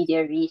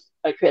intermediaries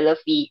a trailer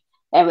fee,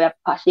 and we are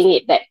passing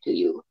it back to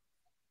you.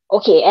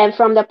 Okay, and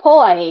from the poll,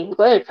 I'm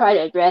going to try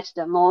to address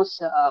the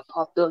most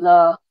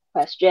popular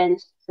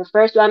questions. The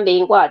first one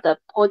being, what are the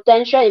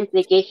potential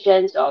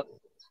implications of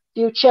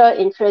future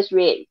interest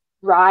rate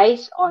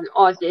rise on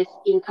all these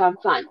income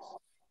funds? I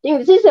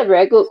think this is a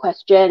very good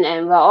question,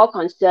 and we're all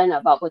concerned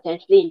about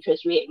potentially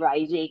interest rate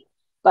rising.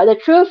 But the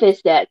truth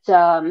is that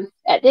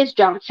at this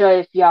juncture,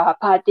 if you are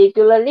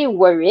particularly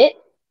worried,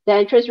 the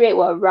interest rate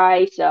will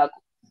rise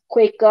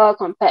quicker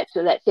compared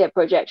to, let's say, a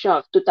projection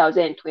of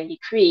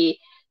 2023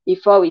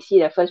 before we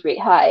see the first rate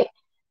hike,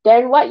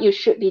 then what you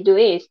should be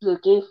doing is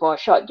looking for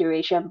short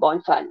duration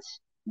bond funds.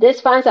 These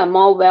funds are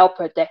more well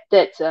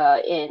protected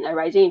in a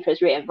rising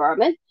interest rate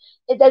environment.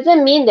 It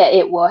doesn't mean that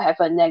it will have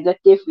a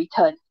negative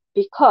return,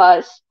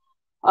 because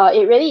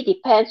it really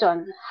depends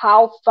on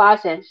how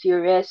fast and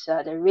furious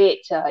the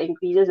rate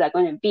increases are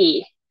going to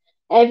be.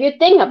 And if you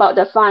think about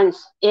the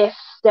funds, if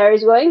there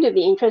is going to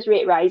be interest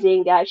rate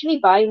rising, they're actually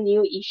buying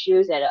new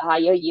issues at a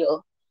higher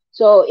yield.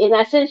 So in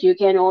essence, you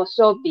can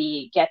also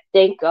be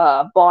getting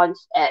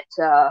bonds at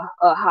a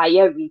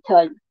higher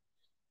return.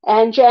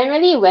 And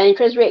generally, when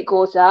interest rate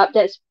goes up,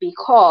 that's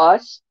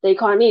because the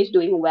economy is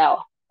doing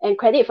well and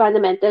credit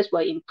fundamentals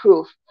will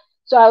improve.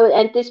 So I would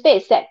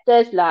anticipate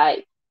sectors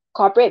like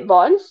corporate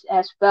bonds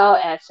as well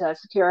as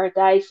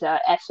securitized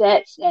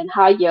assets and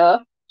higher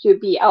to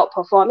be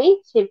outperforming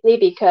simply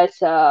because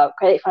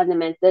credit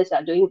fundamentals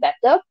are doing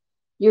better.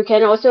 You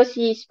can also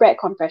see spread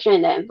compression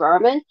in the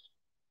environment.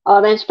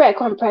 And spread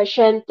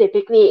compression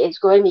typically is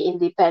going to be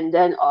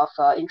independent of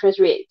interest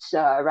rates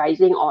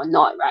rising or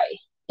not, right?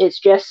 It's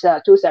just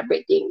two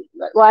separate things.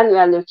 One, we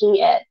are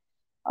looking at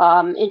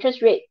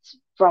interest rates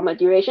from a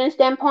duration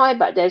standpoint,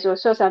 but there's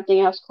also something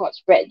else called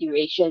spread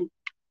duration,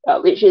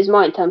 which is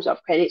more in terms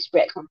of credit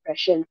spread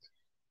compression.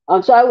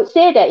 So I would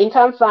say that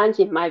income funds,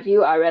 in my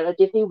view, are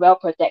relatively well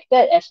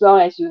protected as long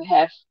as you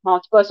have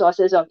multiple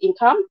sources of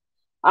income.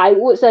 I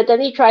would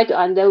certainly try to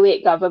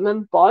underweight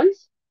government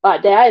bonds,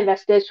 but there are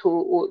investors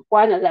who would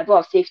want a level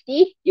of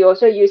safety. You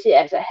also use it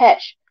as a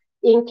hedge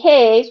in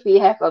case we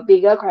have a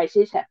bigger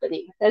crisis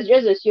happening. Let's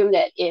just assume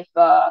that if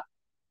the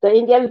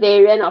Indian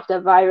variant of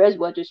the virus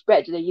were to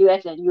spread to the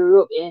US and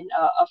Europe in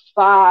a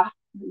far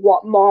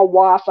more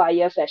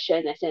wildfire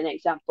fashion, as an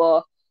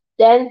example,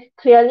 then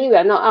clearly we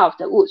are not out of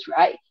the woods,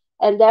 right?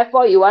 And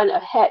therefore, you want a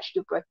hedge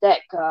to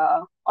protect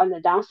on the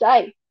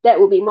downside. That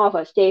would be more of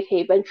a safe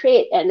haven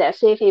trade, and that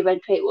safe haven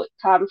trade would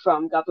come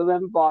from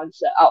government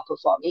bonds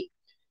outperforming.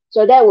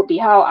 So that would be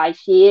how I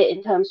see it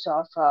in terms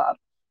of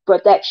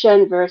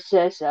protection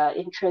versus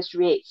interest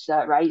rates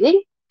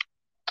rising.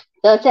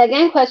 The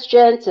second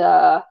question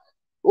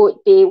would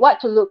be what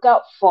to look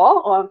out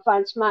for on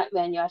FundSmart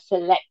when you're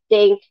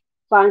selecting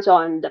funds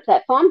on the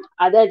platform,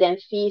 other than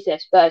fees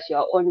as well as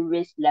your own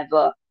risk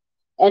level.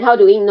 And how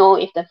do we know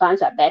if the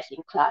funds are best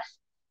in class?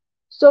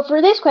 So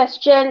for these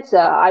questions,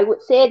 I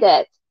would say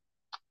that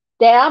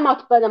there are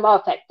multiple number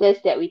of factors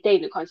that we take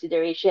into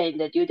consideration in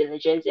the due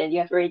diligence, and you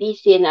have already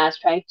seen us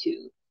trying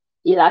to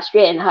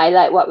illustrate and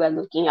highlight what we're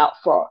looking out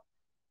for.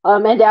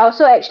 And there are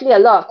also actually a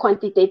lot of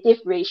quantitative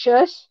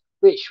ratios,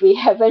 which we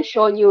haven't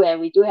shown you,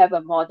 and we do have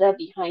a model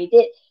behind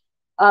it.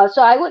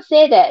 So I would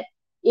say that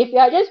if you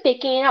are just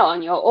picking it out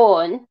on your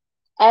own,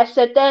 as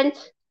certain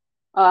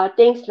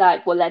things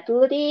like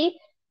volatility,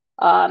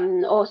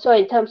 also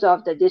in terms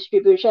of the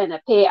distribution and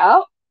the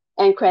payout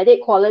and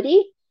credit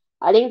quality,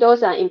 I think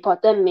those are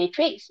important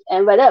metrics,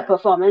 and whether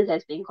performance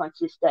has been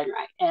consistent,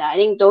 right? And I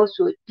think those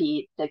would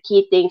be the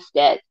key things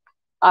that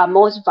are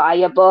most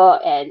viable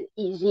and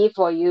easy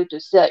for you to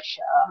search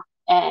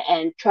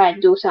and try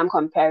and do some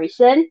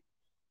comparison.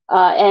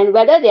 And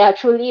whether they are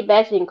truly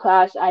best in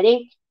class, I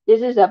think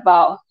this is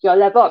about your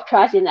level of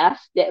trust in us,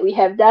 that we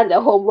have done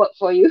the homework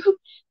for you,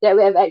 that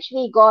we have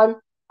actually gone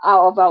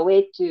out of our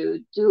way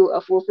to do a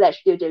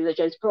full-fledged due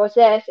diligence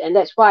process. And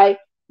that's why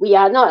we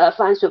are not a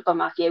fund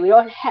supermarket. We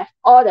don't have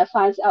all the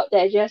funds out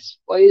there just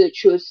for you to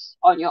choose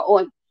on your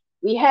own.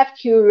 We have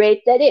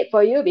curated it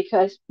for you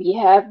because we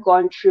have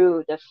gone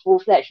through the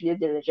full-fledged due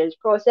diligence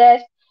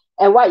process.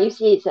 And what you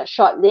see is a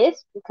short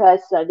list because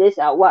these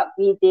are what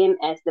we deem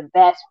as the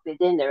best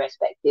within the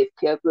respective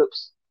peer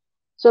groups.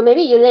 So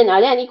maybe Yulin,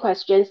 are there any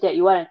questions that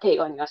you want to take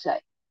on your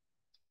side?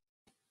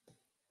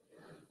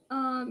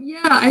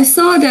 Yeah, I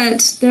saw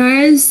that there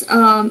is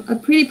a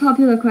pretty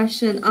popular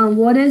question on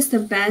what is the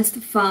best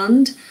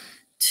fund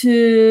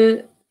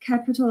to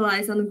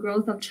capitalize on the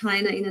growth of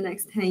China in the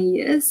next 10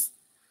 years.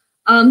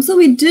 So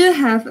we do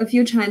have a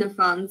few China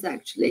funds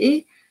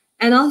actually,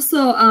 and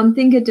also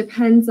think it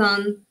depends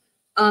on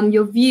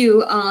your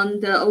view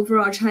on the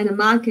overall China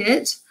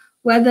market,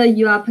 whether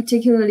you are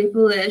particularly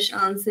bullish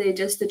on, say,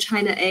 just the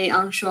China A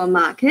onshore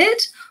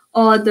market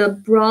or the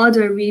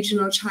broader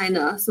regional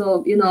China.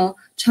 So, you know,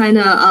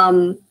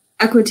 China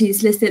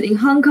equities listed in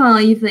Hong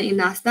Kong, even in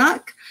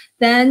NASDAQ.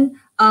 Then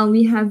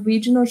we have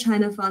regional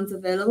China funds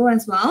available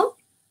as well.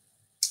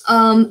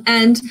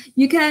 And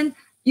you can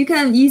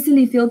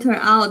easily filter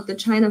out the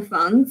China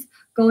funds,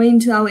 go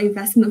into our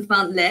investment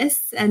fund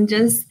lists and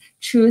just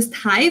choose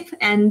type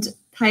and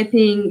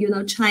typing, you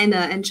know, China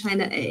and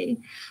China A.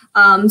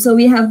 So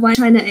we have one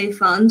China A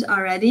fund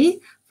already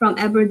from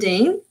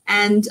Aberdeen,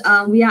 and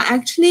we are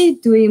actually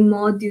doing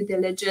more due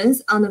diligence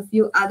on a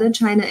few other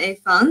China A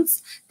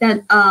funds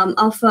that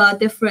offer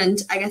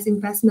different, I guess,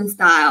 investment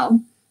style.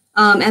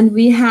 And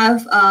we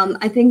have,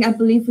 I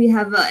believe we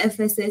have a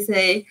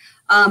FSSA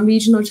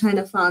regional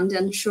China fund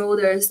and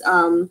Schroders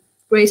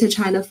Greater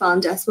China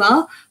fund as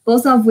well,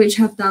 both of which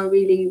have done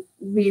really,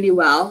 really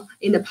well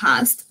in the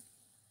past.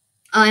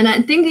 And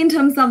I think in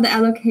terms of the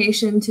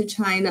allocation to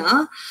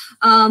China,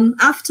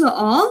 after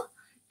all,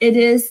 it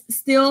is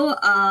still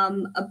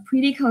a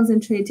pretty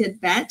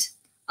concentrated bet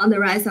on the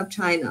rise of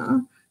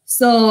China.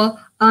 So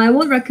I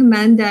would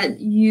recommend that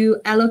you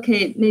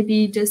allocate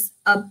maybe just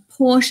a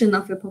portion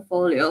of your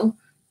portfolio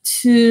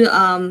to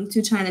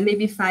China,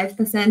 maybe 5%,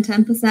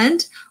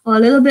 10%, or a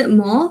little bit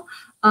more.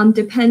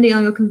 depending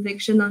on your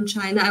conviction on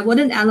China, I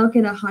wouldn't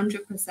allocate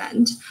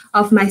 100%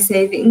 of my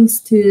savings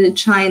to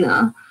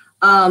China.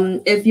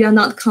 If you're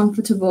not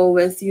comfortable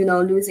with,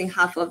 losing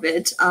half of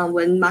it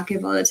when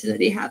market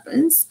volatility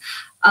happens.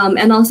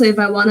 And also if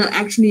I want to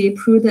actually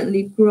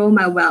prudently grow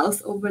my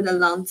wealth over the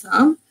long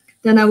term,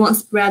 then I want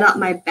to spread out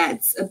my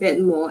bets a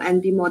bit more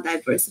and be more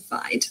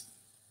diversified.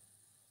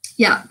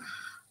 Yeah.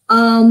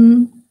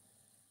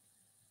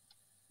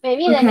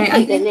 Maybe let me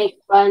take the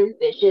next one,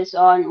 which is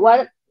on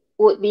what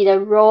would be the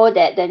role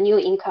that the new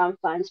income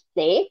funds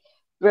play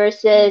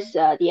versus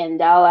the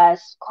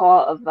Endowus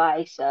core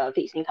advice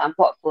fixed income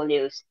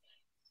portfolios.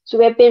 So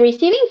we've been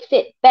receiving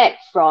feedback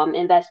from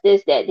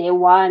investors that they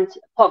want a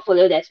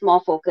portfolio that's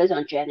more focused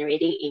on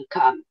generating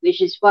income,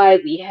 which is why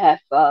we have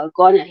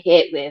gone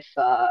ahead with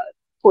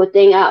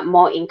putting up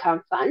more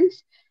income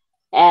funds.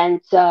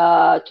 And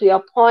to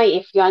your point,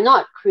 if you're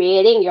not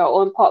creating your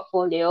own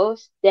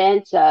portfolios,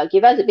 then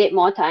give us a bit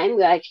more time.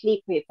 We're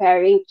actually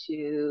preparing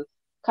to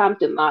come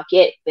to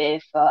market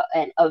with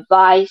an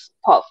advised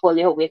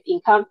portfolio with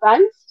income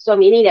funds. So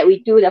meaning that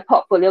we do the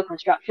portfolio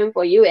construction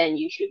for you, and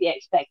you should be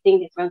expecting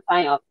different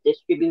kind of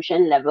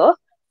distribution level,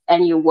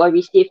 and you will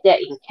receive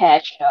that in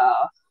cash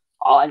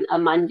on a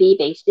monthly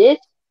basis.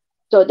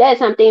 So that's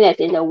something that's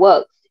in the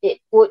works. It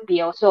would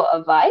be also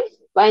advised.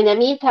 But in the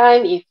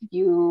meantime, if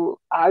you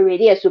are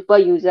already a super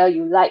user,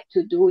 you like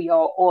to do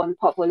your own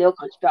portfolio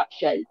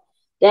construction,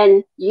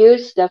 then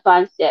use the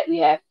funds that we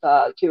have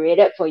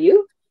curated for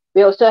you.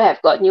 We also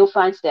have got new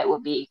funds that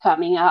will be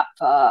coming up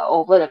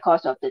over the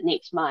course of the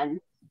next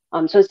month.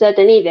 So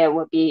certainly there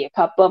will be a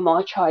couple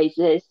more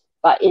choices.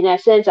 But in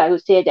essence, I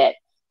would say that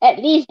at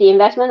least the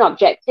investment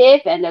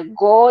objective and the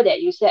goal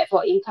that you set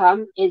for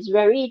income is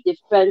very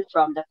different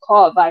from the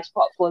core advice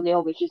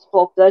portfolio, which is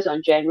focused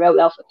on general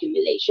wealth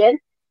accumulation.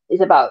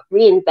 It's about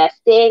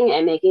reinvesting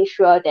and making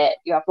sure that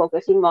you are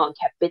focusing more on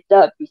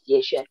capital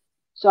appreciation.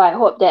 So I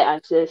hope that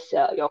answers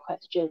your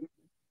question.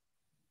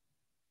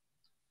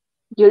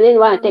 Julin,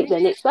 want to take the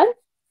next one?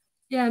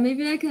 Yeah,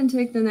 maybe I can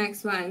take the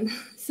next one.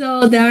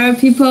 So there are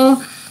people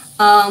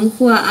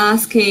who are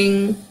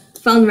asking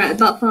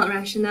about fund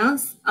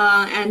rationales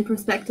and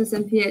prospectus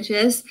and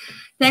PHS.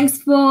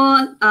 Thanks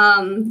for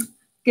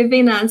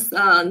giving us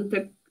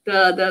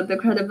the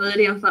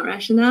credibility on fund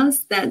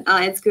rationales. That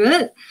it's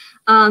good.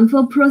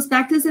 For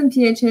prospectus and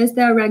PHS,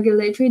 there are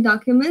regulatory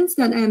documents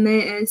that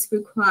MAS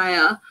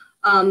require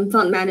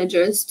fund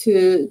managers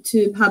to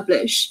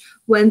publish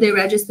when they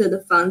register the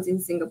funds in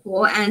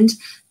Singapore, and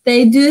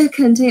they do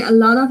contain a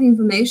lot of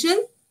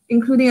information,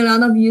 including a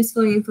lot of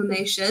useful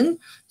information.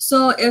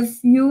 So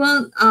if you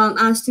want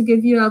us to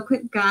give you a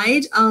quick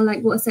guide on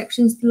like what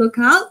sections to look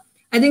out,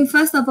 I think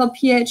first of all,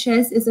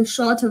 PHS is a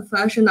shorter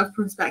version of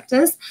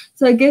prospectus,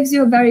 so it gives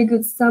you a very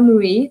good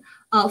summary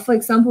of, for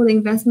example, the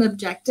investment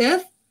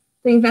objective,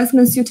 the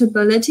investment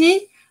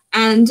suitability,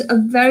 and a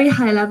very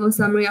high-level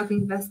summary of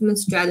investment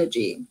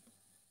strategy.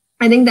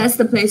 I think that's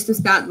the place to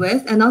start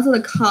with, and also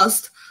the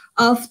cost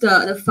of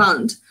the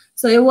fund.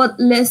 So it would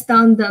list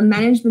down the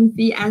management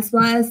fee as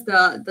well as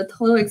the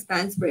total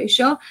expense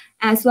ratio,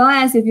 as well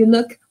as, if you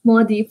look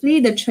more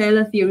deeply, the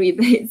trailer fee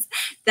rebates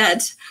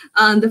that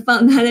the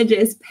fund manager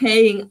is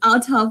paying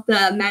out of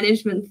the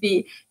management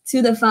fee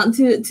to the fund,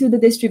 to the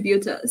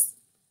distributors.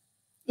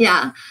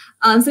 Yeah,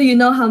 so you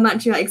know how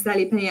much you are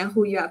exactly paying and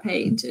who you are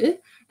paying to.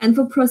 And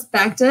for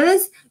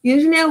prospectus,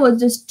 usually I would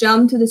just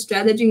jump to the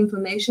strategy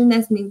information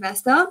as an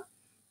investor,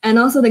 and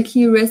also the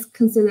key risk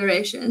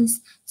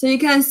considerations. So you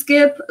can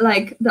skip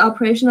like the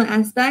operational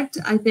aspect,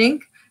 I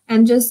think,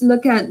 and just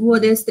look at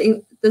what is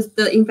the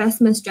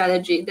investment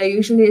strategy. There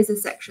usually is a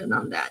section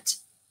on that.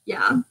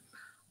 Yeah.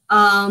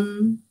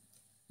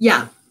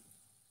 Yeah.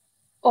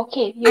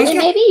 Okay,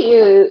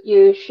 maybe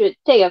you should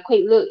take a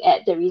quick look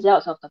at the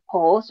results of the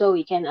poll so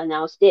we can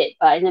announce it.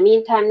 But in the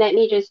meantime, let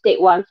me just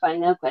take one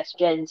final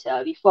question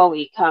before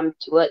we come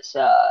towards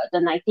the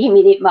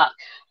 90-minute mark.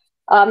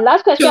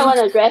 Last question I want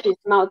to address is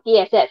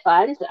multi-asset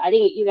funds. I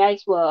think you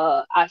guys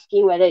were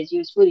asking whether it's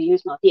useful to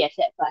use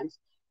multi-asset funds.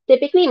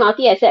 Typically,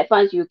 multi-asset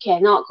funds, you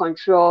cannot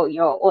control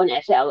your own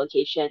asset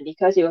allocation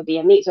because it will be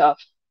a mix of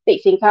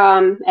fixed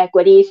income,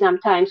 equities,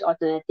 sometimes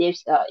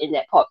alternatives in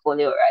that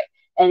portfolio, right?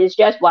 And it's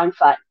just one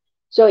fund.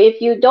 So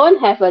if you don't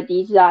have a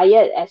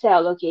desired asset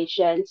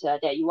allocation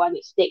that you want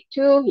to stick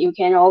to, you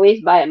can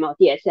always buy a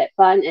multi-asset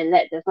fund and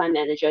let the fund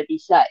manager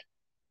decide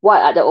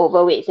what are the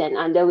overweights and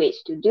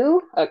underweights to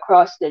do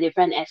across the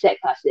different asset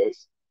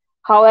classes.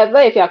 However,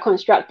 if you are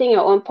constructing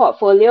your own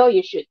portfolio,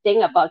 you should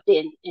think about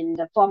it in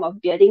the form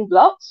of building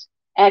blocks,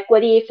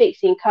 equity,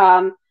 fixed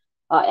income,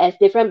 as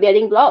different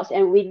building blocks.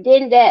 And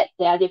within that,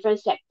 there are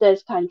different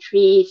sectors,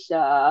 countries,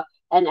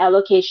 and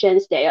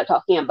allocations that you're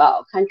talking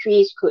about.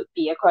 Countries could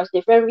be across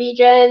different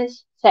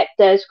regions.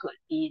 Sectors could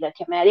be the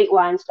thematic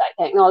ones like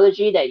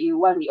technology that you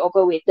want to be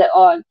overweighted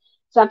on.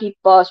 Some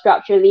people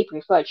structurally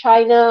prefer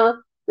China.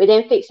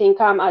 Within fixed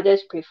income,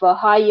 others prefer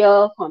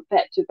higher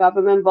compared to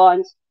government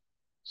bonds.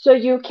 So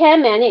you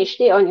can manage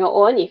it on your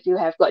own if you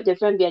have got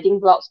different building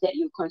blocks that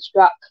you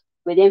construct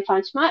within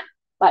FundSmart.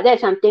 But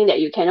that's something that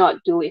you cannot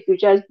do if you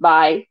just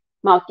buy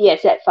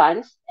multi-asset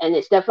funds, and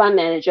it's the fund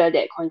manager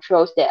that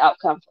controls that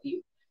outcome for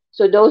you.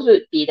 So those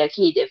would be the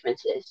key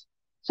differences.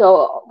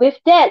 So with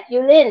that,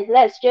 Yulin,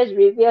 let's just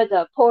review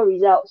the poll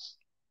results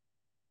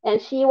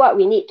and see what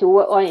we need to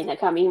work on in the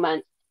coming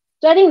months.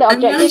 So I think the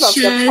objective of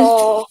the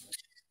poll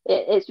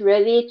is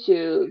really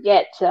to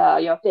get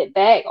your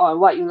feedback on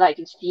what you like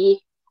to see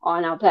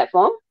on our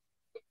platform.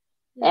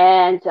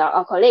 And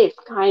our colleagues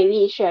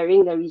kindly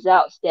sharing the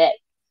results that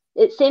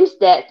it seems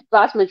that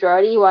vast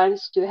majority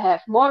wants to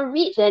have more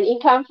REITs and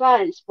income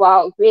funds.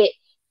 Wow, great.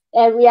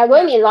 And we are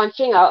going to be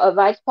launching our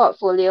advice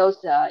portfolios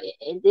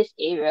in this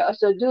area.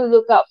 So do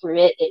look out for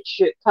it. It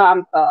should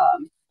come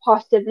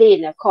possibly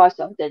in the course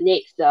of the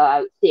next,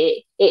 I would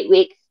say, 8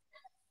 weeks.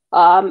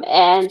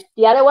 And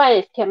the other one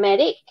is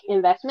thematic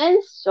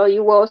investments. So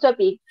you will also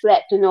be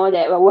glad to know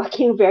that we're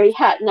working very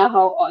hard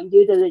now on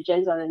due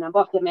diligence on a number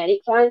of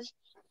thematic funds.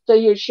 So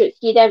you should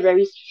see them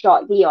very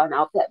shortly on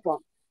our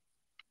platform.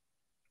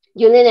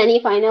 Yulin, any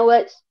final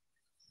words?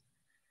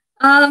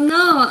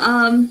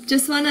 No,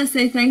 just want to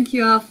say thank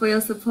you all for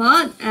your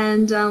support,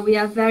 and we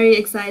are very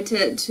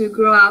excited to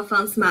grow our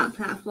FundSmart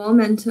platform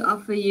and to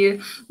offer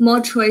you more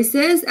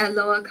choices at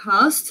lower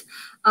cost.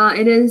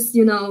 It is,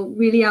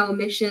 really our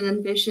mission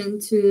and vision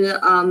to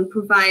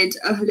provide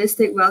a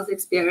holistic wealth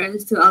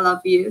experience to all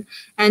of you.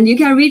 And you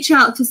can reach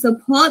out to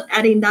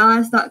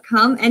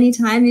support@endowus.com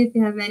anytime if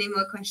you have any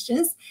more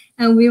questions,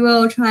 and we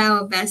will try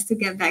our best to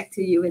get back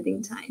to you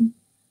within time.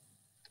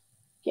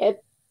 Okay.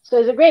 So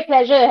it's a great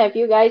pleasure to have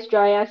you guys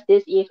join us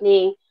this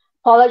evening.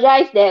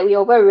 Apologize that we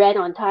overran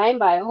on time,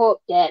 but I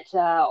hope that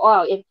all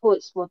our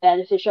inputs were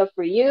beneficial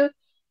for you.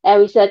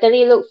 And we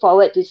certainly look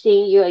forward to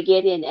seeing you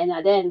again in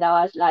another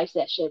Endowus live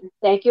session.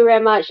 Thank you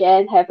very much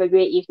and have a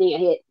great evening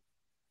ahead.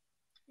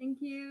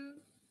 Thank you.